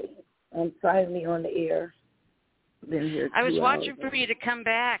 Okay. I'm finally on the air. Been here 2 I was hours. watching for you to come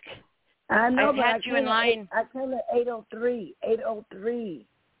back. I know, I've had you in line. I came at 8:03.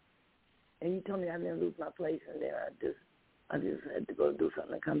 And you told me I didn't lose my place, and then I just had to go do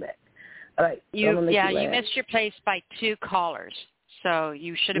something and come back. All right. You missed your place by 2 callers. So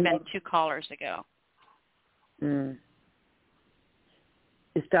you should have been 2 callers ago.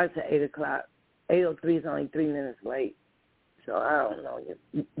 It starts at 8 o'clock. 8:03 is only 3 minutes late. So I don't know.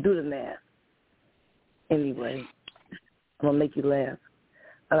 You do the math. Anyway, I'm going to make you laugh.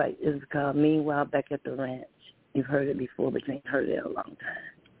 All right, this is called Meanwhile Back at the Ranch. You've heard it before, but you ain't heard it in a long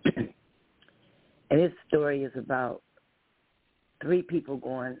time. And this story is about 3 people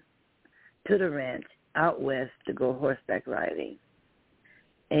going to the ranch out west to go horseback riding.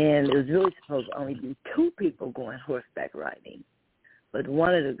 And it was really supposed to only be 2 people going horseback riding. But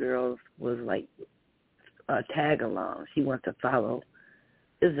one of the girls was like a tag along. She wants to follow.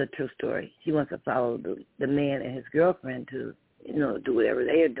 This is a true story. She wants to follow the man and his girlfriend to, do whatever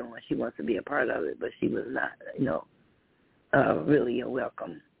they are doing. She wants to be a part of it, but she was not, really a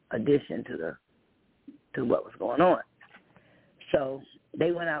welcome addition to what was going on. So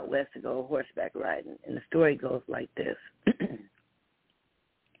they went out west to go horseback riding, and the story goes like this.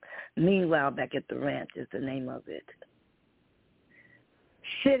 Meanwhile, Back at the Ranch is the name of it.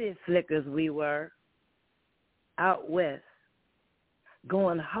 City slickers we were, out west,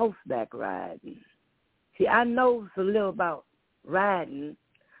 going horseback riding. See, I knows a little about riding,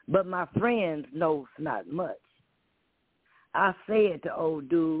 but my friends knows not much. I said to old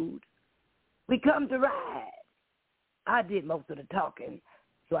dude, we come to ride. I did most of the talking,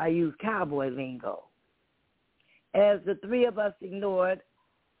 so I used cowboy lingo. As the 3 of us ignored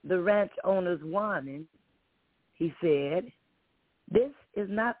the ranch owner's warning, he said, this is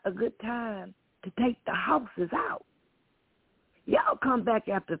not a good time to take the horses out. Y'all come back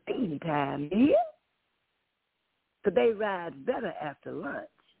after feeding time, you hear? So they ride better after lunch.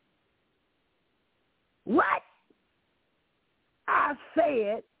 What? I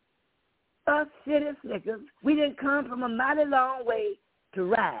said, us city slickers, we didn't come from a mighty long way to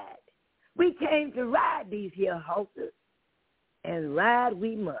ride. We came to ride these here horses, and ride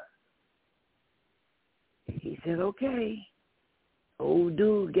we must. He said, okay. Old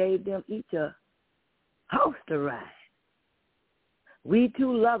dude gave them each a horse to ride. We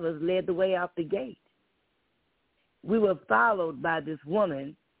 2 lovers led the way out the gate. We were followed by this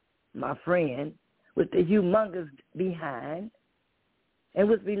woman, my friend, with the humongous behind, and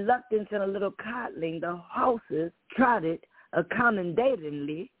with reluctance and a little coddling, the horses trotted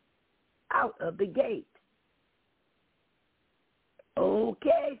accommodatingly out of the gate.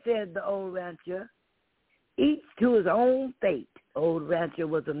 Okay, said the old rancher, each to his own fate. Old rancher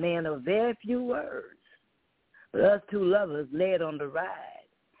was a man of very few words, but us 2 lovers led on the ride.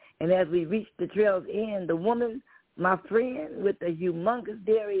 And as we reached the trail's end, the woman, my friend, with the humongous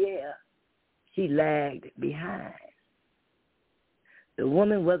derriere, she lagged behind. The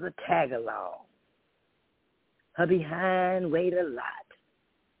woman was a tag-along. Her behind weighed a lot.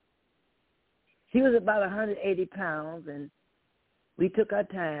 She was about 180 pounds, and we took our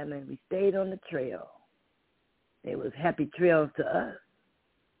time and we stayed on the trail. There was happy trails to us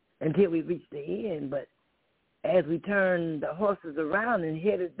until we reached the end, but as we turned the horses around and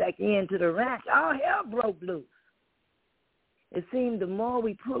headed back into the ranch, all hell broke loose. It seemed the more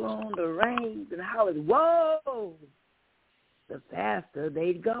we pull on the reins and hollered, whoa, the faster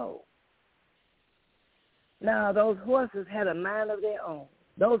they'd go. Now, those horses had a mind of their own.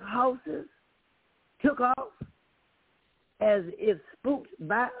 Those horses took off as if spooked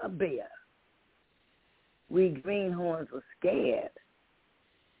by a bear. We greenhorns were scared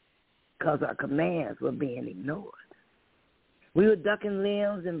because our commands were being ignored. We were ducking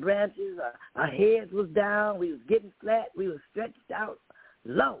limbs and branches. Our heads was down. We was getting flat. We were stretched out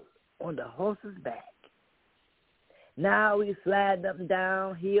low on the horse's back. Now we slide up and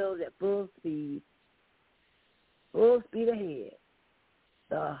down hills at full speed ahead.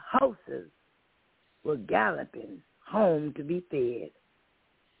 The horses were galloping home to be fed.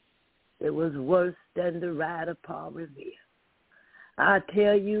 It was worse than the ride of Paul Revere. I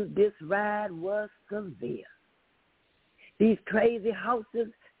tell you, this ride was severe. These crazy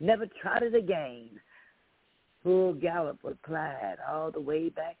horses never trotted again. Full gallop replied all the way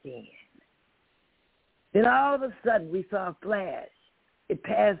back in. Then all of a sudden we saw a flash. It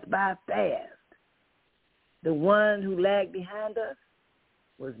passed by fast. The one who lagged behind us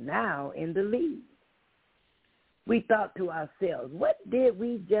was now in the lead. We thought to ourselves, what did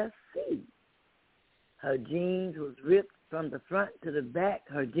we just see? Her jeans was ripped from the front to the back.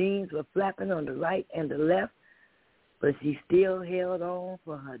 Her jeans were flapping on the right and the left, but she still held on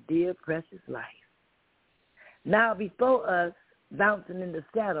for her dear, precious life. Now before us, bouncing in the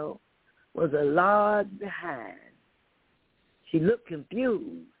saddle, was a large behind. She looked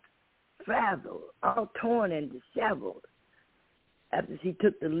confused, frazzled, all torn and disheveled. After she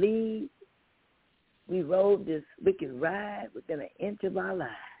took the lead, we rode this wicked ride within an inch of our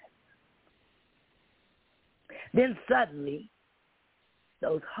lives. Then suddenly,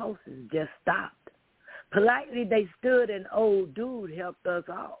 those horses just stopped. Politely they stood, and old dude helped us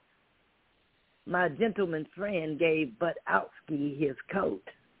off. My gentleman friend gave Butowski his coat.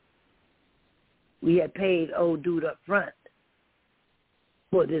 We had paid old dude up front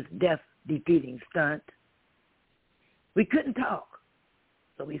for this death-defeating stunt. We couldn't talk,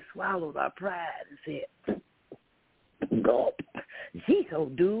 so we swallowed our pride and said, "Gulp, geez,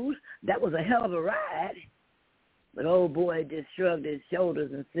 old dude, that was a hell of a ride." But old boy just shrugged his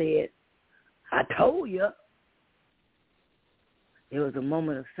shoulders and said, "I told you." There was a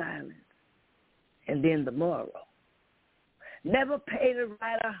moment of silence, and then the moral. Never pay to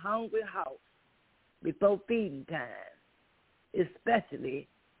ride a hungry horse before feeding time, especially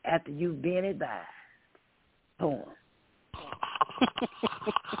after you've been advised. Poem.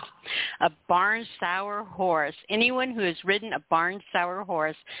 A barn sour horse. Anyone who has ridden a barn sour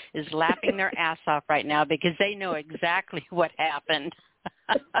horse is laughing their ass off right now because they know exactly what happened.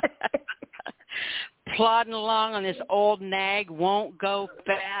 Plodding along on this old nag, won't go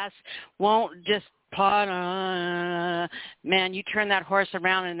fast, won't just plod on. Man, you turn that horse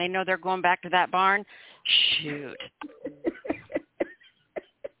around and they know they're going back to that barn. Shoot.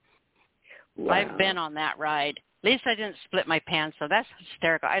 Wow. I've been on that ride. At least I didn't split my pants, so that's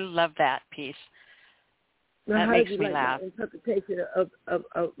hysterical. I love that piece. Now, that makes me laugh. The interpretation of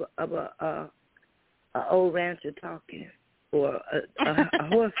a old rancher talking or a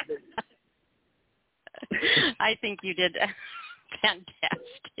horse. I think you did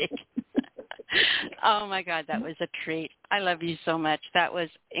fantastic. Oh, my God, that was a treat. I love you so much. That was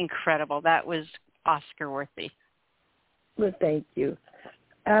incredible. That was Oscar-worthy. Well, thank you.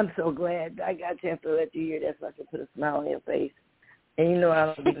 I'm so glad I got a chance to let you hear that so I could put a smile on your face. And you know I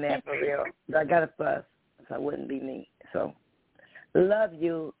don't be mad for real. I got a fuss, so I wouldn't be me. So love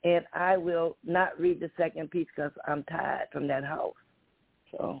you, and I will not read the second piece because I'm tired from that house.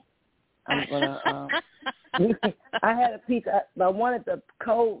 So I'm going to I had a piece. I wanted the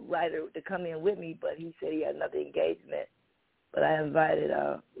co-writer to come in with me, but he said he had another engagement. But I invited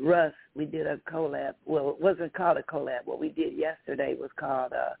Russ. We did a collab. Well, it wasn't called a collab. What we did yesterday was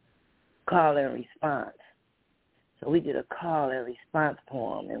called call and response. So we did a call and response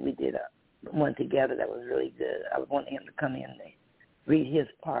poem, and we did one together that was really good. I wanted him to come in and read his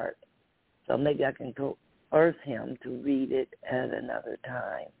part. So maybe I can coerce him to read it at another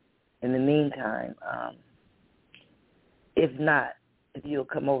time. In the meantime, if not, if you'll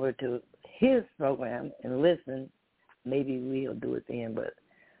come over to his program and listen, maybe we'll do it then, but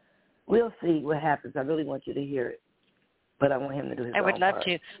we'll see what happens. I really want you to hear it, but I want him to do his own part. I would love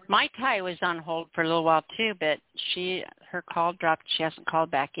to. My Ty was on hold for a little while, too, but her call dropped. She hasn't called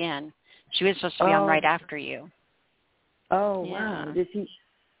back in. She was supposed to be on right after you. Oh, yeah. Wow. Did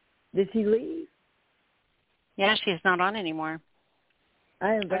she leave? Yeah, she's not on anymore.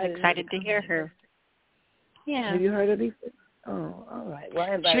 I was excited to hear her. Yeah. Have you heard of these? Oh, all right.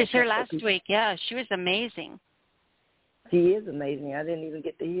 Well, she was here last week. Yeah, she was amazing. She is amazing. I didn't even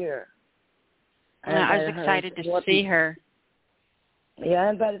get to hear her. I was excited to see her. Yeah, I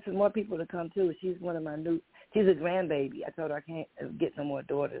invited some more people to come, too. She's one of my she's a grandbaby. I told her I can't get no more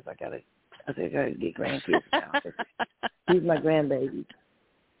daughters. I said I gotta get grandkids now. She's my grandbaby.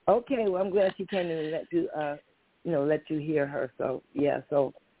 Okay, well, I'm glad she came in and let you hear her. So, yeah,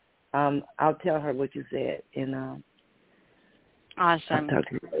 I'll tell her what you said, and awesome.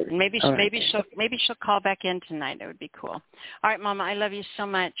 Maybe she'll call back in tonight. That would be cool. All right, Mama, I love you so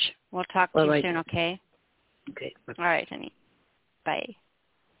much. We'll talk to you soon, okay? Okay. All right, honey. Bye.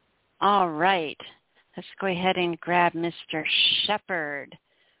 All right. Let's go ahead and grab Mr. Shepherd.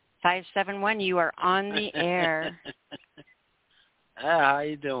 571, you are on the air. How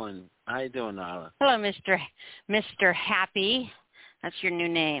you doing? How you doing, Nyla? Hello, Mr. Happy. That's your new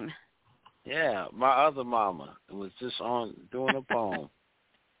name. Yeah, my other mama was just on doing a poem.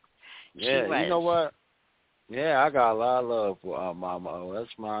 Yeah, she was. You know what? Yeah, I got a lot of love for Mama O. That's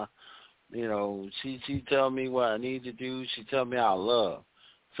my You know, she tell me what I need to do. She tell me I love.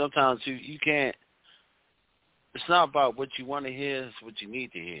 Sometimes you can't. It's not about what you want to hear. It's what you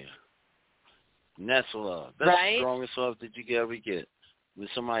need to hear. And that's love. That's the strongest love that you can ever get. When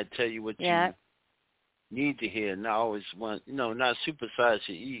somebody tell you what you need to hear, not always want, not supersize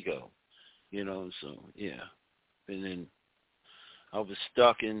your ego. So yeah. And then I was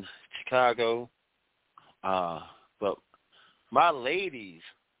stuck in Chicago, but my lady's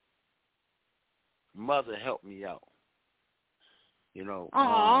mother helped me out.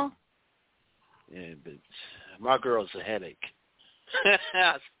 Aww. Yeah, but my girl's a headache.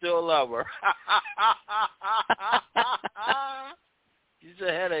 I still love her. She's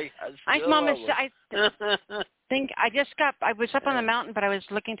a headache. I still love her. I think I was up on the mountain, but I was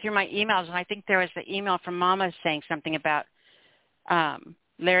looking through my emails, and I think there was the email from Mama saying something about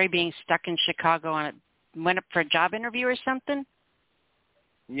Larry being stuck in Chicago and went up for a job interview or something.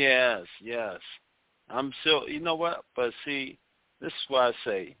 Yes. I'm still, you know what? But see, this is why I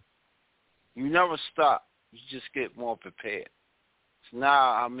say, you never stop. You just get more prepared. So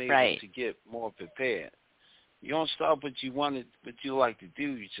now I'm able to get more prepared. You don't stop what you wanted, what you like to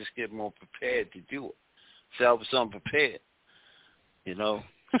do. You just get more prepared to do it. So I was unprepared,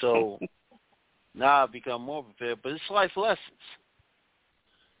 So now I become more prepared. But it's life lessons.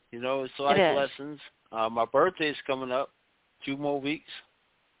 It's life lessons. My birthday's coming up. 2 more weeks.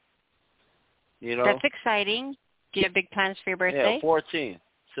 That's exciting. Do you have big plans for your birthday? Yeah, 14th.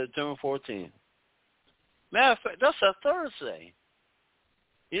 September 14th. Matter of fact, that's a Thursday.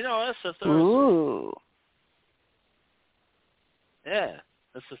 That's a Thursday. Ooh. Yeah,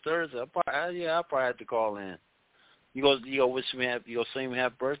 that's a Thursday. I'll probably have to call in. You go wish me happy. You go sing me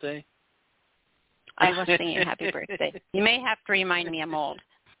happy birthday. I will sing you happy birthday. You may have to remind me I'm old.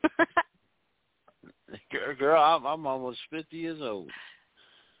 Girl, I'm almost 50 years old.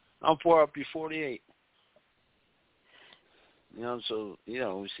 I'm 4 up to 48. So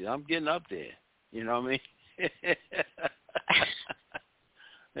see, I'm getting up there. You know what I mean?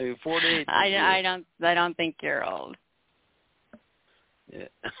 Maybe 48. I don't think you're old. Yeah.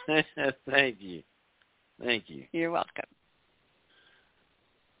 Thank you. You're welcome.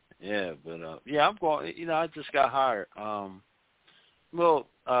 Yeah, but I'm going. I just got hired.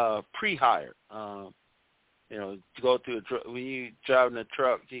 Pre-hired. To go through when you driving a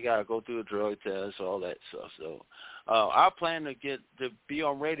truck, you gotta go through a drug test, all that stuff. So, I plan to be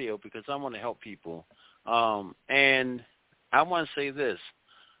on radio because I want to help people. And I want to say this: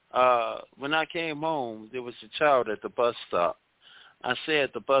 when I came home, there was a child at the bus stop. I stayed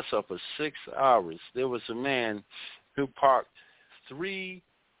at the bus stop for 6 hours. There was a man who parked 3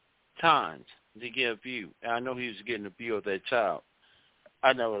 times to get a view. And I know he was getting a view of that child.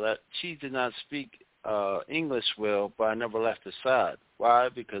 She did not speak English well, but I never left her side. Why?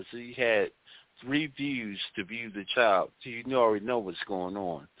 Because he had 3 views to view the child. So you already know what's going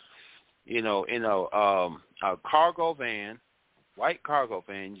on. In a cargo van, white cargo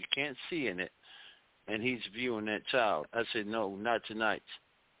van, you can't see in it, and he's viewing that child. I said, no, not tonight.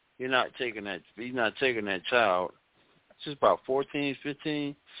 You're not taking that child. She's about 14,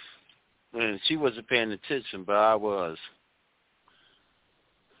 15, and she wasn't paying attention, but I was.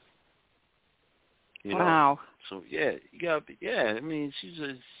 Wow. So you gotta be. Yeah, I mean, she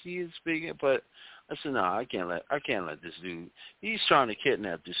is speaking, but I said, no, I can't let this dude. He's trying to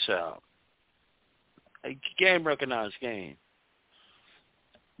kidnap this child. A game recognized game.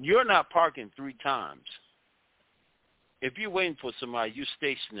 You're not parking 3 times. If you're waiting for somebody, you're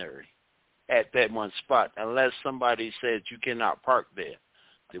stationary at that one spot unless somebody said you cannot park there.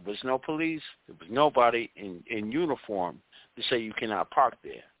 There was no police. There was nobody in uniform to say you cannot park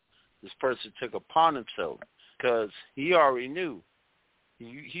there. This person took upon himself because he already knew.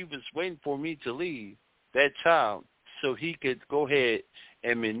 He was waiting for me to leave that child so he could go ahead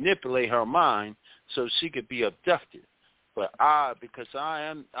and manipulate her mind so she could be abducted. But because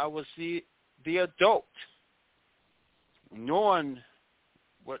I was the adult, knowing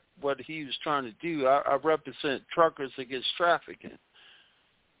what he was trying to do. I represent truckers against trafficking.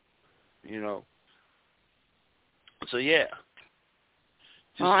 So yeah.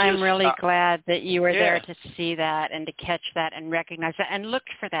 I'm really glad that you were there to see that and to catch that and recognize that and look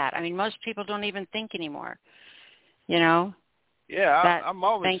for that. I mean, most people don't even think anymore. Yeah, I'm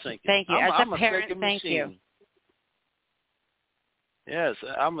always thinking. Thank you. As I'm a parent, thinking thank machine. you. Yes,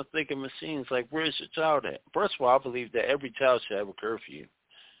 I'm a thinking machine. It's like, where's your child at? First of all, I believe that every child should have a curfew.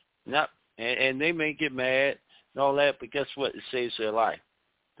 And they may get mad and all that, but guess what? It saves their life.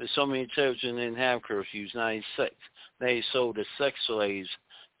 There's so many children that didn't have curfews. Now they sold as sex slaves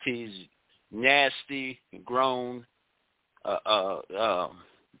to these nasty, grown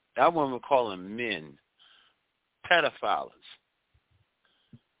I wouldn't call them men, pedophiles.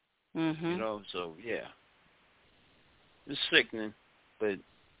 Mm-hmm. You know, so yeah, it's sickening, but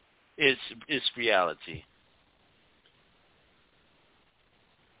it's reality.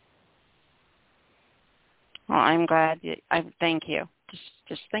 Well, I'm glad. I thank you.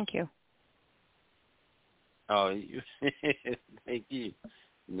 Just thank you. Oh, thank you.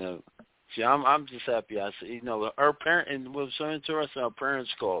 No, see, I'm just happy. I see, you know, her parent, and what was so interesting, her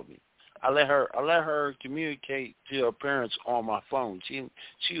parents called me. I let her communicate to her parents on my phone.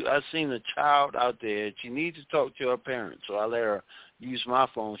 I seen a child out there. She needs to talk to her parents, so I let her use my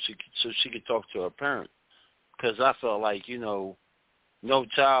phone so she could talk to her parents. Because I felt like, you know, no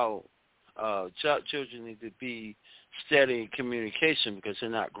children need to be steady in communication because they're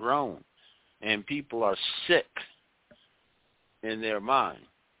not grown, and people are sick in their mind,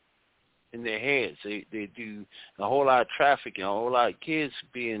 in their heads. They do a whole lot of trafficking, a whole lot of kids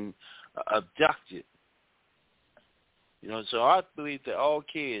being abducted. You know, so I believe that all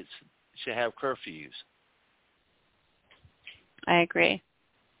kids should have curfews. I agree.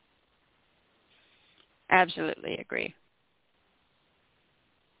 Absolutely agree.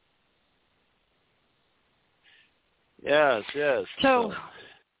 Yes. So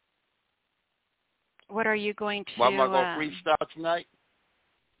what are you going to... Well, am I going to freestyle tonight?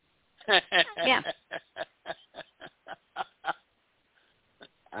 Yeah.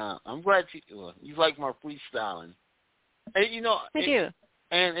 I'm glad you like my freestyling. And, you know, I do.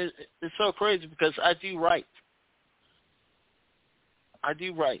 And it's so crazy because I do write. I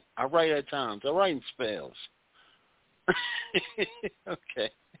write at times. I write in spells.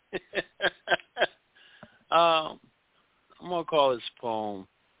 Okay. I'm going to call this poem,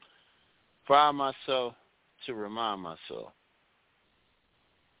 Fire Myself to Remind Myself.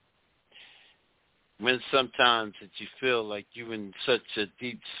 When sometimes that you feel like you're in such a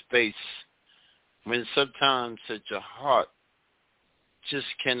deep space, when sometimes that your heart just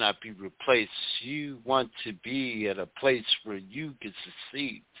cannot be replaced, you want to be at a place where you can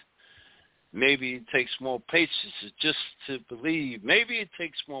succeed. Maybe it takes more patience just to believe. Maybe it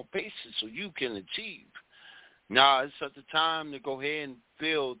takes more patience so you can achieve. Now it's at the time to go ahead and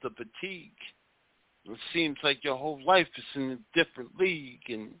feel the fatigue. It seems like your whole life is in a different league,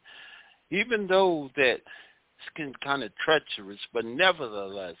 and even though that it's kind of treacherous, but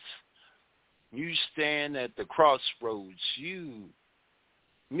nevertheless, you stand at the crossroads. You,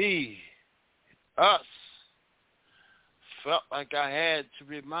 me, us, felt like I had to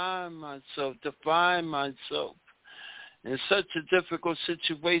remind myself, to find myself in such a difficult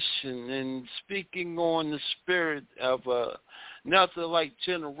situation, and speaking on the spirit of another like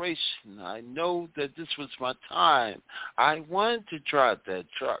generation. I know that this was my time. I wanted to drive that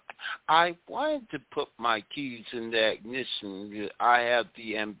truck. I wanted to put my keys in the ignition. I have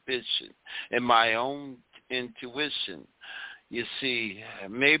the ambition and my own intuition. You see,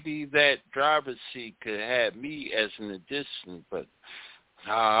 maybe that driver's seat could have me as an addition, but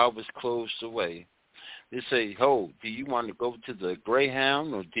I was closed away. They say, "Ho, do you want to go to the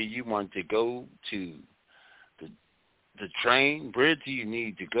Greyhound or do you want to go to the train? Where do you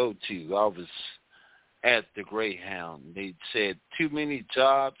need to go to?" I was at the Greyhound. They said, "Too many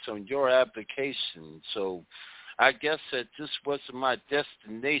jobs on your application." So I guess that this wasn't my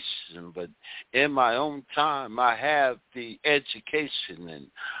destination, but in my own time, I have the education,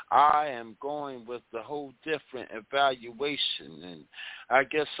 and I am going with the whole different evaluation. And I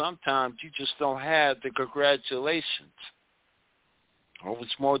guess sometimes you just don't have the congratulations. I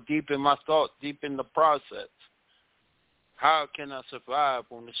was more deep in my thought, deep in the process. How can I survive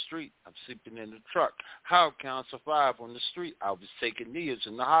on the street? I'm sleeping in the truck. How can I survive on the street? I was taking needles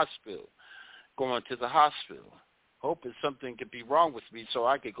in the hospital, going to the hospital, hoping something could be wrong with me so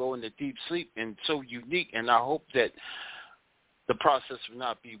I could go into deep sleep, and so unique. And I hope that the process will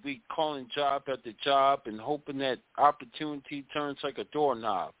not be weak, calling job after job and hoping that opportunity turns like a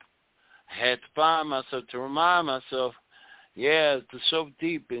doorknob. I had to find myself to remind myself, yeah, it's so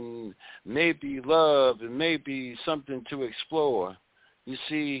deep, and maybe love and maybe something to explore. You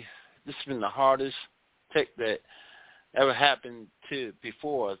see, this has been the hardest take that ever happened to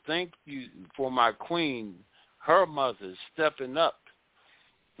before. Thank you for my queen, her mother stepping up,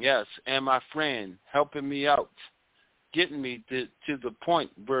 yes, and my friend helping me out, getting me to the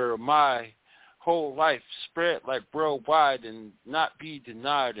point where my whole life spread like worldwide and not be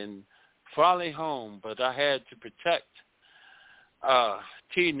denied, and finally home, but I had to protect a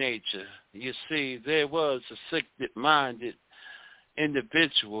teenager. You see, there was a sick-minded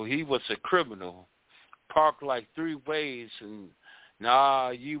individual. He was a criminal, parked like 3 ways, and Nah,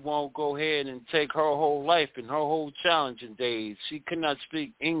 you won't go ahead and take her whole life and her whole challenging days. She could not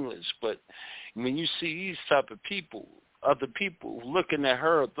speak English, but when you see these type of people, other people looking at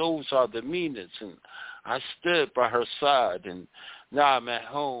her, those are the meanest. And I stood by her side, and now I'm at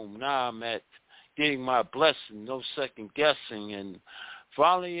home. Now I'm at getting my blessing, no second guessing, and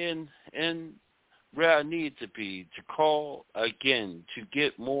finally in where I need to be, to call again, to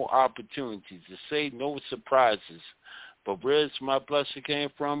get more opportunities, to say no surprises. But where's my blessing came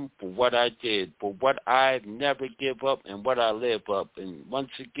from? For what I did, for what I never give up and what I live up. And once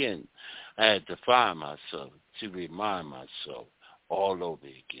again, I had to find myself, to remind myself all over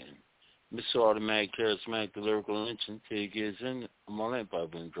again. Mr. Automatic, Charismatic, the Lyrical Lynching, Quigg is in I'm on that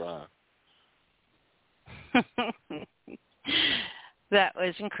Bible and Drive. That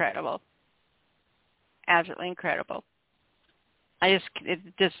was incredible. Absolutely incredible. It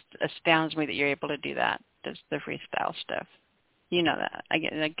just astounds me that you're able to do that. Just the freestyle stuff. You know that. I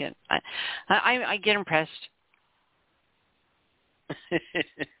get impressed. Thank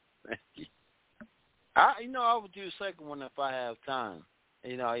you. I would do a second one if I have time.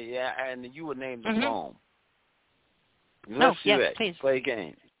 Yeah, and you would name the poem. Let's do it. Please. Play a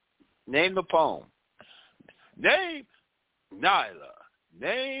game. Name the poem. Name Nyla.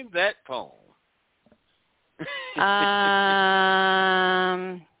 Name that poem.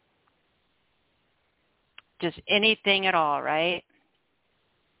 Just anything at all, right?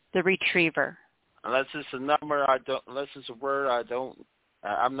 The Retriever. Unless it's a number unless it's a word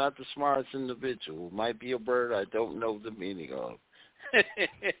I'm not the smartest individual. It might be a word I don't know the meaning of.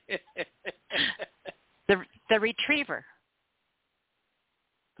 The Retriever.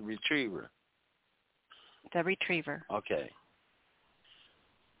 The Retriever. The Retriever. Okay.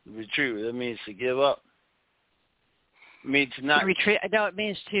 The Retriever, that means to give up. It means not. No, it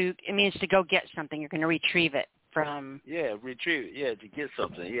means to go get something. You're going to retrieve it from. Yeah, retrieve it. Yeah, to get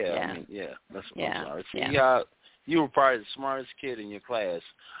something. Yeah. That's what I'm sorry. See, you were probably the smartest kid in your class.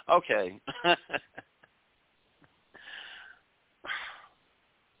 Okay.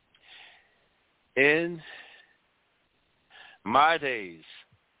 In my days,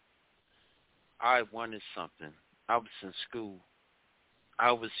 I wanted something. I was in school.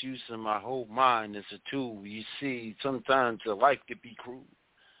 I was using my whole mind as a tool. You see, sometimes life could be cruel.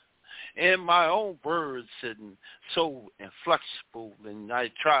 In my own words, and so inflexible, and I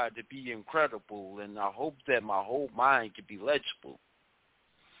tried to be incredible, and I hoped that my whole mind could be legible.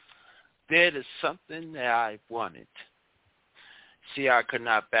 That is something that I wanted. See, I could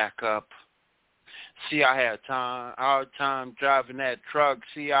not back up. See, I had hard time driving that truck.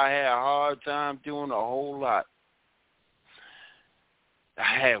 See, I had a hard time doing a whole lot.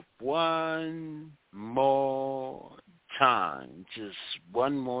 I had one more time, just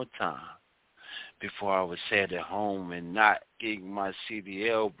one more time, before I was headed home and not getting my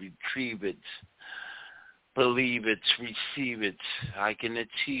CDL, retrieve it, believe it, receive it, I can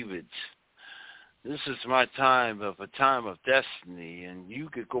achieve it. This is my time of destiny, and you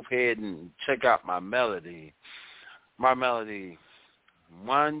could go ahead and check out my melody. My melody,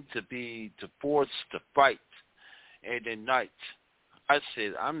 one to be the force to fight and ignite. I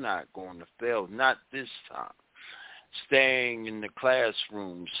said, I'm not going to fail, not this time. Staying in the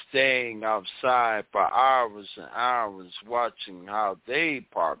classroom, staying outside for hours and hours, watching how they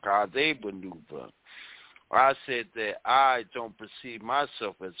park, how they maneuver. I said that I don't perceive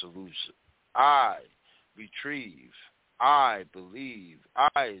myself as a loser. I retrieve, I believe,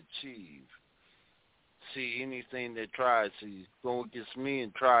 I achieve. See, anything that tries to go against me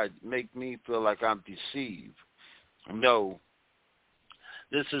and try to make me feel like I'm deceived. No,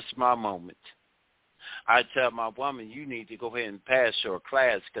 this is my moment. I tell my woman, you need to go ahead and pass your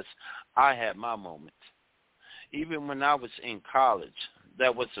class because I had my moment. Even when I was in college,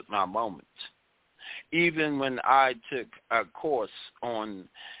 that wasn't my moment. Even when I took a course on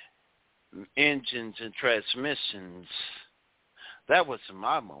engines and transmissions, that wasn't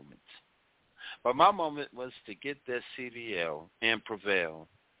my moment. But my moment was to get that CDL and prevail.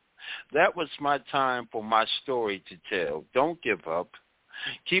 That was my time for my story to tell. Don't give up.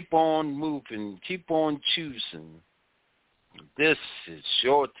 Keep on moving. Keep on choosing. This is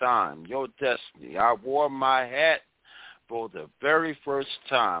your time, your destiny. I wore my hat for the very first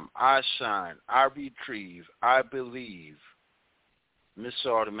time. I shine. I retrieve. I believe. Mr.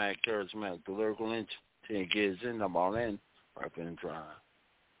 Automatic, Charismatic, the Lyrical Lynch, 10 kids in, I'm all in, right and dry.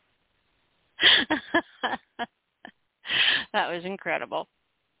 That was incredible.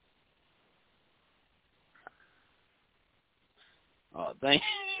 Oh, thank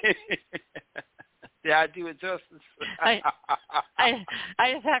you. Did I do it justice? I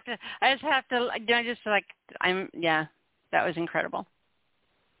just have to, that was incredible.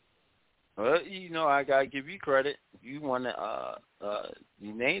 Well, I gotta give you credit. You won it.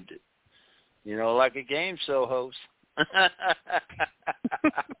 You named it. Like a game show host.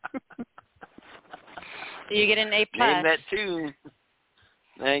 You get an A+. Name that tune.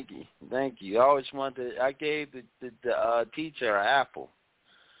 Thank you. I always wanted. I gave the teacher an apple.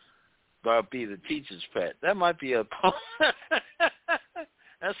 But I'll be the teacher's pet. That might be a poem.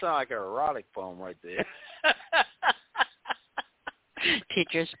 That sounds like an erotic poem right there.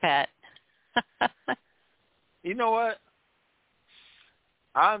 Teacher's pet. You know what?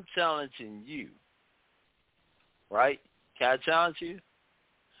 I'm challenging you, right? Can I challenge you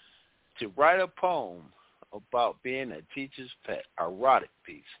to write a poem about being a teacher's pet, erotic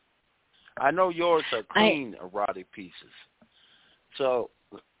piece? I know yours are clean erotic pieces. So,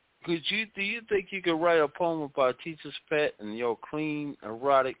 do you think you could write a poem about a teacher's pet in your clean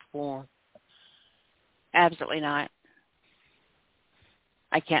erotic form? Absolutely not.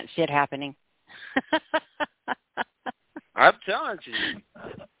 I can't see it happening. I'm challenging you.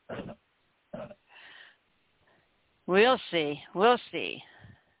 We'll see.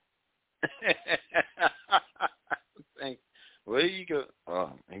 Where you go?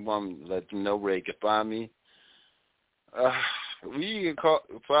 Oh, you want me to let them know where you can find me? You can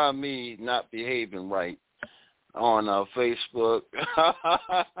find me not behaving right on Facebook.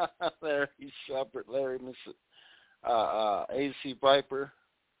 Larry Shepard, Larry AC Viper,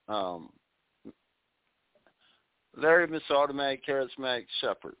 Larry Miss Automatic Charismatic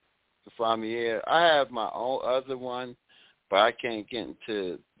Shepard. You can find me here. I have my own other one, but I can't get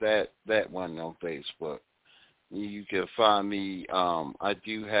into that one on Facebook. You can find me. I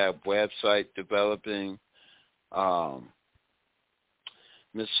do have website developing. Mr.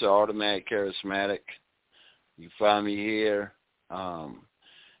 Automatic Charismatic. You find me here. You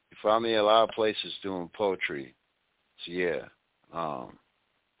find me a lot of places doing poetry. So yeah.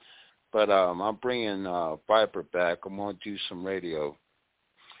 But I'm bringing Viper back. I'm going to do some radio.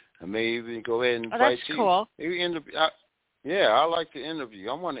 And maybe even go ahead and invite you. That's cool. Maybe I like to interview.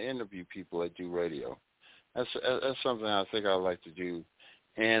 I want to interview people that do radio. That's something I think I'd like to do.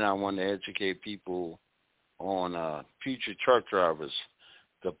 And I want to educate people on future truck drivers.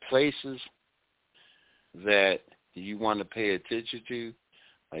 The places that you want to pay attention to,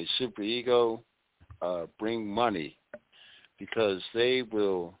 like Super Ego, bring money, because they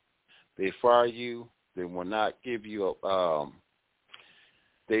fire you. They will not give you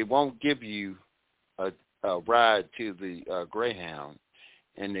they won't give you a ride to the Greyhound,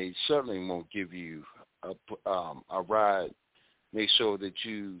 and they certainly won't give you a ride. Make sure that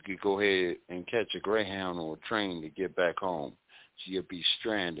you could go ahead and catch a Greyhound or a train to get back home. So you'll be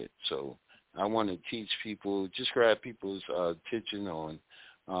stranded. So I want to teach people, just grab people's attention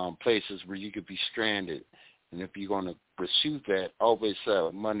on places where you could be stranded. And if you're going to pursue that, always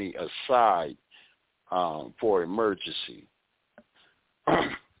have money aside for emergency.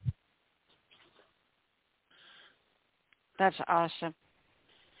 That's awesome.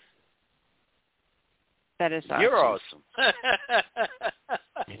 That is awesome. You're awesome.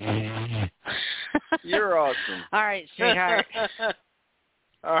 You're awesome. All right, sweetheart.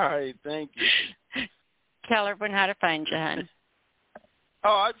 All right, thank you. Tell everyone how to find you, hon. Oh,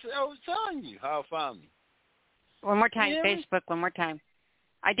 I was telling you how to find me. One more time, Facebook. One more time.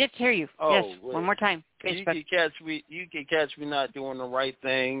 I did hear you. Oh, yes, wait. One more time, Facebook. You can catch me not doing the right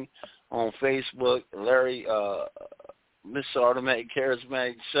thing on Facebook. Larry, Mr. Automatic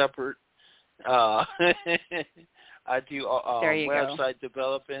Charismatic Shepard. I do website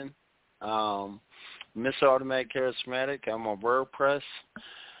developing. Mr. Automatic Charismatic. I'm on WordPress.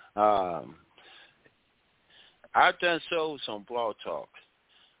 I've done shows on Blog Talk,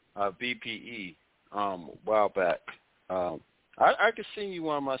 BPE, a while back. I could sing you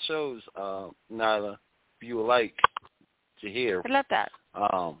one of my shows, Nyla, if you would like to hear. I love that.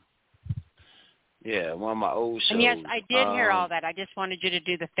 Yeah, one of my old shows. And yes, I did hear all that. I just wanted you to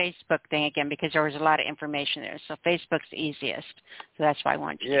do the Facebook thing again because there was a lot of information there. So Facebook's the easiest. So that's why I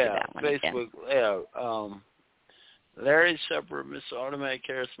wanted you to do that one Facebook, again. Yeah, Larry Shepard, Mr. Automatic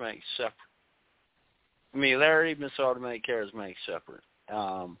Charismatic Shepard. Larry, Mr. Automatic Charismatic Shepard.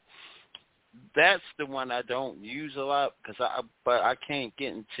 That's the one I don't use a lot but I can't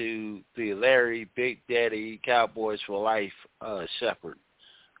get into the Larry, Big Daddy, Cowboys for Life Shepard.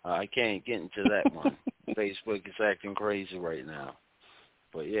 I can't get into that one. Facebook is acting crazy right now.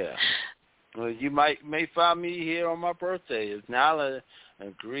 But yeah. Well, you may find me here on my birthday if Nyla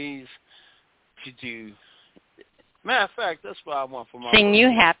agrees to do. Matter of fact, that's what I want for my Sing birthday.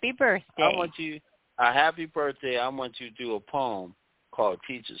 you happy birthday. I want you a happy birthday. I want you to do a poem called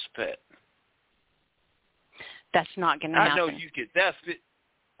Teacher's Pet. That's not going to happen. I know you could. That's it.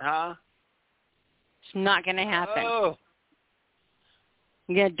 Huh? It's not going to happen. Oh.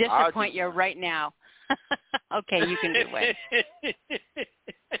 I'm going to disappoint you right now. Okay, you can do one.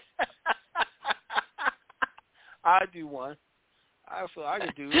 I'll do one. I feel I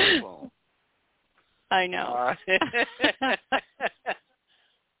can do one. I know. All right.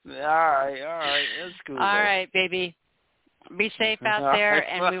 That's cool. All right, baby. Be safe out there,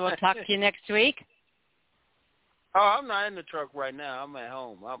 and we will talk to you next week. Oh, I'm not in the truck right now. I'm at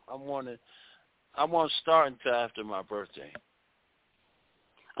home. I won't start until after my birthday.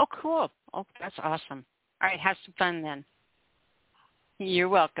 Oh, cool. Oh, that's awesome. All right, have some fun then. You're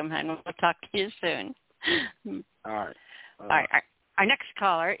welcome, hon. We'll talk to you soon. All right. All right. Our next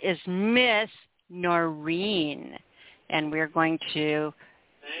caller is Miss Noreen, and we're going to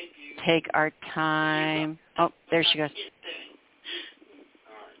take our time. Oh, there she goes.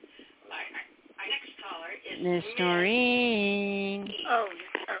 Miss Noreen. Oh.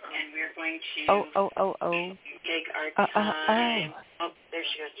 And we're going to take our time. Oh, there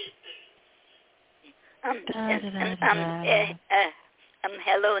she goes.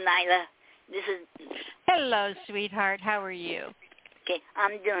 Hello, Nyla. This is. Hello, sweetheart. How are you? Okay,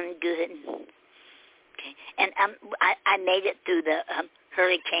 I'm doing good. Okay, and I made it through the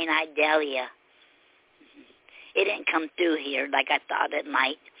Hurricane Idalia. It didn't come through here like I thought it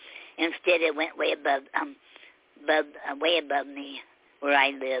might. Instead, it went way above me where I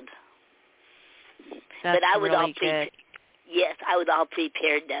live. That's but I was really all good. Yes, I was all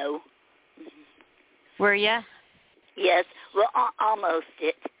prepared though. Were you? Yes. Well, almost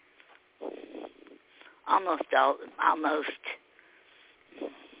it. Almost.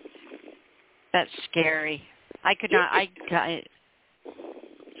 That's scary. I could not.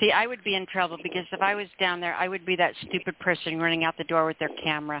 See, I would be in trouble because if I was down there, I would be that stupid person running out the door with their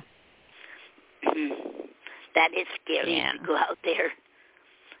camera. That is scary to go out there.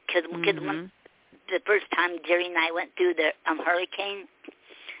 Because when the first time Jerry and I went through the hurricane,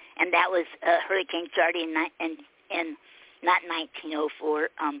 and that was Hurricane started in not 1904.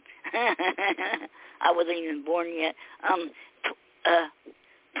 I wasn't even born yet.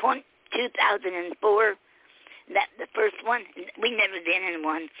 2004. That the first one. We never been in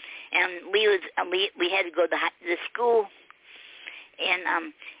one, and we had to go to the school,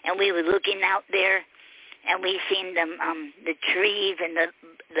 and we were looking out there, and we seen them the trees and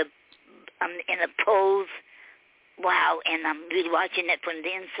the poles. Wow, and we were watching it from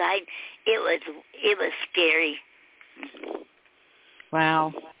the inside. It was scary.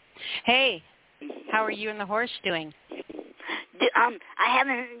 Wow. Hey, how are you and the horse doing? I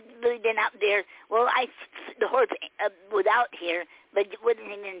haven't really been out there. Well, the horse was out here, but it wouldn't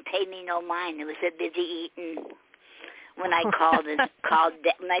even pay me no mind. It was so busy eating when I called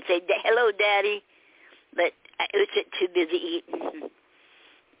when I said hello, Daddy, but it was too busy eating.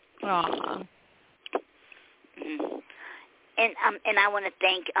 Aww. And I want to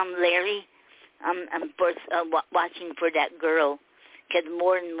thank Larry for watching for that girl, because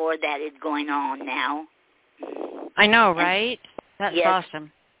more and more that is going on now. I know, right? That's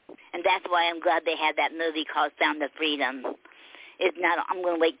awesome. And that's why I'm glad they had that movie called Sound of Freedom. If not, I'm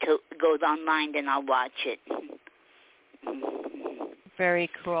going to wait till it goes online, then I'll watch it. Very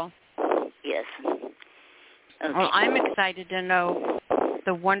cool. Yes. Okay. Well, I'm excited to know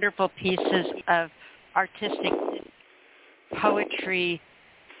the wonderful pieces of artistic poetry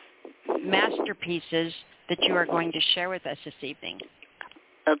masterpieces that you are going to share with us this evening.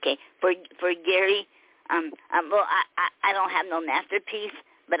 Okay. For Gary, well, I don't have no masterpiece,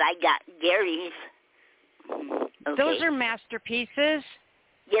 but I got Gary's. Okay. Those are masterpieces?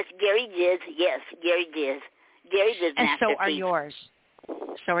 Yes, Gary did. Yes, Gary did. Gary did and masterpiece. So are yours.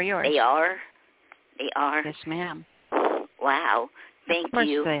 So are yours. They are? They are? Yes, ma'am. Wow. Thank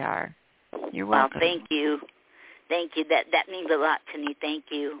you. Of course they are. You're welcome. Well, thank you. Thank you. That means a lot to me.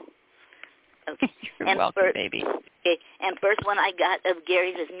 Thank you. Okay. You're welcome, baby. Okay. And first one I got of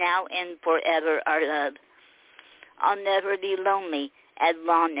Gary's is Now and Forever Our Love. I'll never be lonely as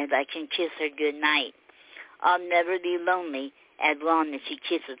long as I can kiss her good night. I'll never be lonely as long as she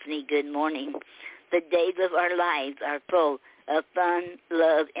kisses me good morning. The days of our lives are full of fun,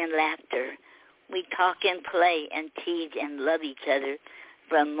 love, and laughter. We talk and play and tease and love each other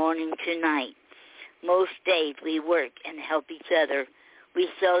from morning to night. Most days we work and help each other. We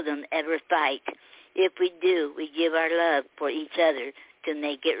seldom ever fight. If we do, we give our love for each other to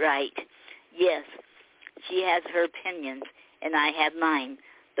make it right. Yes, she has her opinions and I have mine.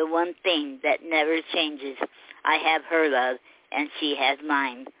 The one thing that never changes, I have her love and she has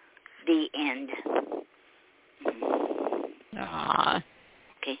mine. The end. Aww.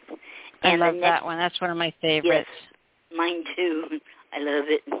 Okay. I love that one. That's one of my favorites. Yes, mine too. I love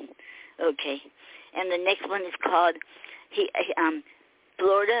it. Okay. And the next one is called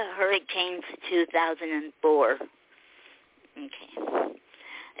Florida Hurricanes 2004. Okay.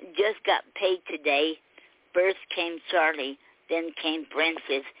 Just got paid today. First came Charlie, then came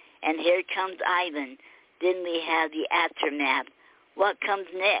Francis, and here comes Ivan. Then we have the aftermath. What comes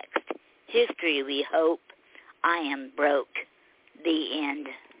next? History, we hope. I am broke. The end.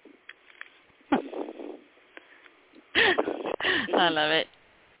 I love it.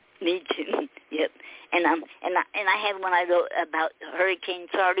 Me too. Yep. And I had one I wrote about Hurricane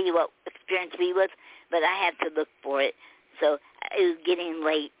Charlie, what experience we was, but I had to look for it. So it was getting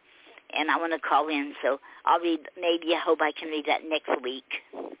late, and I want to call in. So I'll read. Maybe I hope I can read that next week.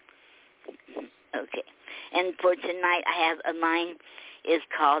 Okay. And for tonight, I have mine is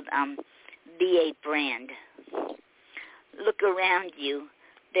called Be a Friend. Look around you.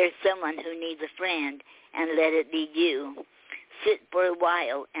 There's someone who needs a friend, and let it be you. Sit for a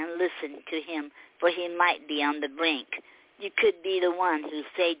while and listen to him, for he might be on the brink. You could be the one who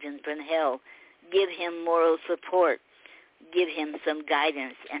saved him from hell. Give him moral support. Give him some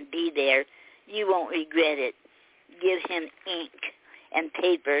guidance and be there. You won't regret it. Give him ink and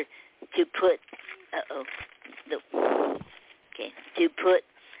paper to put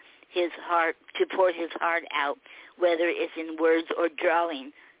to pour his heart out, whether it's in words or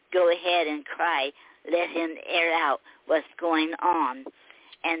drawing. Go ahead and cry. Let him air out what's going on.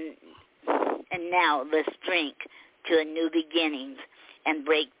 And now let's drink to a new beginnings and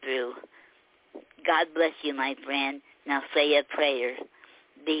breakthrough. God bless you, my friend. Now say a prayer.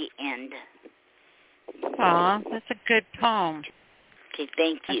 The end. Aw, that's a good poem. Okay,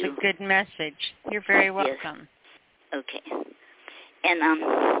 thank you. That's a good message. You're very welcome. Yes. Okay. And I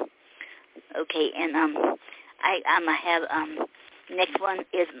have next one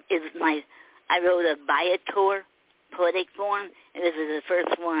is I wrote a Viator poetic form, and this is the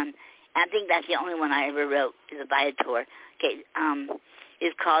first one. I think that's the only one I ever wrote, is a Viator. Okay,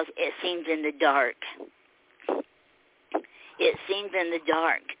 it's called It Seems in the Dark. It seems in the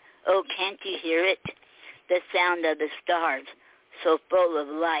dark. Oh, can't you hear it? The sound of the stars, so full of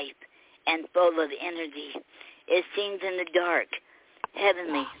life and full of energy. It seems in the dark,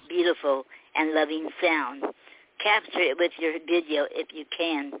 heavenly, beautiful, and loving sound. Capture it with your video if you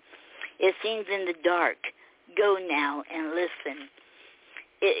can. It seems in the dark. Go now and listen.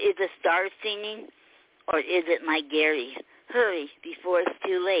 Is the star singing, or is it my Gary? Hurry before it's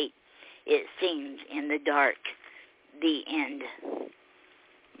too late. It seems in the dark. The end.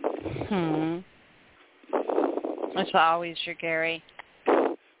 That's always your Gary.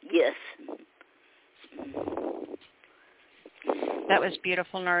 Yes. That was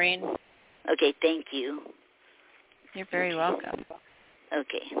beautiful, Noreen. Okay, thank you. You're very welcome.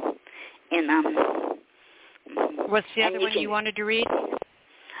 Okay. And what's the other one you wanted to read?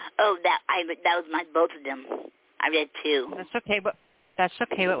 Oh, that was both of them. I read two. That's okay, but that's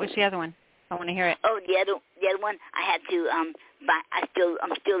okay. What was the other one? I want to hear it. Oh, the other one I had to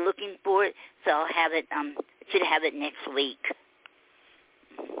I'm still looking for it, so I'll have it should have it next week.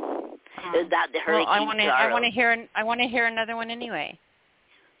 It was about the hurricane. Well, I want to hear another one anyway.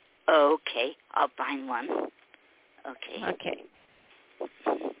 Oh, okay. I'll find one. Okay. Okay.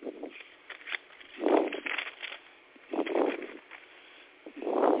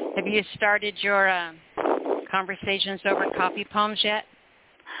 Have you started your conversations over coffee poems yet?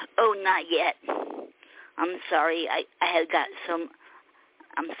 Oh, not yet. I'm sorry. I have got some.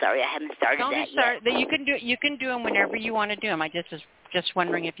 I'm sorry. I haven't started that yet. You can do them whenever you want to do them. I was just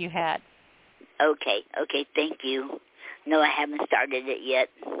wondering if you had. Okay. Thank you. No, I haven't started it yet.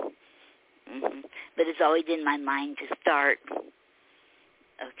 But it's always in my mind to start.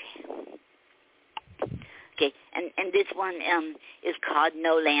 Okay, and this one is called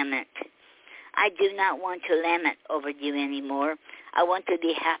No Lament. I do not want to lament over you anymore. I want to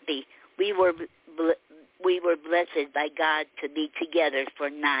be happy. We were blessed by God to be together for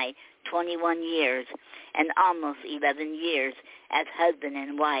nigh 21 years and almost 11 years as husband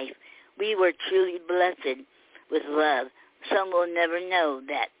and wife. We were truly blessed with love. Some will never know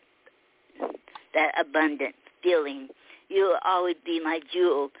that abundant feeling. You will always be my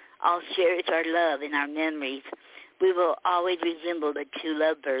jewel. I'll cherish our love and our memories. We will always resemble the two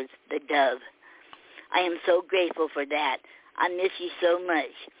lovebirds, the dove. I am so grateful for that. I miss you so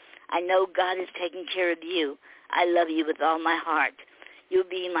much. I know God is taking care of you. I love you with all my heart. You'll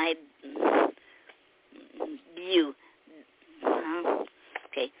be my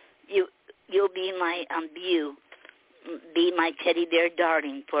You'll be my be my teddy bear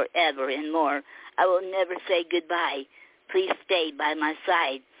darling forever and more. I will never say goodbye. Please stay by my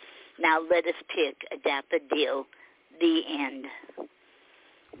side. Now let us pick a daffodil. The end.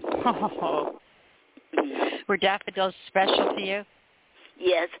 Oh, Were daffodils special to you?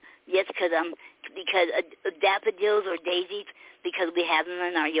 Yes, because daffodils or daisies, because we have them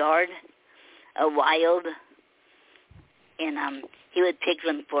in our yard, wild, and he would pick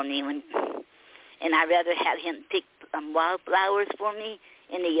them for me and I'd rather have him pick wildflowers for me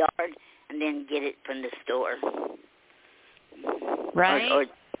in the yard and then get it from the store. Right.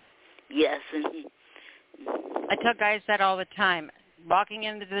 Yes. I tell guys that all the time. Walking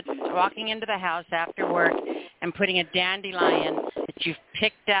into the house after work and putting a dandelion that you've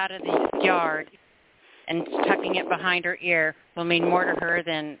picked out of the yard and tucking it behind her ear will mean more to her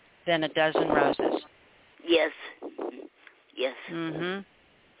than a dozen roses. Yes. Yes. Mhm.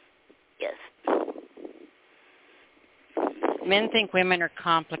 Yes. Men think women are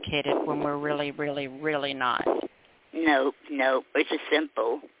complicated when we're really, really, really not. No. We're just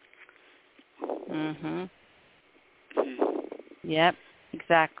simple. Mhm. Yep,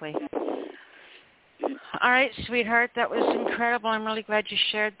 exactly. All right, sweetheart, that was incredible. I'm really glad you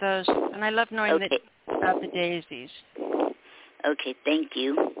shared those, and I love knowing about the daisies. Okay, thank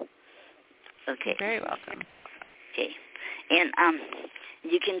you. Okay. You're very welcome. Okay, and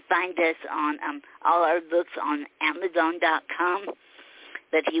you can find us on all our books on Amazon.com.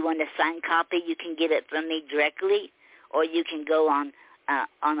 But if you want a signed copy, you can get it from me directly, or you can go on our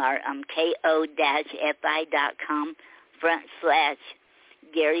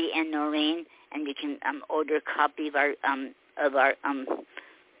ko-fi.com/Gary and Noreen, and you can order a copy of our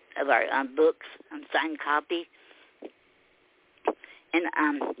books, signed copy. And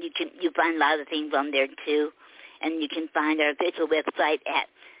you find a lot of things on there too, and you can find our official website at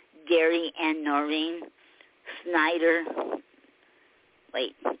Gary and Noreen Snyder.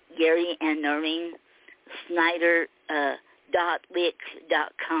 Gary and Noreen Snyder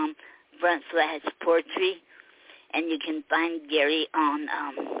 .wix.com/poetry, and you can find Gary on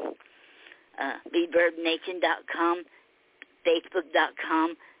ReverbNation.com,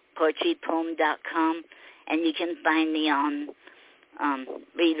 Facebook.com, PoetryPoem.com, and you can find me on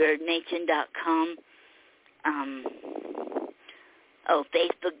ReverbNation.com,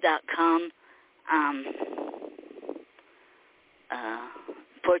 Facebook.com,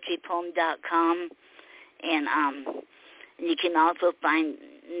 PoetryPoem.com, and you can also find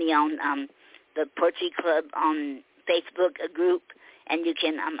me on the Poetry Club on Facebook, a group, and you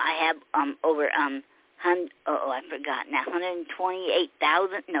can I have over I forgot now,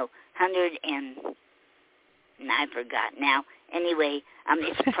 128,000, no, 100 and I forgot now. Anyway,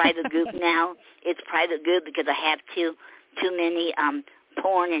 it's a private group now. It's a private group because I have too many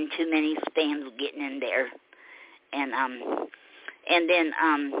porn and too many spams getting in there, and then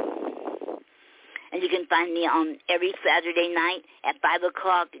and you can find me on every Saturday night at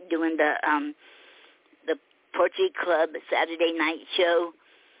 5:00 doing the Poetry Club Saturday night show,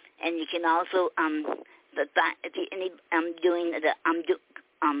 and you can also I'm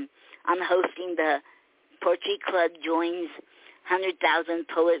hosting the Poetry Club joins 100,000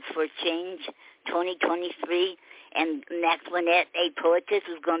 Poets for Change 2023, and Max Lynette, a poetess,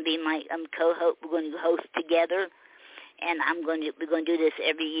 is going to be my co-host. We're going to host together, and we're going to do this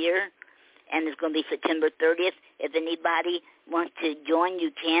every year, and it's going to be September 30th. If anybody wants to join,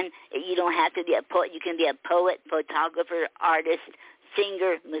 you can. You don't have to be a poet. You can be a poet, photographer, artist,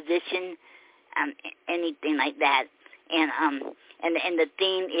 singer, musician, anything like that. And the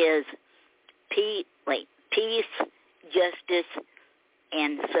theme is peace, justice,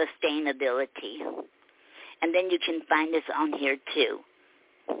 and sustainability. And then you can find us on here too.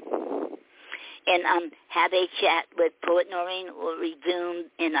 And Have a Chat with Poet Noreen will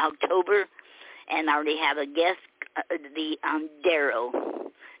resume in October, and I already have a guest, the Daryl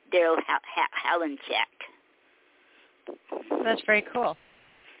Halenchak. That's very cool.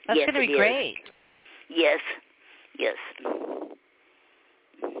 That's going to be great. Yes.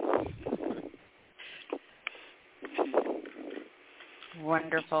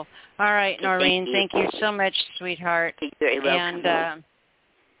 Wonderful. All right, Noreen, thank you so much, sweetheart. You're very welcome. And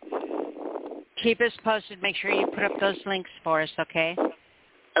keep us posted. Make sure you put up those links for us, okay?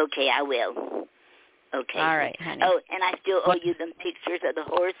 Okay, I will. Okay. All right, honey. Oh, and I still owe you them pictures of the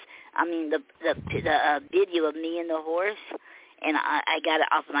horse. I mean, the video of me and the horse. And I got it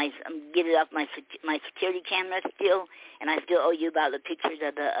off get it off my security camera still. And I still owe you about the pictures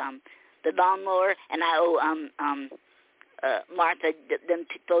of the lawnmower. And I owe Martha them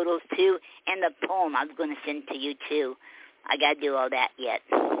photos too, and the poem I was going to send to you too. I got to do all that yet.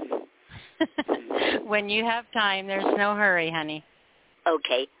 When you have time, there's no hurry, honey.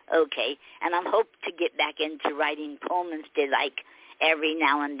 Okay. And I'm hope to get back into writing poems instead, like every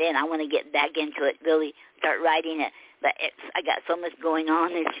now and then. I want to get back into it, really start writing it. But I got so much going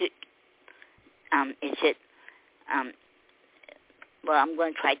on. is it, well, I'm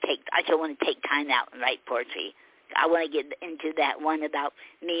going to try to I still want to take time out and write poetry. I want to get into that one about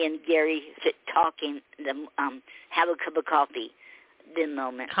me and Gary talking, have a cup of coffee, the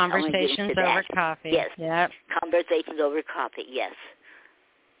moment. Conversations over coffee. Yes. Yep. Conversations over coffee, yes.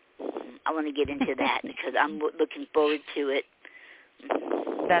 I want to get into that because I'm looking forward to it.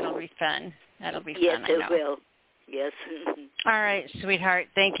 That'll be fun. That'll be yes, fun, I know. Yes, it will. Yes. All right, sweetheart.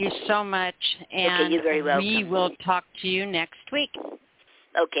 Thank you so much. And okay, you're very welcome. We will talk to you next week.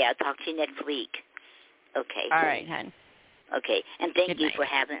 Okay, I'll talk to you next week. Okay. All right, hon. Okay, and thank good you night. for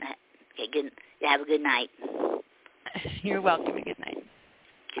having. Okay, good. Have a good night. You're welcome. Good night.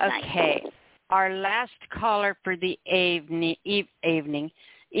 Good night. Okay, our last caller for the evening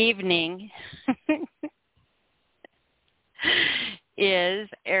is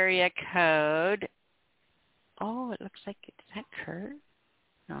area code. Oh, it looks like is that Kurt?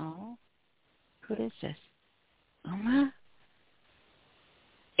 No. Who is this? Uma?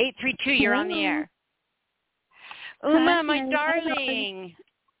 832. You're on the air. Uma, my darling.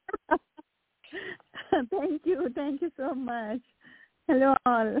 Thank you so much. Hello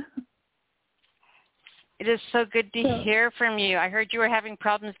all. It is so good to hear from you. I heard you were having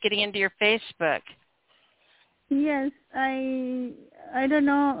problems getting into your Facebook. Yes, I don't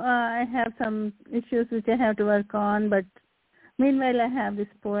know. I have some issues which I have to work on, but meanwhile I have this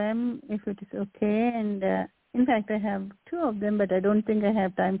poem, if it is okay. And in fact, I have two of them, but I don't think I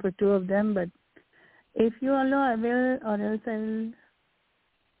have time for two of them. But if you allow, I will, or else I will.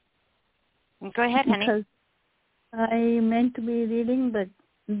 Go ahead, honey. Because I meant to be reading, but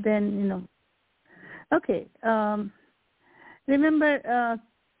then, Okay. Remember,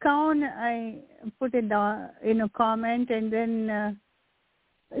 Kaun, I put a comment, and then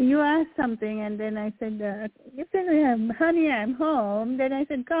you asked something, and then I said, you said, honey, I'm home. Then I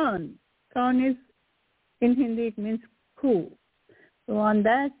said, Kaun. Kaun is, in Hindi, it means who. So on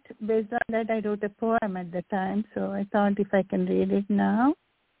that, based on that, I wrote a poem at the time. So I thought if I can read it now.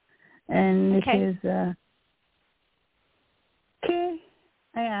 And okay. It is, okay,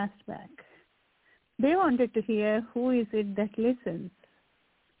 I asked back. They wanted to hear who is it that listens,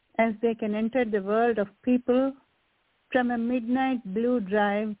 as they can enter the world of people from a midnight blue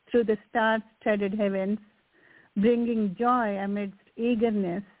drive through the star-studded heavens, bringing joy amidst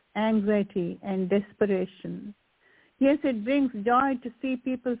eagerness, anxiety, and desperation. Yes, it brings joy to see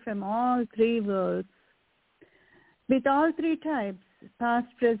people from all three worlds, with all three types, past,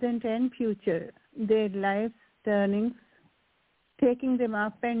 present, and future, their lives' turnings, taking them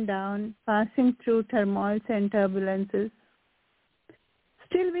up and down, passing through turmoils and turbulences,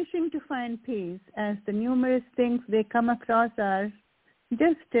 still wishing to find peace as the numerous things they come across are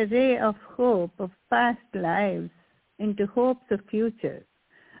just a ray of hope of past lives into hopes of future,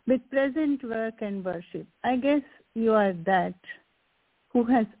 with present work and worship. I guess you are that who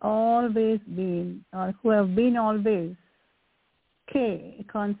has always been, or who have been always, a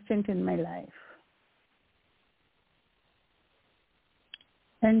constant in my life.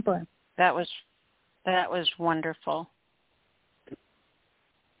 End poem. That was wonderful.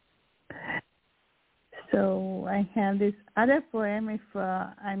 So I have this other poem, if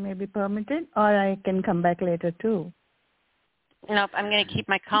I may be permitted, or I can come back later too. Nope, I'm going to keep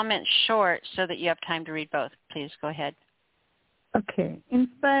my comments short so that you have time to read both. Please go ahead. Okay.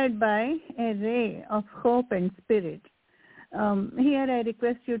 Inspired by a ray of hope and spirit. Here I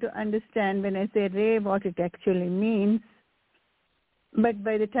request you to understand when I say ray what it actually means. But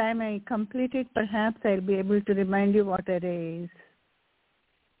by the time I complete it, perhaps I'll be able to remind you what a ray is.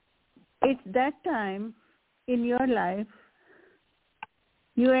 It's that time in your life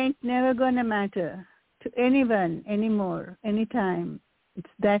you ain't never gonna matter to anyone anymore, anytime. It's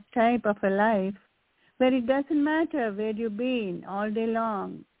that type of a life where it doesn't matter where you've been all day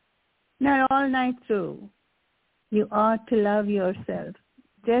long, not all night through. You ought to love yourself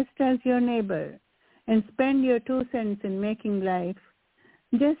just as your neighbor and spend your 2 cents in making life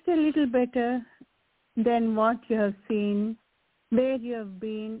just a little better than what you have seen, where you have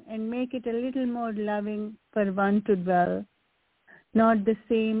been, and make it a little more loving for one to dwell. Not the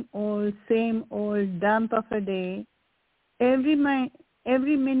same old dump of a day. Every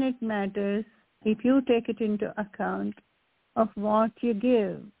minute matters if you take it into account of what you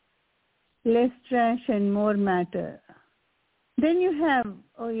give. Less trash and more matter. Then you have,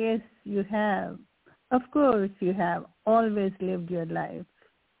 oh yes, you have. Of course you have always lived your life.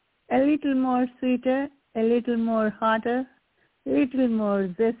 A little more sweeter, a little more hotter, a little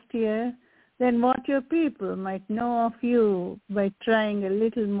more zestier than what your people might know of you by trying a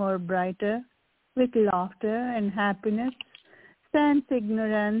little more brighter with laughter and happiness, sans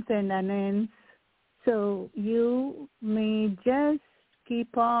ignorance and annoyance, So you may just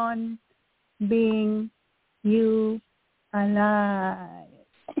keep on being you alive.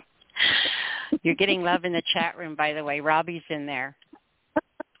 You're getting love in the chat room, by the way. Robbie's in there.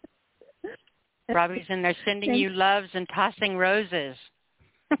 Robbie's in there sending you loves and tossing roses.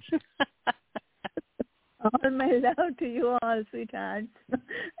 All my love to you all, sweethearts.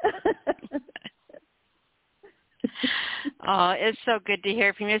 Oh, it's so good to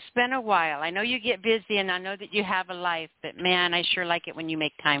hear from you. It's been a while. I know you get busy, and I know that you have a life, but, man, I sure like it when you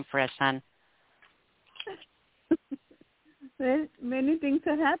make time for us, hon. Well, many things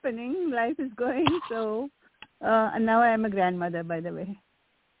are happening. Life is going, so now I am a grandmother, by the way.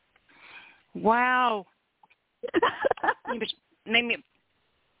 Wow. made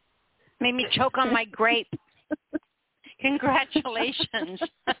me choke on my grape. Congratulations.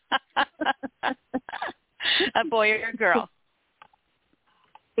 A boy or a girl?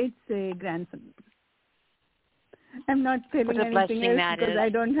 It's a grandson. I'm not telling anything else because I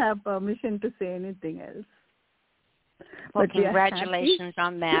don't have permission to say anything else. Well, congratulations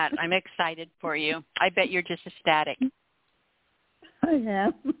on that. I'm excited for you. I bet you're just ecstatic. I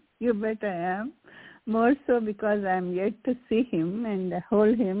am. You bet I am. More so because I'm yet to see him and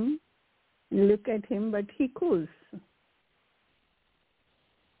hold him, look at him, but he cools.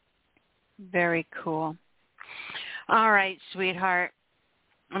 Very cool. All right, sweetheart.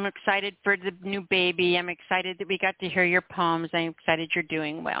 I'm excited for the new baby. I'm excited that we got to hear your poems. I'm excited you're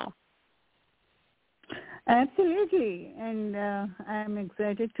doing well. Absolutely. And I'm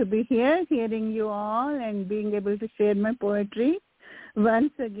excited to be here, hearing you all and being able to share my poetry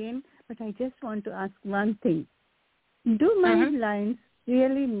once again. But I just want to ask one thing. Do my lines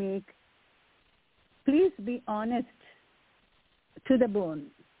really make, please be honest to the bone,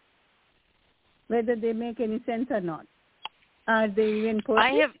 whether they make any sense or not? Are they even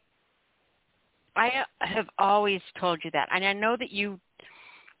poetry? I have always told you that. And I know that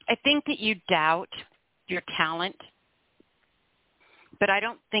I think that you doubt your talent, but I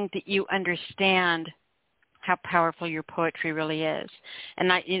don't think that you understand how powerful your poetry really is.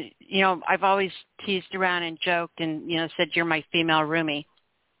 And I've always teased around and joked and, said you're my female roomie.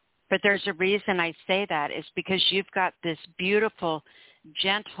 But there's a reason I say that is because you've got this beautiful,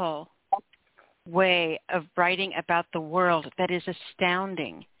 gentle way of writing about the world that is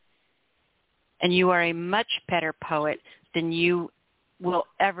astounding. And you are a much better poet than you will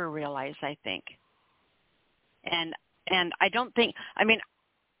ever realize, I think. And I don't think, I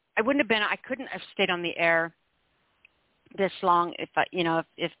couldn't have stayed on the air this long if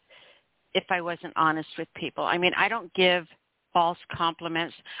I wasn't honest with people. I mean, I don't give false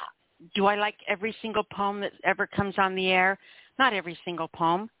compliments. Do I like every single poem that ever comes on the air? Not every single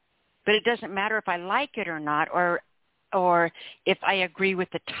poem. But it doesn't matter if I like it or not, or if I agree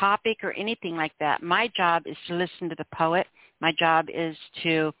with the topic or anything like that. My job is to listen to the poet. My job is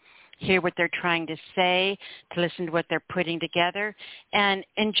to hear what they're trying to say, to listen to what they're putting together, and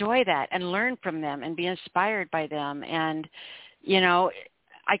enjoy that and learn from them and be inspired by them. And,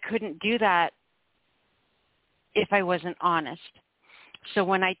 I couldn't do that if I wasn't honest. So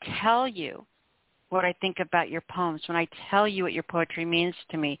when I tell you what I think about your poems, when I tell you what your poetry means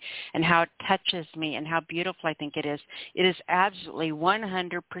to me and how it touches me and how beautiful I think it is absolutely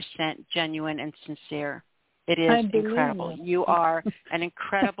 100% genuine and sincere. It is incredible. You are an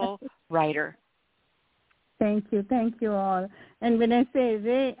incredible writer. Thank you all. And when I say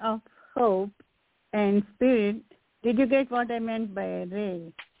ray of hope and spirit, did you get what I meant by a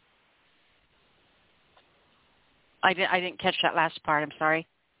ray? I didn't catch that last part. I'm sorry.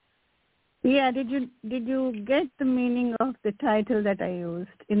 Yeah, did you get the meaning of the title that I used,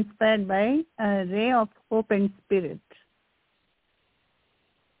 inspired by a ray of hope and spirit?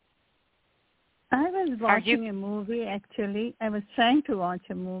 I was watching a movie, actually. I was trying to watch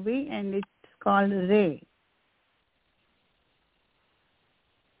a movie, and it's called Ray.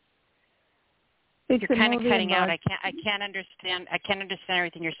 You're kind of cutting out. I can't understand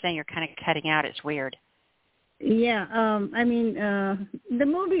everything you're saying. You're kind of cutting out. It's weird. Yeah, the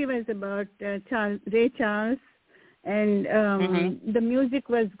movie was about Ray Charles, and the music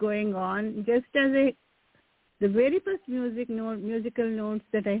was going on. Just as the very first musical notes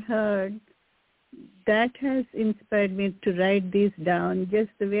that I heard, that has inspired me to write these down. Just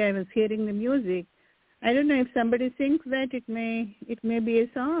the way I was hearing the music. I don't know if somebody thinks that it may be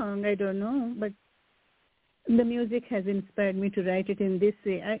a song. I don't know, but the music has inspired me to write it in this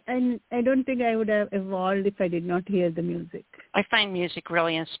way. I don't think I would have evolved if I did not hear the music. I find music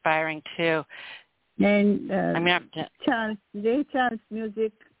really inspiring too. And Ray Charles'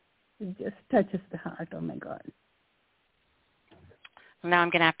 music just touches the heart. Oh my God! Now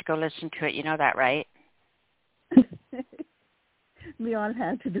I'm going to have to go listen to it. You know that, right? we all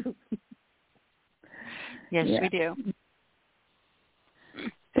have to do. Yes, we do.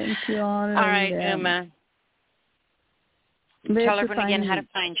 Thank you all. All right, Uma. Tell everyone again how to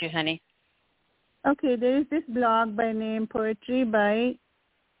find you, honey. Okay, there is this blog by name Poetry by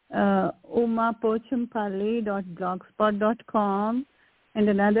umapochampalli.blogspot.com, and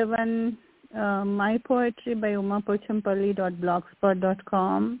another one, My Poetry by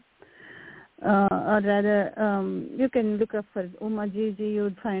umapochampalli.blogspot.com. Or rather, you can look up for Uma Gigi. You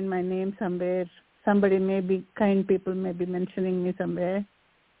would find my name somewhere. Somebody kind people may be mentioning me somewhere.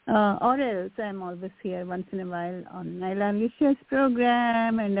 Or else I'm always here once in a while on Nyla Alisia's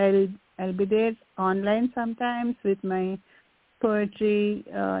program, and I'll be there online sometimes with my poetry,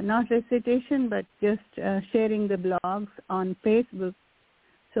 not recitation, but just sharing the blogs on Facebook.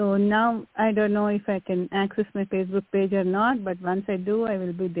 So now I don't know if I can access my Facebook page or not, but once I do, I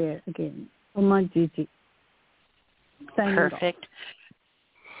will be there again. Uma Gigi. Perfect.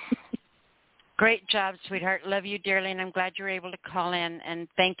 Great job, sweetheart. Love you dearly, and I'm glad you were able to call in. And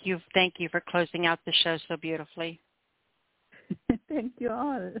thank you for closing out the show so beautifully. Thank you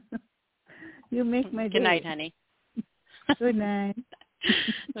all. You make my day. Good night, honey. Good night.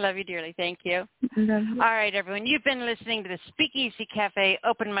 Love you dearly. Thank you. Love you. All right, everyone. You've been listening to the Speakeasy Cafe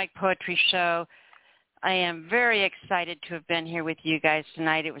Open Mic Poetry Show. I am very excited to have been here with you guys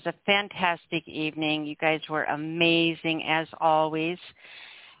tonight. It was a fantastic evening. You guys were amazing as always.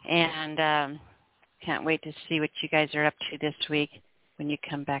 And can't wait to see what you guys are up to this week when you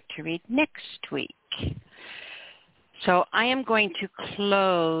come back to read next week. So I am going to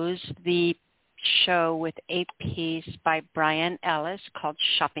close the show with a piece by Brian Ellis called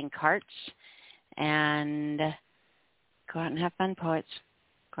Shopping Carts. And go out and have fun, poets.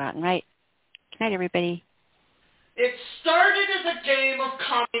 Go out and write. Good night, everybody. It started as a game of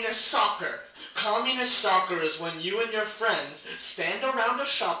communist soccer. Communist soccer is when you and your friends stand around a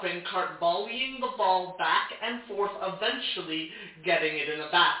shopping cart volleying the ball back and forth, eventually getting it in a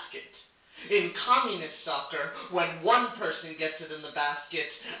basket. In communist soccer, when one person gets it in the basket,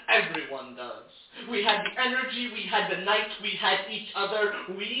 everyone does. We had the energy, we had the night, we had each other,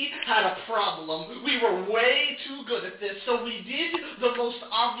 we had a problem. We were way too good at this, so we did the most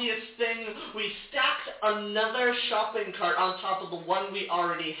obvious thing. We stacked another shopping cart on top of the one we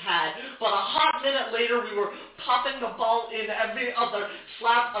already had, but a hot minute later we were popping the ball in every other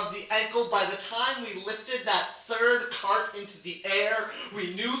slap of the ankle. By the time we lifted that third cart into the air,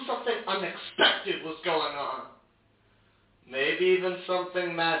 we knew something unexpected was going on. Maybe even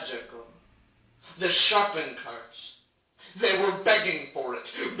something magical. The shopping carts. They were begging for it,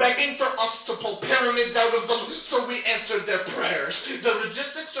 begging for us to pull pyramids out of them, so we answered their prayers. The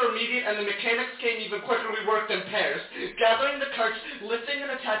logistics are immediate, and the mechanics came even quicker. We worked in pairs, gathering the carts, lifting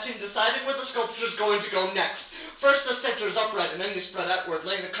and attaching, deciding where the sculpture is going to go next. First, the center is upright, and then you spread outward,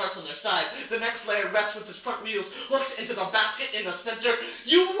 laying the carts on their side. The next layer rests with its front wheels hooked into the basket in the center.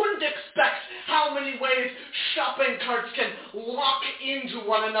 You wouldn't expect how many ways shopping carts can lock into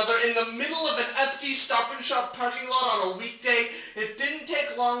one another in the middle of an empty Stop and Shop parking lot on a weekday. It didn't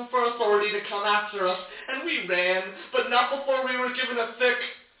take long for authority to come after us, and we ran, but not before we were given a thick,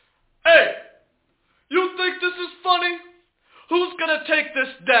 "Hey, you think this is funny? Who's gonna take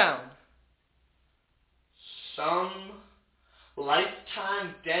this down?" Some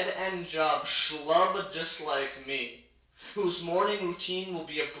lifetime dead-end job schlub just like me, whose morning routine will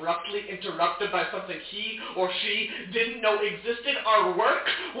be abruptly interrupted by something he or she didn't know existed. Our work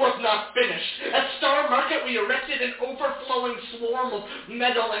was not finished. At Star Market, we erected an overflowing swarm of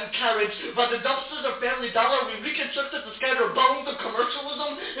metal and carriage. By the dumpsters of Family Dollar, we reconstructed the scattered bones of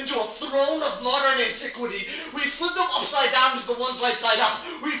commercialism into a throne of modern antiquity. We slid them upside down to the ones right side up.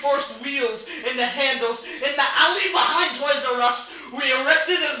 We forced wheels into handles. In the alley behind Toys R Us, we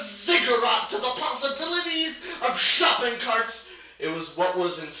erected a ziggurat to the possibilities of shopping carts. It was what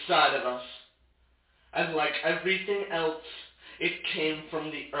was inside of us. And like everything else, it came from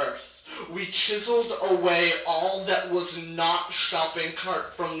the earth. We chiseled away all that was not shopping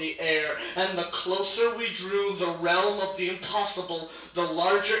cart from the air, and the closer we drew the realm of the impossible, the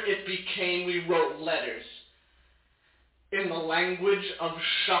larger it became. We wrote letters in the language of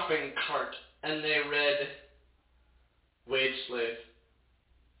shopping cart, and they read, "Wage slave.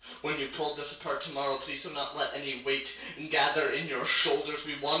 When you pull this apart tomorrow, please do not let any weight gather in your shoulders.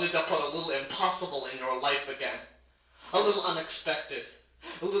 We wanted to put a little impossible in your life again. A little unexpected.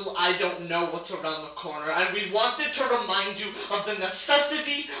 A little I don't know what's around the corner. And we wanted to remind you of the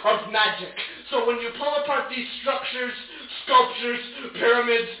necessity of magic. So when you pull apart these structures, sculptures,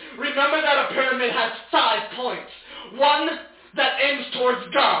 pyramids, remember that a pyramid has 5 points. 1 that aims towards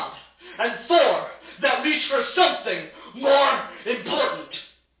God, and 4 that reach for something more important.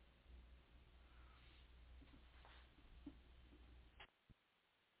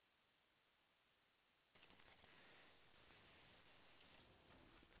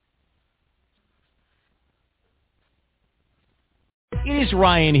 It is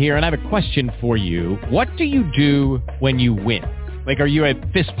Ryan here, and I have a question for you. What do you do when you win? Like, are you a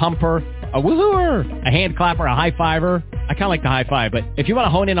fist pumper, a woohooer, a hand clapper, a high fiver? I kind of like the high five, but if you want to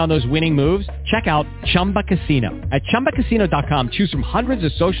hone in on those winning moves, check out Chumba Casino. At ChumbaCasino.com, choose from hundreds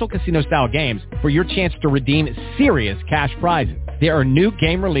of social casino-style games for your chance to redeem serious cash prizes. There are new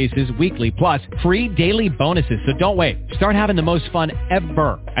game releases weekly, plus free daily bonuses, so don't wait. Start having the most fun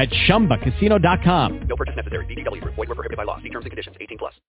ever at ChumbaCasino.com. No purchase necessary. VGW. Void where prohibited by law. See terms and conditions. 18+.